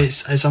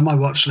 It's on my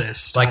watch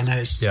list. Like, I know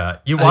it's,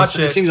 you watch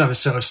it. It seems like the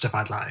sort of stuff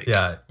I'd like.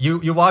 Yeah.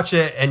 You watch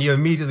it and you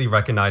immediately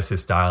recognize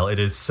his style. It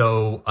is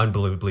so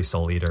unbelievably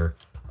Soul Eater.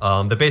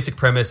 The basic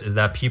premise is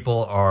that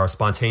people are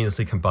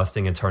spontaneously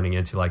combusting and turning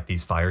into like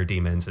these fire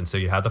demons. And so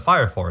you have the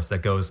Fire Force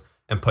that goes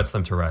and puts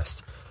them to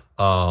rest.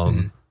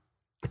 And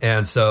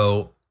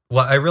so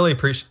what I really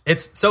appreciate,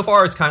 it's so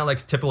far it's kind of like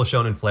typical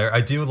shonen flair.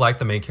 I do like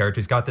the main character.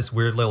 He's got this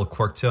weird little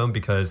quirk to him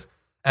because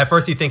at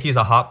first you think he's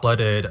a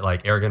hot-blooded,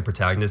 like arrogant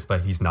protagonist,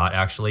 but he's not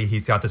actually.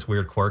 He's got this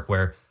weird quirk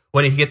where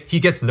when he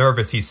gets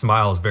nervous, he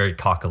smiles very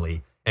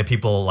cockily, and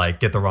people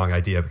like get the wrong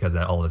idea because of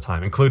that all the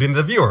time, including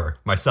the viewer,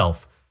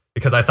 myself,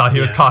 because I thought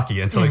he was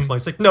cocky until he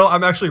explains like, no,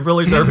 I'm actually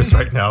really nervous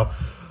right now.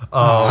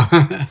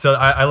 So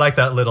I like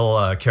that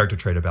little character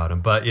trait about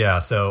him. But yeah,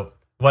 so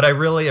what I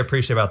really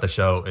appreciate about the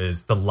show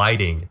is the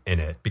lighting in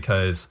it,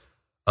 because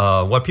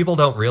what people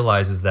don't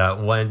realize is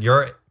that when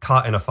you're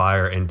caught in a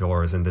fire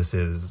indoors, and this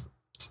is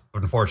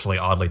unfortunately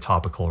oddly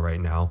topical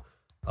right now,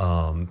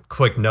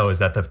 quick note is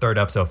that the third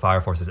episode of Fire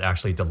Force is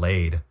actually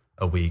delayed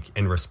a week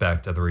in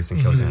respect of the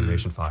recent Kyoto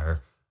Animation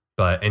fire.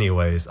 But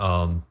anyways,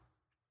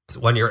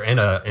 when you're in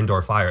an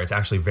indoor fire, it's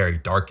actually very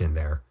dark in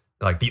there.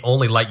 Like the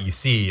only light you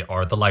see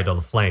are the light of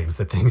the flames,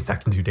 the things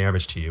that can do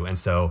damage to you. And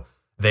so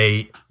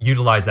they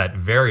utilize that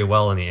very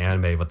well in the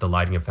anime with the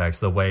lighting effects,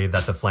 the way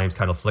that the flames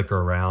kind of flicker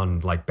around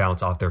and like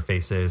bounce off their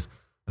faces,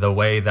 the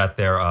way that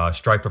their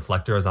striped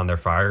reflectors on their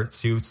fire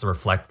suits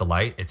reflect the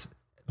light. It's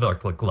like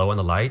glow in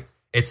the light.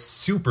 It's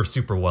super,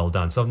 super well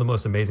done. Some of the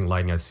most amazing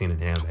lighting I've seen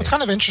in anime. It's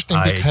kind of interesting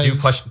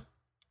because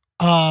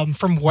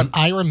from what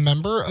I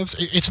remember of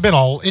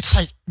it's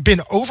like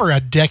been over a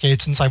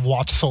decade since I've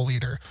watched Soul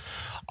Eater.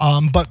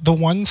 But the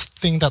one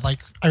thing that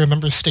like I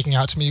remember sticking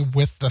out to me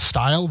with the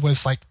style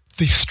was like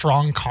the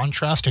strong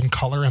contrast in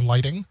color and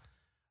lighting.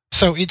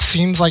 So it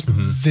seems like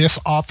this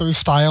author's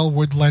style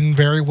would lend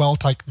very well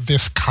to like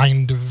this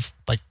kind of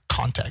like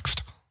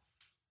context.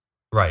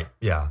 Right.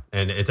 Yeah.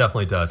 And it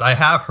definitely does. I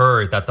have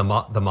heard that the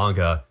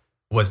manga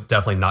was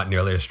definitely not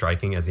nearly as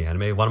striking as the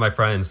anime. One of my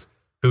friends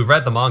who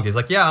read the manga is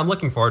like, yeah, I'm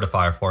looking forward to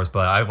Fire Force,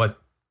 but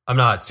I'm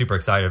not super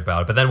excited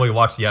about it. But then when we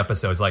watched the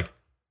episodes, like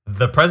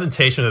the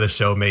presentation of the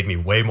show made me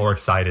way more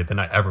excited than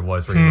I ever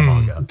was reading the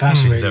manga.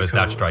 That's really it was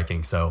cool. that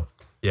striking. So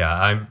yeah,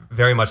 I'm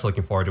very much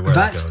looking forward to where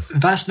that goes.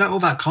 That's not all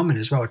that common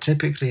as well.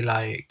 Typically,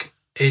 like,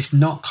 it's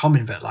not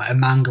common that like a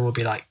manga will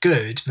be like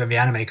good, but the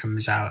anime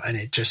comes out and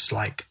it just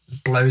like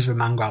blows the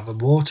manga out of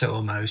the water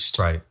almost,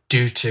 right?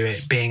 Due to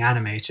it being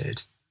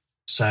animated.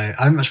 So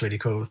I think that's really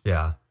cool.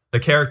 Yeah,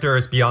 the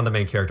characters beyond the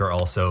main character are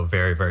also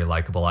very, very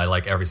likable. I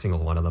like every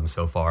single one of them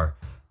so far.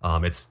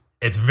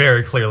 It's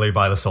very clearly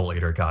by the Soul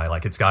Eater guy.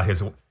 Like it's got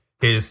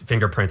his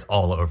fingerprints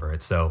all over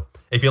it. So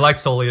if you like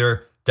Soul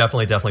Eater,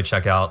 definitely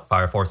check out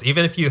Fire Force.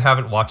 Even if you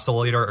haven't watched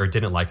Soul Eater or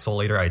didn't like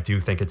Soul Eater, I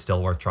do think it's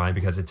still worth trying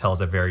because it tells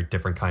a very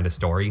different kind of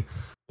story.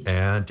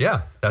 And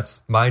yeah,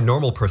 that's my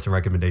normal person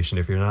recommendation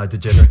if you're not a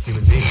degenerate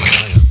human being like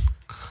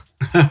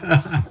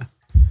I am.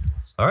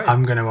 All right.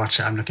 I'm going to watch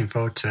it. I'm looking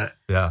forward to it.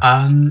 Yeah.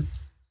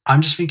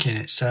 I'm just thinking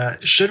it's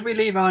should we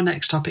leave our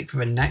next topic for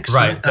the next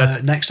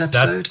next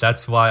episode?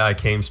 That's why I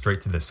came straight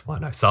to this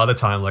one. I saw the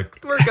time,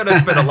 like we're going to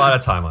spend a lot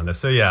of time on this.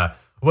 So yeah.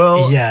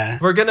 Well,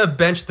 we're going to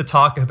bench the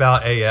talk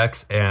about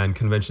AX and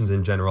conventions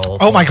in general.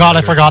 Oh my God,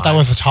 I forgot that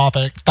was the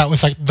topic. That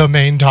was like the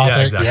main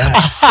topic. Yeah,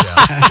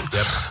 exactly.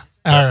 Yep.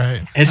 All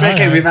right. It's all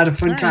okay. right. We've had a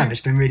fun time.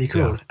 It's been really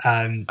cool.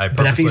 Yeah. But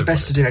I think it's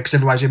best to do it because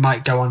otherwise we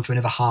might go on for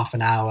another half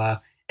an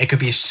hour. It could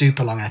be a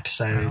super long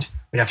episode.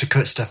 We'd have to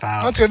cut stuff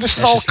out. That's good. This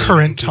is all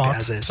current talk.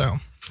 So.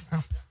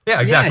 Yeah,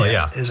 exactly.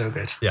 Yeah. It's all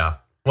good. Yeah.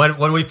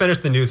 When we finish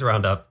the news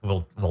roundup,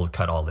 we'll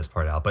cut all this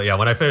part out. But yeah,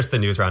 when I finished the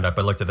news roundup,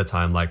 I looked at the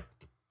time like,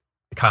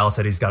 Kyle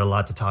said he's got a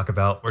lot to talk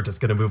about. We're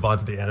just going to move on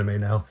to the anime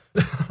now.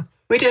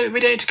 We don't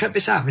need to cut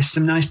this out. There's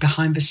some nice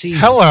behind the scenes.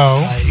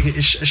 Hello.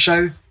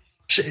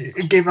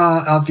 Give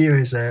our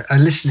viewers, our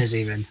listeners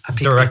even, a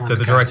peek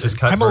the director's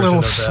cut. I'm a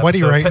little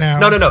sweaty right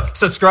now. No.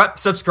 Subscribe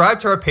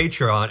to our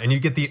Patreon and you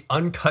get the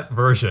uncut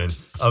version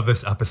of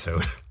this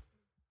episode.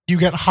 You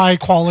get high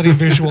quality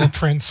visual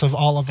prints of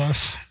all of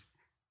us.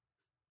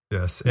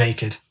 Yes.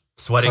 Naked.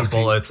 Sweating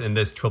bullets in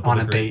this triple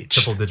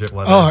digit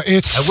weather. Oh,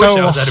 it's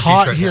so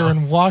hot here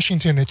in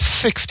Washington. It's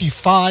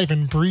 65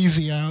 and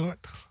breezy out.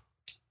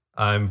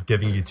 I'm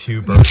giving you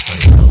two birds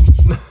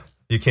right now.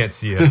 You can't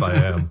see it, but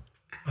I am.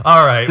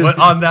 All right.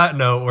 Well, on that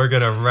note, we're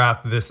gonna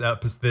wrap this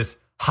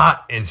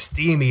hot and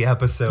steamy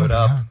episode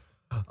up.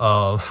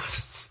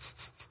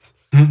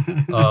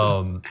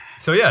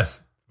 So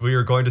yes, we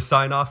are going to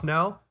sign off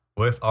now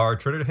with our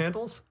Twitter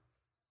handles.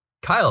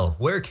 Kyle,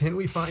 where can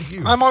we find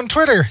you? I'm on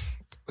Twitter.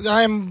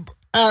 I'm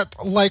at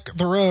Like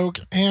the Rogue,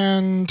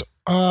 and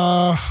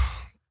I'm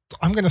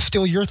gonna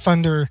steal your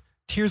thunder.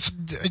 here's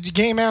a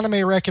game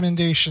anime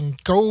recommendation.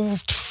 Go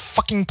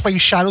fucking play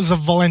Shadows of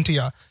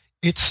Valentia.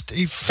 It's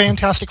a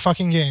fantastic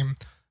fucking game.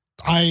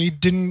 I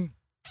didn't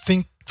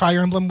think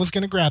Fire Emblem was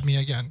going to grab me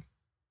again,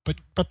 but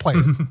play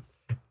it.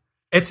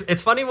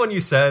 It's funny when you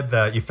said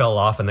that you fell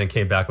off and then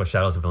came back with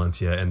Shadows of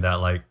Valentia, and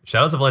that like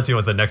Shadows of Valentia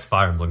was the next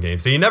Fire Emblem game.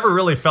 So you never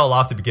really fell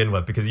off to begin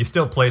with because you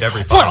still played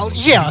every Fire Emblem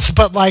game. Yes,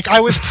 but like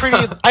I was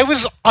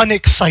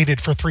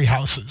unexcited for Three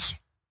Houses.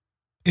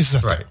 Is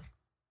the thing.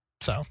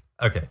 So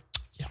okay.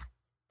 Yeah.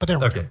 But there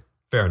we go.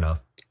 Fair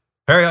enoff.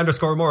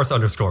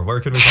 Harry_Morris_.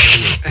 Where can we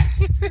find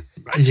you?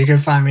 You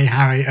can find me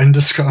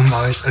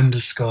Harry_Morris_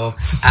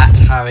 at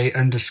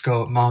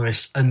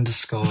Harry_Morris_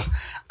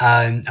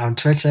 on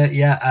Twitter.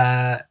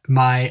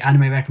 My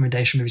anime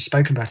recommendation we've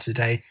spoken about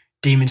today,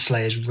 Demon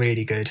Slayer, is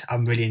really good.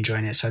 I'm really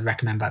enjoying it, so I'd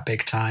recommend that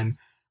big time.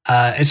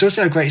 It's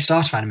also a great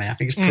starter anime. I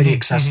think it's pretty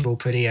accessible,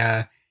 pretty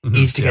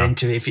easy to get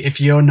into. If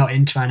you're not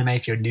into anime,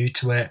 if you're new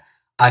to it,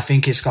 I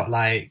think it's got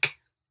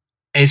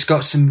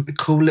some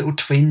cool little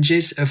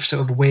twinges of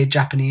sort of weird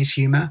Japanese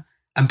humor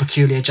and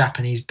peculiar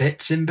Japanese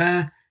bits in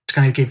there to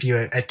kind of give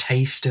you a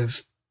taste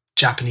of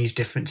Japanese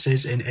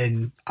differences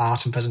in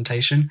art and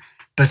presentation.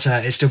 But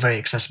it's still very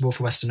accessible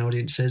for Western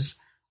audiences.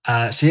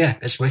 So yeah,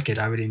 it's wicked.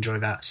 I really enjoy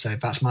that. So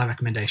that's my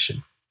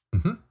recommendation.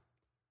 Mm-hmm.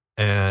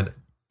 And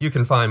you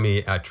can find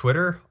me at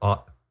Twitter. You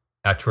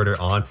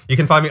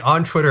can find me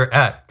on Twitter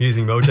at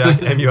MusingMojack,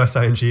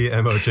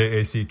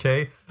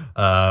 MusingMojack.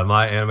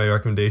 My anime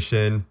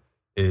recommendation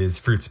is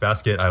Fruits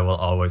Basket. I will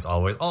always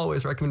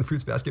recommend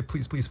Fruits Basket.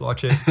 Please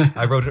watch it.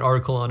 I wrote an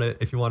article on it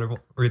if you want to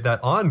read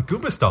that on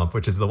Goomba Stomp,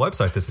 which is the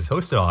website this is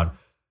hosted on.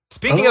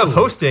 Speaking of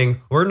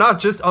hosting, we're not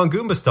just on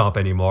Goomba Stomp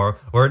anymore.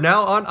 We're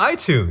now on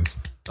iTunes.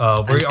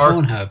 We are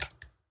Pornhub.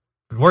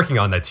 Working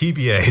on that,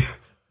 TBA.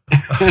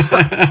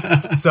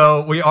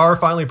 So we are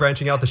finally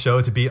branching out the show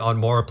to be on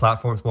more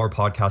platforms, more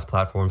podcast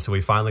platforms. So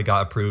we finally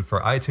got approved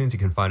for iTunes. You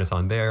can find us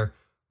on there.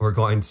 We're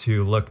going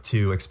to look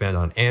to expand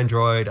on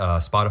Android,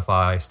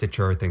 Spotify,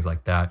 Stitcher, things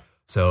like that.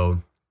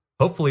 So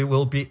hopefully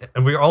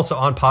and we're also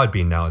on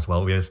Podbean now as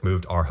well. We just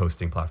moved our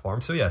hosting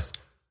platform. So yes,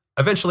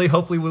 eventually,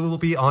 hopefully we will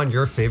be on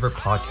your favorite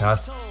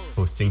podcast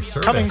hosting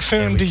service. Coming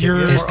soon to your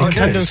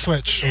Nintendo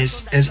Switch.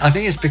 I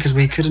think it's because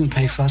we couldn't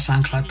pay for our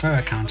SoundCloud Pro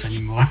account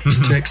anymore.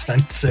 It's too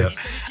expensive.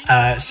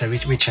 So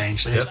we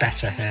changed. It's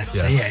better here. Yes.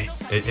 So yeah.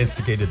 It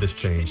instigated this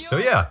change. So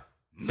yeah.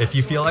 If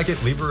you feel like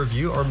it, leave a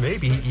review or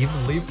maybe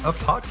even leave a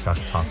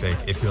podcast topic.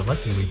 If you're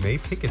lucky, we may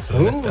pick it for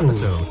the next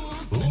episode.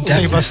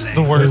 Save us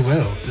the word. We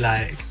will.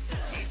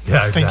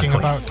 Thinking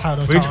about how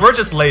to talk. We're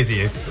just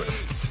lazy.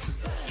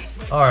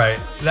 All right,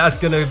 that's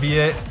going to be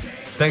it.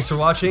 Thanks for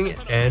watching,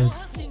 and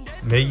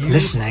may you...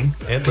 Listening.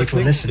 Yes,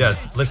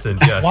 listen,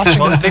 yes.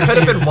 Well, they could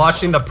have been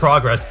watching the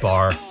progress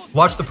bar.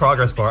 Watch the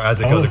progress bar as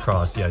it goes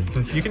across. Yeah,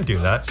 you can do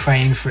that.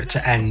 Praying for it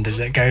to end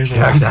as it goes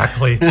along. Yeah,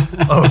 exactly.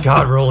 Oh,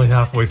 God, we're only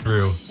halfway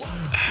through.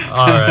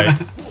 All right.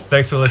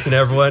 Thanks for listening,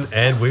 everyone,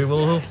 and we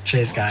will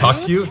Cheers, guys. Talk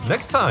to you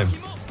next time.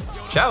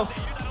 Ciao.